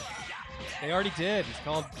 They already did. He's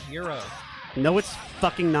called Hero. No, it's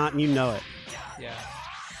fucking not, and you know it. Yeah.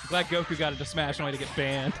 I'm glad Goku got into Smash only to get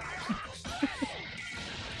banned.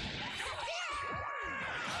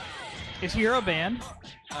 Is Hero banned?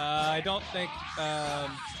 I don't think...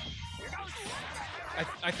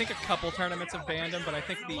 I think a couple tournaments have banned him, but I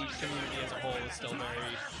think the community as a whole is still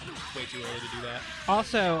way too early to do that.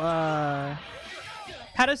 Also,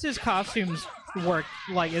 how does his costumes work?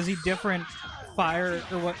 Like, is he different Fire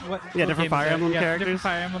or what? Yeah, what different game is Fire that? Emblem Yeah, characters. different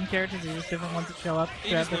Fire Emblem characters. Are just different ones that show up. He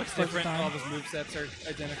throughout just the looks course of different. time? All of his movesets are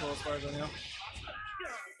identical as far as I know.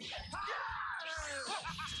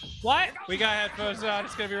 What? We got headphones on.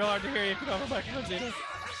 It's gonna be real hard to hear you. Get over microphones, Zeta.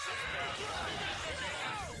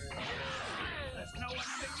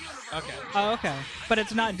 Okay. Oh, okay. But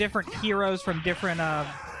it's not different heroes from different. Oh,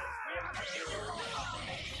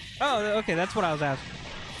 okay. That's what I was asking.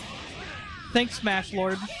 Thanks, Smash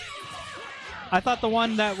Lord. I thought the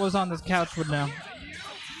one that was on this couch would know.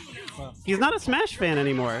 He's not a Smash fan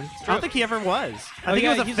anymore. I don't think he ever was. I think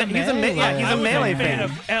yeah, he was he's a Melee. he's a Melee fan.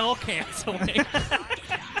 of L canceling.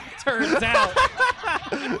 Turns out.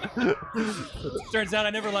 Turns out I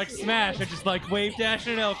never liked Smash. I just like wave dash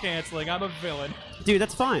and L canceling. I'm a villain. Dude,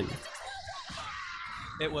 that's fine.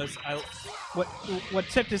 It was. What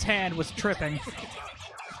tipped his hand was tripping.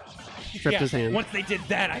 Tripped his hand. Once they did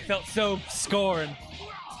that, I felt so scorned.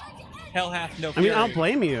 Hell hath no I fury. mean, I don't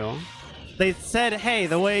blame you. They said, hey,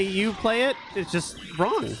 the way you play it is just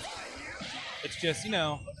wrong. It's just, you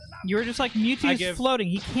know, You were just like, Mewtwo's floating.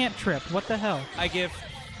 He can't trip. What the hell? I give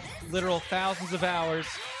literal thousands of hours,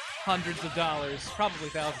 hundreds of dollars, probably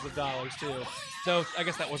thousands of dollars too. So I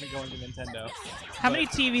guess that wasn't going to Nintendo. How many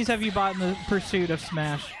TVs have you bought in the pursuit of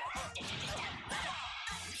Smash?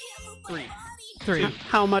 3. 3.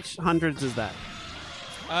 How much hundreds is that?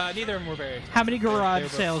 Neither of them were very expensive. How many garage They were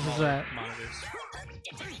both sales is smaller that? Monitors.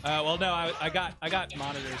 Well, no, I got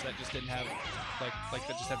monitors that just didn't have like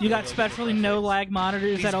that just have. You got really good specially refresh no rates. lag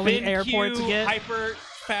monitors These that only BenQ airports get? hyper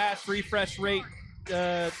fast refresh rate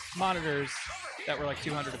monitors that were like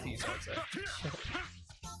 200 a piece, I would say.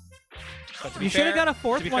 But to be You should have fair- got a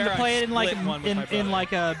fourth be one fair, to play I it in like split one with my in brother.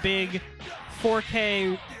 like a big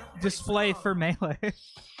 4K display for Melee. I'm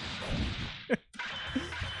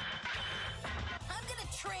gonna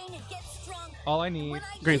train and get stronger. All I need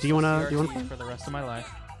Grant, do you wanna CRT play? for the rest of my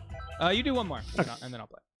life. You do one more, and then I'll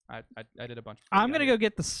play. I did a bunch. I'm gonna go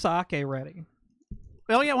get the sake ready.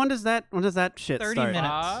 Oh yeah, when does that shit 30 start? minutes.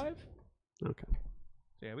 5. Okay.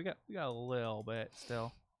 So yeah, we got a little bit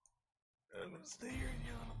still.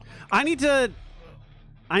 I need to.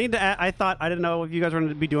 I thought I didn't know if you guys were going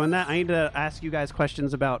to be doing that. I need to ask you guys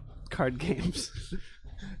questions about card games.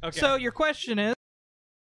 Okay. So your question is?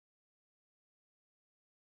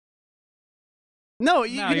 No,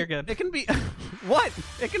 you're good. It can be what?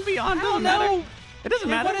 It can be on. I don't doesn't matter. know. It doesn't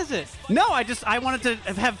matter. What is it? No, I wanted to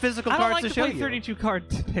have physical I cards don't like to show play you. 32 card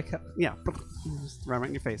to pick up. Yeah, just right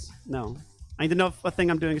in your face. No, I need to know if a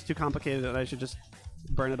thing I'm doing is too complicated that I should just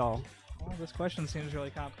burn it all. Well, this question seems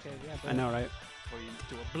really complicated. Yeah, I know, right? For you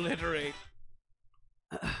to obliterate.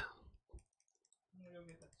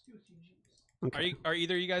 Okay. Are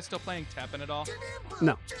either of you guys still playing Teppen at all?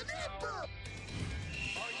 No.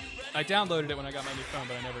 I downloaded it when I got my new phone,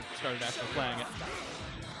 but I never started actually playing it.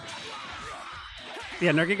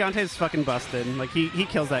 Yeah, Nergigante is fucking busted. Like he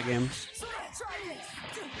kills that game.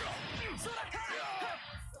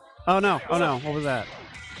 Oh no! Oh no! What was that?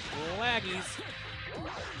 Laggies.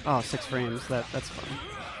 Oh, 6 frames. That's fun.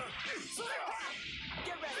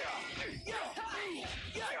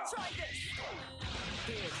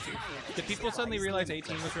 Did people suddenly realize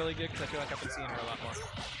 18 was really good? Because I feel like I've been seeing her a lot more.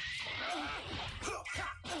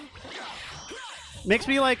 Makes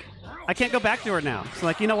me like, I can't go back to her now. So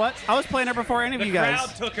like, you know what? I was playing her before any of you guys.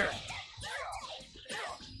 Crowd took her.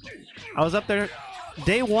 I was up there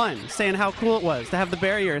day one saying how cool it was to have the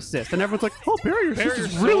barrier assist, and everyone's like, "Oh, barrier assist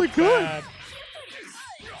is really good." Bad.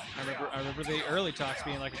 I remember the early talks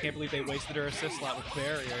being like, I can't believe they wasted her assist slot with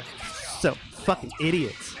barrier. So fucking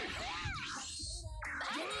idiots.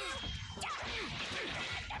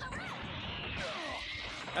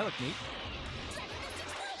 That looked neat.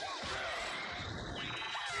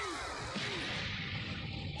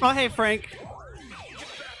 Oh, hey, Frank.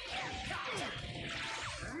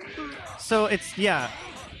 So it's, yeah.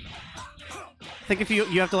 I think if you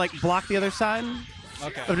have to like block the other side.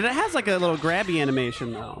 Okay. But it has like a little grabby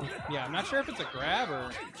animation though. Yeah, I'm not sure if it's a grab or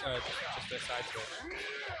just a side switch.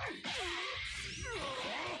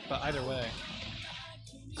 But either way,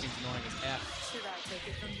 seems annoying as F. Should I take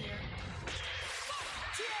it from here?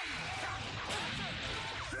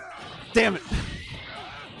 Damn it.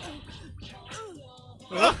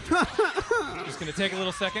 Just gonna take a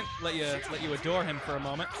little second, let you adore him for a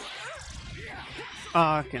moment.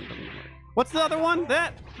 I can't remember. What's the other one?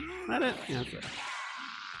 That it? Yeah, that's it.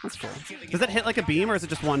 That's cool. Does that hit like a beam or is it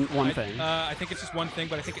just one thing? I think it's just one thing,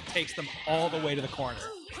 but I think it takes them all the way to the corner.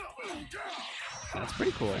 That's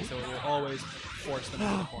pretty cool. So it will always force them to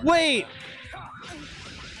the corner. Wait!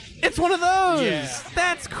 It's one of those! Yeah.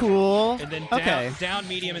 That's cool. And then down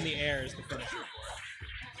medium in the air is the finisher.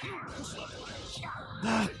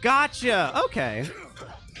 Gotcha! Okay.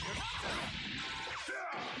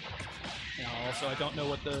 Now, also, I don't know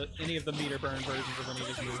what any of the meter burn versions of any of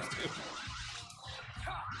his moves do.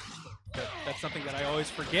 But that's something that I always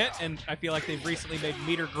forget, and I feel like they've recently made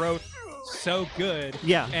meter growth so good.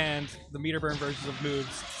 Yeah. And the meter burn versions of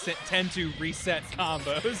moves tend to reset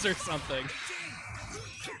combos or something.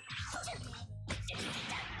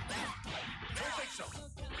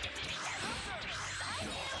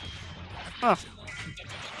 Oh.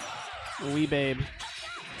 Wee babe.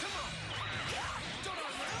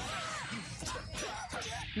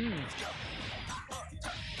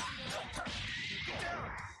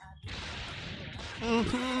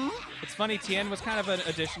 It's funny, Tien was kind of an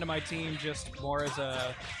addition to my team, just more as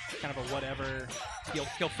a kind of a whatever. He'll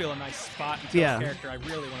fill a nice spot until the character I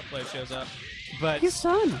really want to play shows up. But He's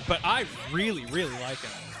fun. But I really, really like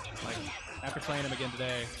him. Like after playing him again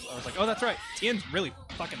today, I was like, oh, that's right. Tien's really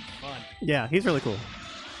fucking fun. Yeah, he's really cool.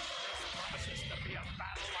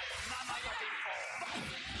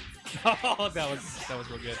 Oh, that was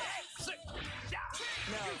real good.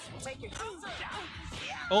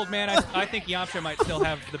 Old man, I think Yamcha might still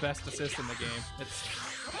have the best assist in the game. It's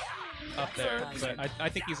up there, but I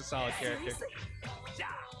think he's a solid character.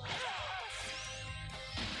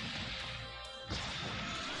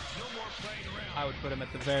 I would put him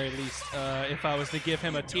at the very least. If I was to give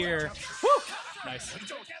him a tier, woo! Nice.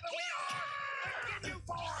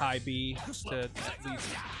 High B to at least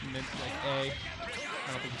mid, like A.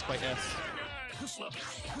 I don't think it's quite S.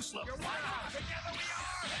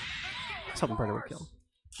 Something Predator would kill.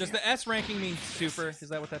 Does the S ranking mean super? Is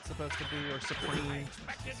that what that's supposed to be? Or supreme?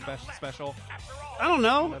 Special? I don't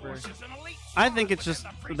know. Whatever. I think it's just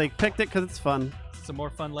they picked it because it's fun. It's a more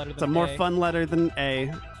fun letter than It's a more A. fun letter than A,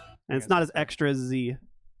 and it's not as extra as Z.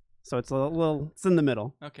 So it's a little. It's in the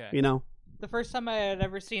middle. Okay. You know. The first time I had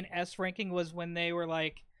ever seen S ranking was when they were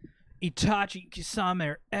like, Itachi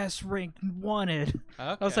Kisame S rank wanted.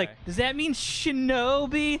 Okay. I was like, does that mean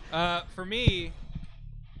Shinobi? For me,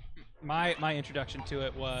 my introduction to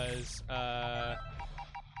it was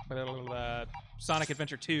Sonic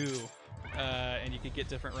Adventure 2, and you could get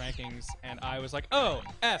different rankings, and I was like, oh,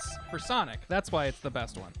 S for Sonic. That's why it's the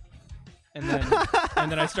best one. And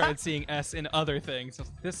then I started seeing S in other things. I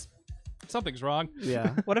was like, something's wrong.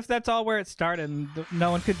 Yeah. What if that's all where it started and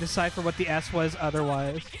no one could decipher what the S was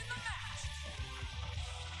otherwise?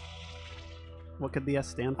 What could the S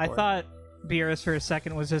stand for? I thought Beerus for a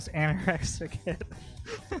second was just anorexic.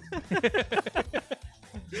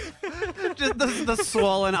 Just the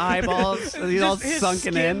swollen eyeballs. He's all his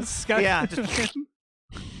sunken in. skin Yeah. Just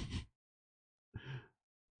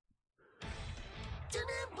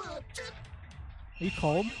Are you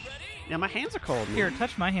cold? yeah, my hands are cold. Man. Here,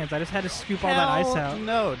 touch my hands. I just had to scoop all that ice Hell out.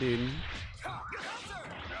 No, dude.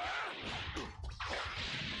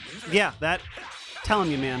 Yeah, that.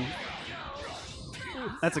 Telling you, man.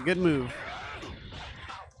 That's a good move.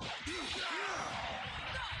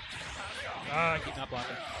 I keep not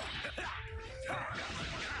blocking. That's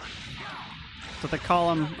what they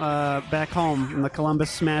call him back home in the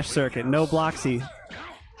Columbus Smash circuit. No blocksy.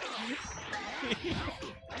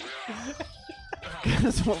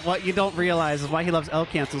 Because what you don't realize is why he loves L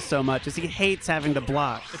cancel so much is he hates having to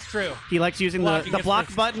block. It's true. He likes using Blocking the is block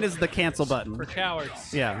for- button is the cancel button. For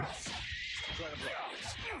cowards. Yeah.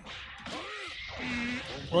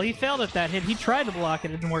 Well, he failed at that hit. He tried to block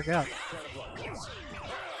it. It didn't work out.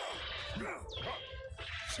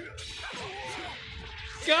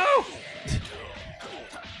 Go!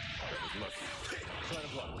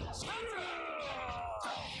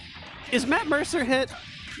 Is Matt Mercer hit?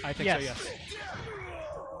 I think Yes. so, yes.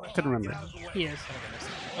 Couldn't remember. He is.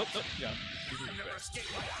 Oh, yeah.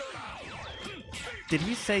 Did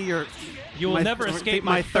he say your? You will never escape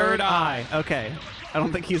my third eye. Okay. I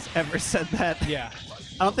don't think he's ever said that. Yeah.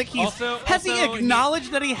 I don't think he's. Has he Also,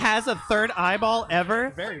 acknowledged that he has a third eyeball ever?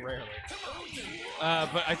 Very rarely.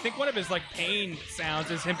 But I think one of his like pain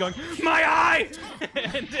sounds is him going, "My eye!"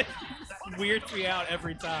 and it weirds me out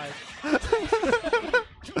every time.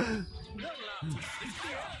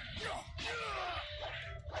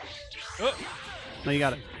 Oh. No, you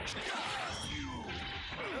got it.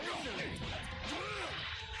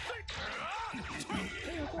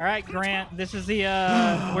 All right, Grant. This is the.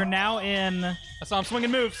 We're now in. I saw him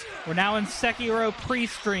swinging moves. We're now in Sekiro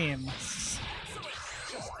pre-stream.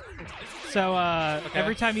 So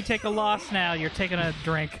every time you take a loss now, you're taking a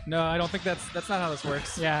drink. No, I don't think that's not how this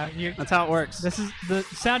works. Yeah, That's how it works. this is the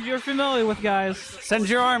sound you're familiar with, guys. Send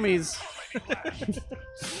your armies.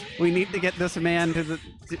 We need to get this man to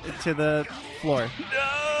the floor.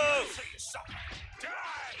 No!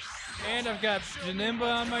 And I've got Janemba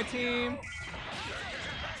on my team.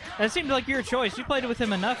 That seemed like your choice. You played with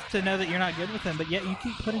him enough to know that you're not good with him, but yet you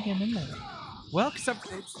keep putting him in there. Well, because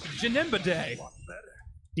it's Janemba Day.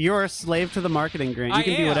 You're a slave to the marketing, Grant. You I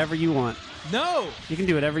can do am. whatever you want. No! You can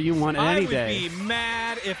do whatever you want any day. I would be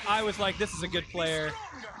mad if I was like, this is a good player.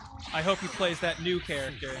 I hope he plays that new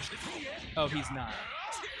character. Oh, he's not.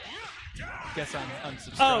 Guess I'm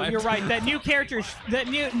unsubscribed. Oh, you're right. That new character,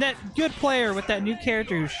 that good player with that new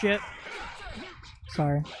character who's shit.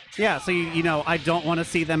 Sorry. Yeah, so you know, I don't want to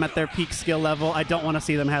see them at their peak skill level. I don't want to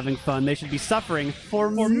see them having fun. They should be suffering for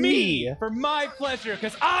me. For my pleasure,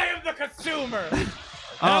 because I am the consumer.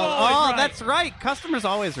 Oh, that's right. Customer's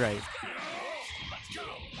always right.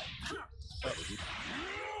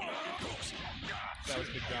 That was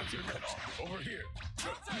a big drop.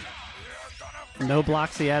 No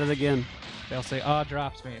Bloxy at it again. They'll say, "Aw,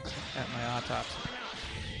 drops me" at my autopsy.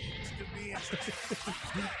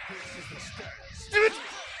 Dude,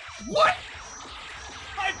 what?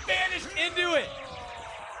 I vanished into it.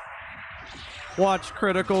 Watch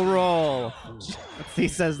Critical Role. He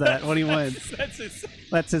says that when he wins.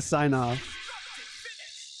 That's his sign off.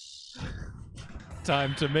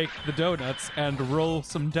 Time to make the donuts and roll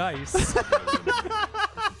some dice. This is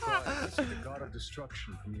the god of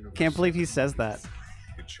destruction from universe. Can't believe he says that.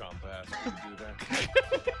 You chomp ass when you do that.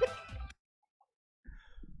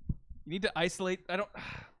 You need to isolate.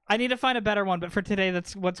 I need to find a better one, but for today,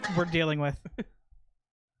 that's what we're dealing with.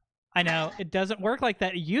 I know. It doesn't work like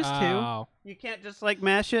that. It used to. You can't just like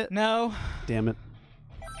mash it? No. Damn it.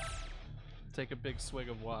 Take a big swig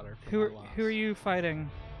of water. Who are you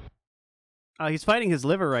fighting? He's fighting his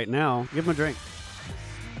liver right now. Give him a drink.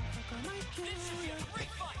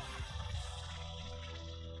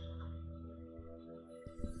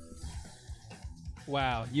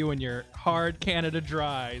 Wow, you and your hard Canada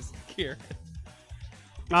dries, Kirran.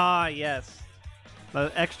 Ah, yes.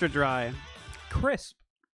 Extra dry. Crisp.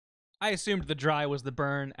 I assumed the dry was the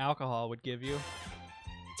burn alcohol would give you.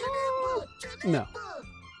 No.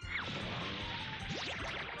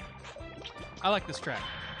 I like this track.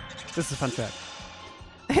 This is a fun track.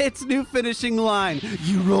 It's new finishing line.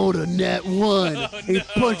 You rolled a net 1. It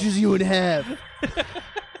punches you in half.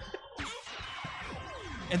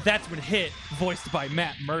 And that's when hit, voiced by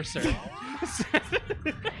Matt Mercer. Do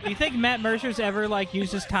you think Matt Mercer's ever like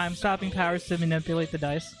used his time-stopping powers to manipulate the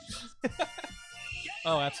dice?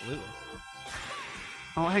 Oh, absolutely.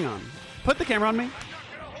 Oh, hang on. Put the camera on me.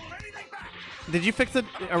 Did you fix it?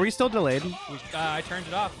 Are we still delayed? I turned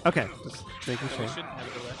it off. Okay. Just making We sure. shouldn't have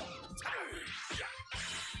a delay.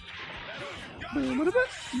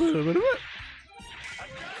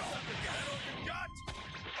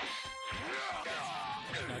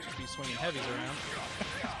 Not just be swinging heavies around.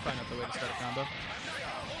 That's probably not the way to start a combo.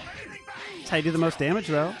 That's how you do the most damage,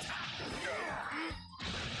 though.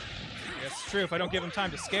 Yes, it's true. If I don't give him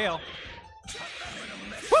time to scale.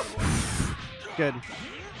 Good. All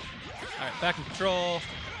right, back in control. All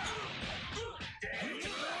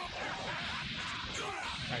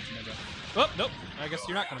right, Janemba. Oh, nope. I guess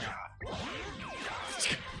you're not coming out.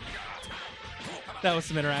 That was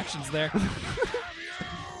some interactions there.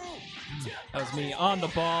 That was me on the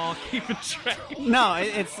ball, keeping track. No,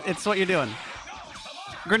 it's what you're doing.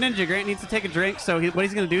 Greninja, Grant needs to take a drink, so what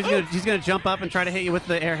he's going to do is he's gonna jump up and try to hit you with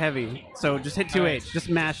the air heavy. So just hit 2H. Right. Just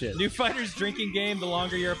mash it. New Fighter's drinking game, the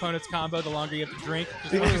longer your opponent's combo, the longer you have to drink.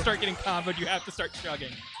 Just when you start getting comboed, you have to start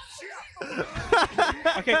chugging.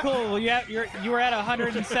 Okay, cool. Well, you were at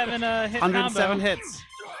 107 hit 107 combo. hits.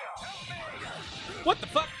 What the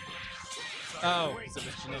fuck? Oh, so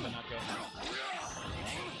this Janemba not go.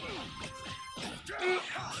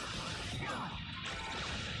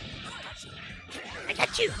 I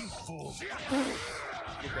got you.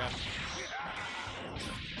 Good grab.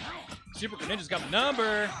 Super Greninja's got the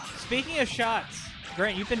number. Speaking of shots,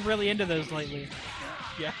 Grant, you've been really into those lately.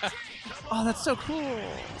 Yeah. Oh, that's so cool.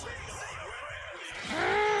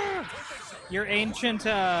 Your ancient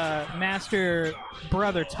master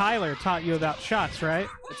brother Tyler taught you about shots, right?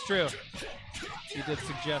 It's true. He did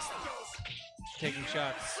suggest taking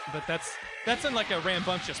shots, but that's in like a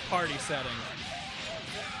rambunctious party setting,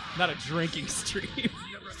 not a drinking stream.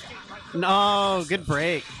 No, good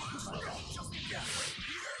break.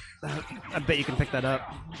 I bet you can pick that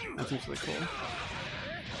up. That seems really cool.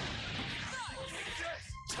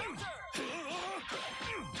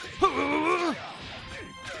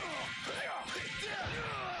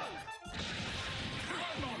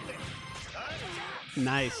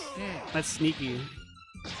 Nice. That's sneaky.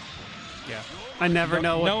 Yeah. I never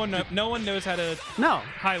know what... No one knows how to No.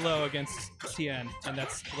 high-low against Tien, and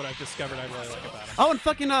that's what I've discovered I really like about him. Oh, and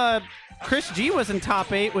fucking Chris G was in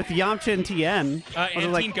top 8 with Yamcha and Tien.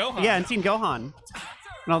 And Teen Gohan. Yeah, and Teen Gohan. And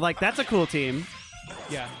I was like, that's a cool team.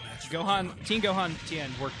 Yeah. Teen Gohan, Tien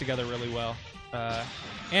work together really well.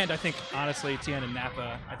 And I think, honestly, Tien and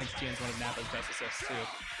Nappa, I think Tien's one of Nappa's best assists, too.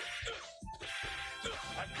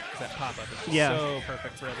 That pop-up is so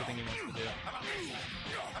perfect for everything he wants to do.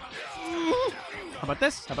 How about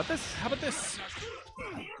this? How about this? How about this?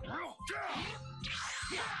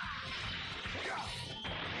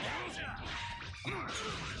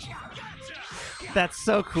 That's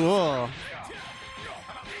so cool.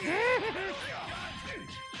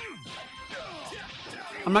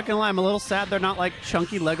 I'm not gonna lie, I'm a little sad they're not like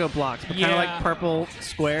chunky Lego blocks, but kind of like purple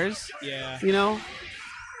squares. Yeah. You know?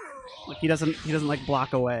 Like he doesn't like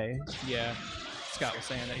block away. Yeah. Scott was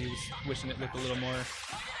saying that he was wishing it looked a little more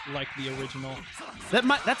like the original.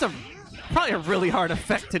 That's probably a really hard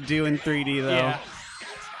effect to do in 3D though. Yeah.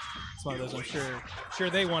 It's one of those I'm sure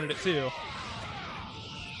they wanted it too.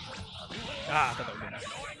 I thought that would be nice.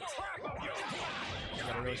 I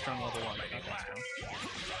got a really strong level 1. Not that strong.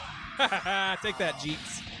 Take that,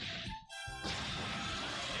 Jeeps.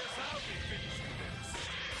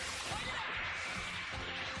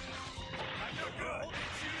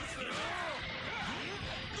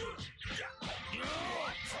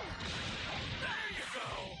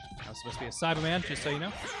 I was supposed to be a Cyberman, just so you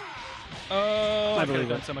know. Oh, I could have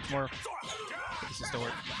done so much more. But this is still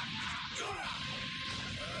work.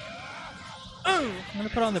 I'm gonna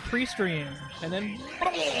put on the pre-stream And then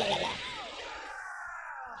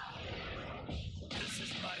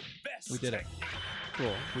we did it.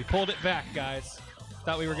 Cool. We pulled it back, guys.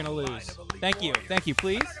 Thought we were gonna lose. Thank you. Thank you,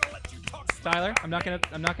 please. Tyler, I'm not gonna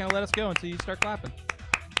let us go until you start clapping.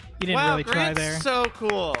 You didn't really try there. So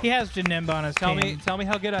cool. He has Janemba on his team. Tell me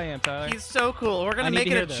how good I am, Tyler. He's so cool. We're gonna make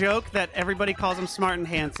it a joke that everybody calls him smart and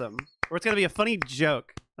handsome. Or it's gonna be a funny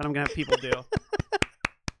joke that I'm gonna have people do.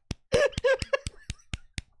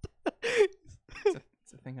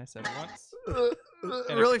 It's a thing I said once.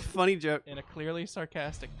 A really funny joke. In a clearly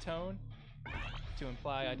sarcastic tone to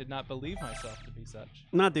imply I did not believe myself to be such.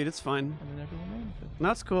 Nah, dude, it's fine. And then everyone ran with it.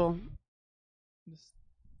 No, it's cool.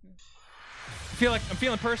 I'm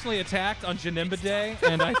feeling personally attacked on Janemba Day,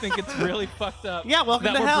 and I think it's really fucked up. Yeah,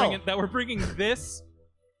 welcome to hell. That we're bringing this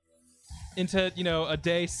into, a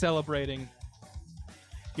day celebrating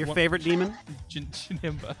your favorite demon,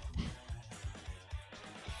 Janemba.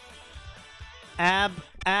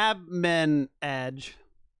 Abmanage.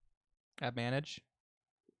 Abmanage?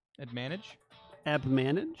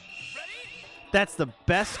 That's the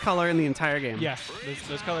best color in the entire game. Yeah,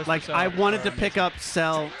 those colors. Like, I wanted to pick up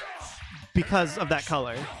Cell because of that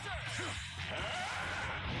color.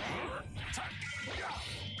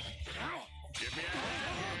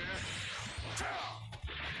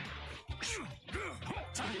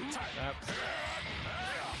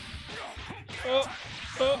 Oh.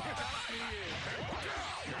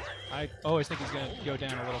 I always think he's going to go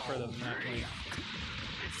down a little further than that.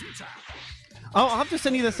 Oh, I'll have to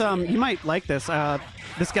send you this. You might like this.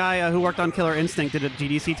 This guy who worked on Killer Instinct did a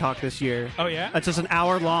GDC talk this year. Oh yeah? It's just an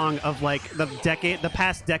hour long of like the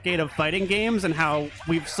past decade of fighting games and how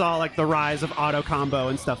we saw like the rise of auto combo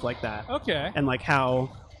and stuff like that. Okay. And like how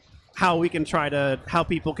we can how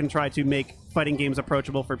people can try to make fighting games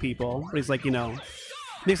approachable for people. He's like,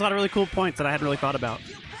 makes a lot of really cool points that I hadn't really thought about.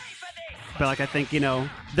 But like I think,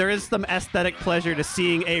 there is some aesthetic pleasure to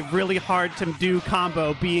seeing a really hard to do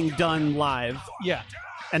combo being done live. Yeah.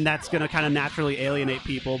 And that's going to kind of naturally alienate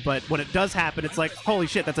people, but when it does happen, it's like, holy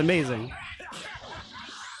shit, that's amazing.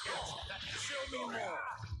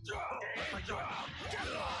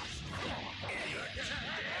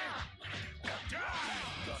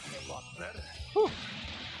 Whew.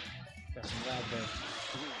 Got some loud there.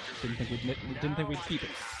 Didn't think we'd keep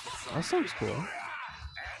it. That sounds cool.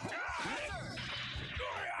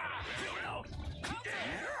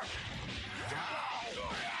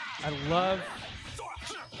 I love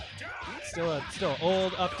still an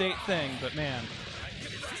old update thing, but man,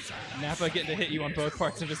 Nappa getting to hit you on both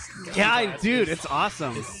parts of his dude, it's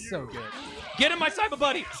awesome. It's so good. Get him, my cyber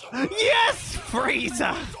buddy! Yes,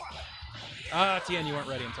 Frieza! Tien, you weren't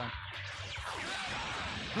ready in time.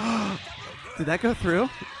 Did that go through?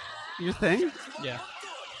 Your thing? Yeah.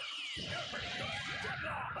 It's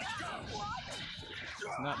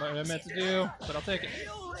not what I meant to do, but I'll take it.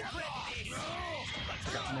 I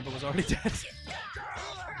forgot Janemba was already dead.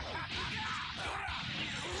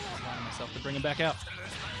 Allowing myself to bring him back out.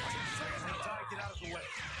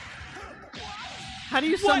 How do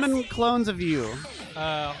you summon clones of you?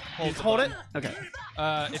 Hold the Hold it? button.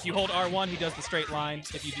 Okay. If you hold R1, he does the straight line.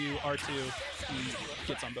 If you do R2, he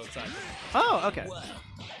gets on both sides. Oh, okay.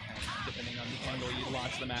 Depending on the angle you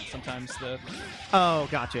launch them at, sometimes the Oh,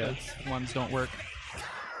 gotcha. ones don't work.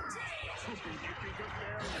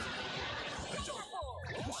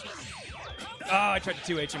 Oh, I tried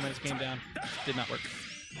to 2H him when it came down. Did not work.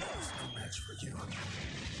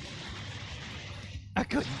 I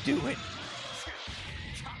couldn't do it.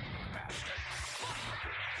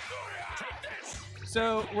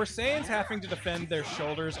 So, were Saiyans having to defend their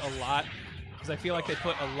shoulders a lot? Because I feel like they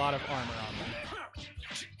put a lot of armor on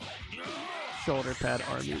them. Shoulder pad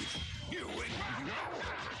armies.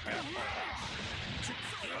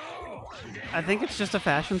 I think it's just a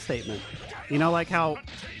fashion statement. You know, like how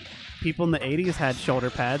people in the 80s had shoulder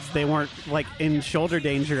pads. They weren't, like, in shoulder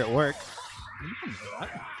danger at work.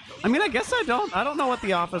 I mean, I guess I don't know what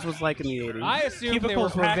the office was like in the 80s. I assumed Cubicles they were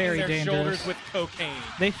were packing very their dangerous. shoulders with cocaine.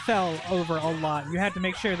 They fell over a lot. You had to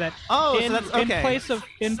make sure that Oh, so in, that's okay.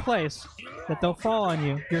 in place that they'll fall on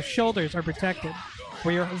you. Your shoulders are protected,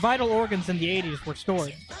 where your vital organs in the 80s were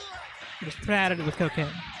stored. Just padded it with cocaine.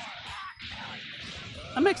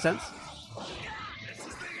 That makes sense.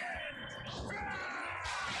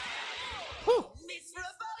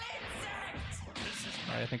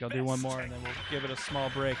 All right, I think I'll do one more, and then we'll give it a small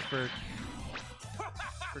break for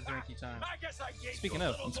drinky time. Speaking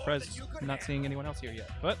of, I'm surprised I'm not seeing anyone else here yet.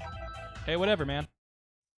 But, hey, whatever, man.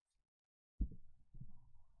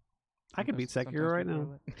 I could beat Sekiro right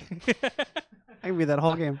now. Sometimes I can beat that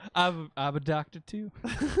whole game. I'm a doctor, too.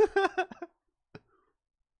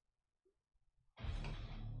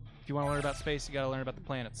 If you want to learn about space, you got to learn about the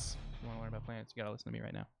planets. If you want to learn about planets, you got to listen to me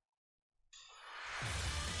right now.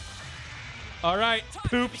 All right,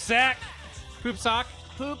 poop sack. Poop sock.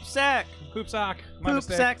 Poop sack. Poop sock. My Poop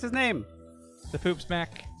mistake. sack's his name. The poop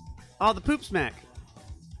smack. Oh, the poop smack.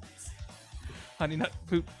 Honey nut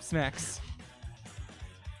poop smacks.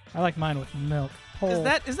 I like mine with milk. Whole.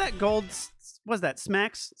 Is that gold? Was that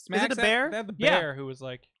Smacks? Is it a bear? They had the Yeah. bear who was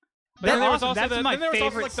like. That's then there was awesome. also That's the, my then there was also,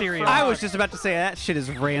 favorite like, the cereal. frog. I was just about to say that shit is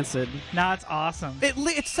rancid. Nah, it's awesome.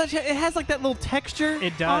 It's such a. It has like that little texture.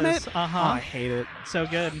 It On does. it. Uh-huh. Oh, I hate it. So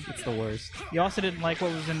good. It's the worst. You also didn't like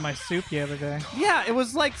what was in my soup the other day. Yeah, it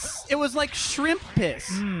was like shrimp piss.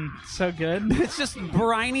 Mmm, so good. It's just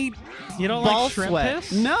briny. You don't ball like shrimp sweat.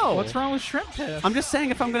 piss? No. What's wrong with shrimp piss? I'm just saying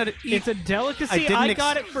if I'm gonna eat. It's a delicacy. didn't I ex-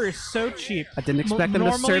 got it for so cheap. I didn't expect them to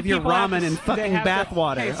Normally serve you people have ramen to- in they fucking have to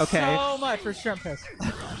bathwater. pay Okay. so much for shrimp piss.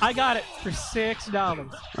 I got it for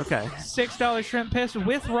 $6. Okay. $6 shrimp piss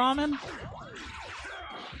with ramen. You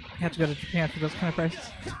have to go to Japan for those kind of prices.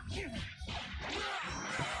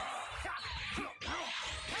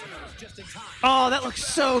 Oh, that looks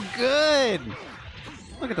so good.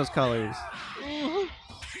 Look at those colors.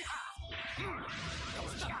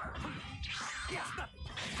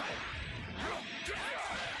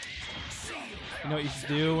 You know what you should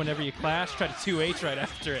do whenever you clash? Try to 2H right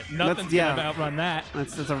after it. Nothing's yeah. gonna outrun that.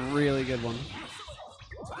 That's a really good one.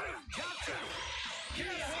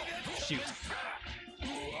 Shoot.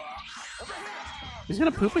 He's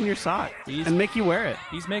gonna poop in your sock He's- and make you wear it.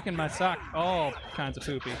 He's making my sock all kinds of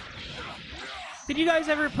poopy. Did you guys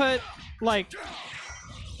ever put, like,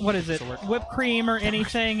 what is it, whipped cream or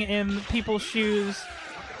anything in people's shoes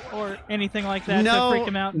or anything like that No, to freak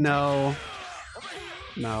them out? no.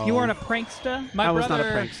 You weren't a prankster? My I was not a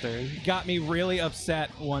brother prankster. got me really upset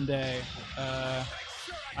one day. I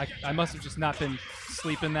must have just not been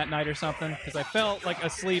sleeping that night or something because I felt like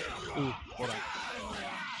asleep. Ooh, hold on.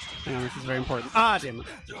 Hang on, this is very important. Ah, damn it.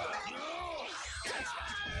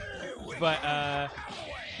 But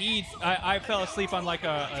I fell asleep on like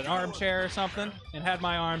an armchair or something and had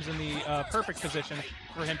my arms in the perfect position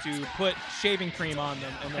for him to put shaving cream on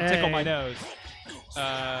them and then tickle my nose.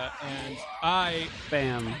 And I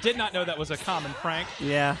Bam. did not know that was a common prank.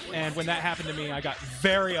 Yeah. And when that happened to me, I got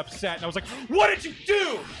very upset. And I was like, "What did you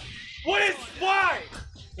do? Why?"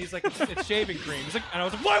 He's like, "It's shaving cream." He's like, and I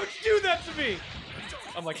was like, "Why would you do that to me?"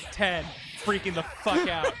 I'm like 10, freaking the fuck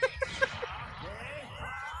out.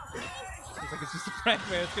 He's like, "It's just a prank,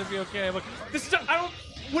 man. It's gonna be okay." I'm like, "This is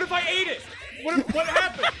what if I ate it? What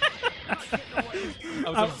happened?" I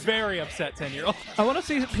was a very upset 10-year-old. I want to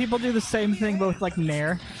see people do the same thing, but with, like,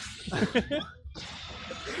 Nair.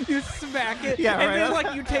 You smack it, Yeah, and right. then,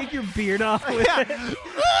 like, you take your beard off with it.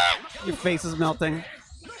 Your face is melting.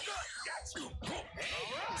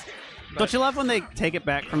 Don't you love when they take it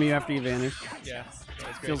back from you after you vanish? Yeah,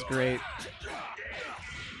 that's great. Feels great.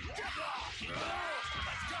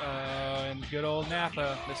 And good old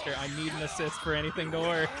Napa, Mr. I need an assist for anything to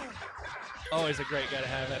work. Always a great guy to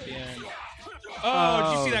have at the end.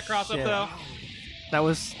 Oh, did you see that cross shit. up though? That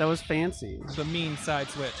was fancy. The mean side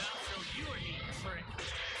switch.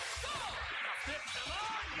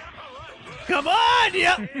 Come on!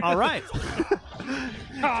 Yep. All right.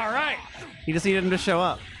 All right. He just needed him to show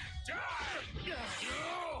up.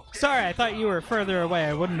 Sorry, I thought you were further away.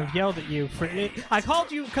 I wouldn't have yelled at you for it. I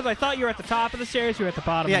called you because I thought you were at the top of the stairs. You were at the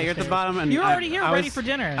bottom. Yeah, of the you're at the stairs. bottom, and You're already here, I ready was- for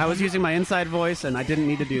dinner. I was using my inside voice, and I didn't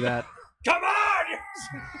need to do that. Come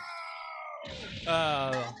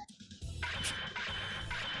on!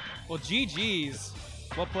 Well, GG's.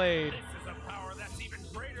 Well played.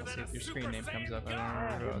 Let's see if your screen name comes up. I don't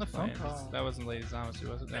remember who I was playing. That wasn't Lady Zamasu,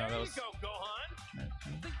 was it? No, that was.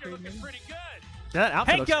 Yeah, that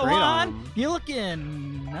outfit Hey, looks great go on on! him. You're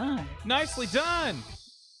looking nice. Nicely done.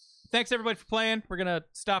 Thanks everybody for playing. We're gonna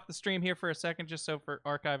stop the stream here for a second, just so for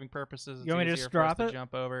archiving purposes. It's You want me to easier just for us drop to it?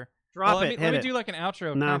 jump over. Drop well, it. Let hit me it. do like an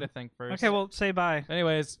outro No. kind of thing first. Okay, well, say bye.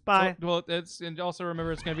 Anyways, Bye. Well, and also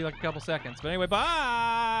remember it's gonna be like a couple seconds. But anyway,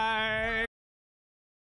 bye.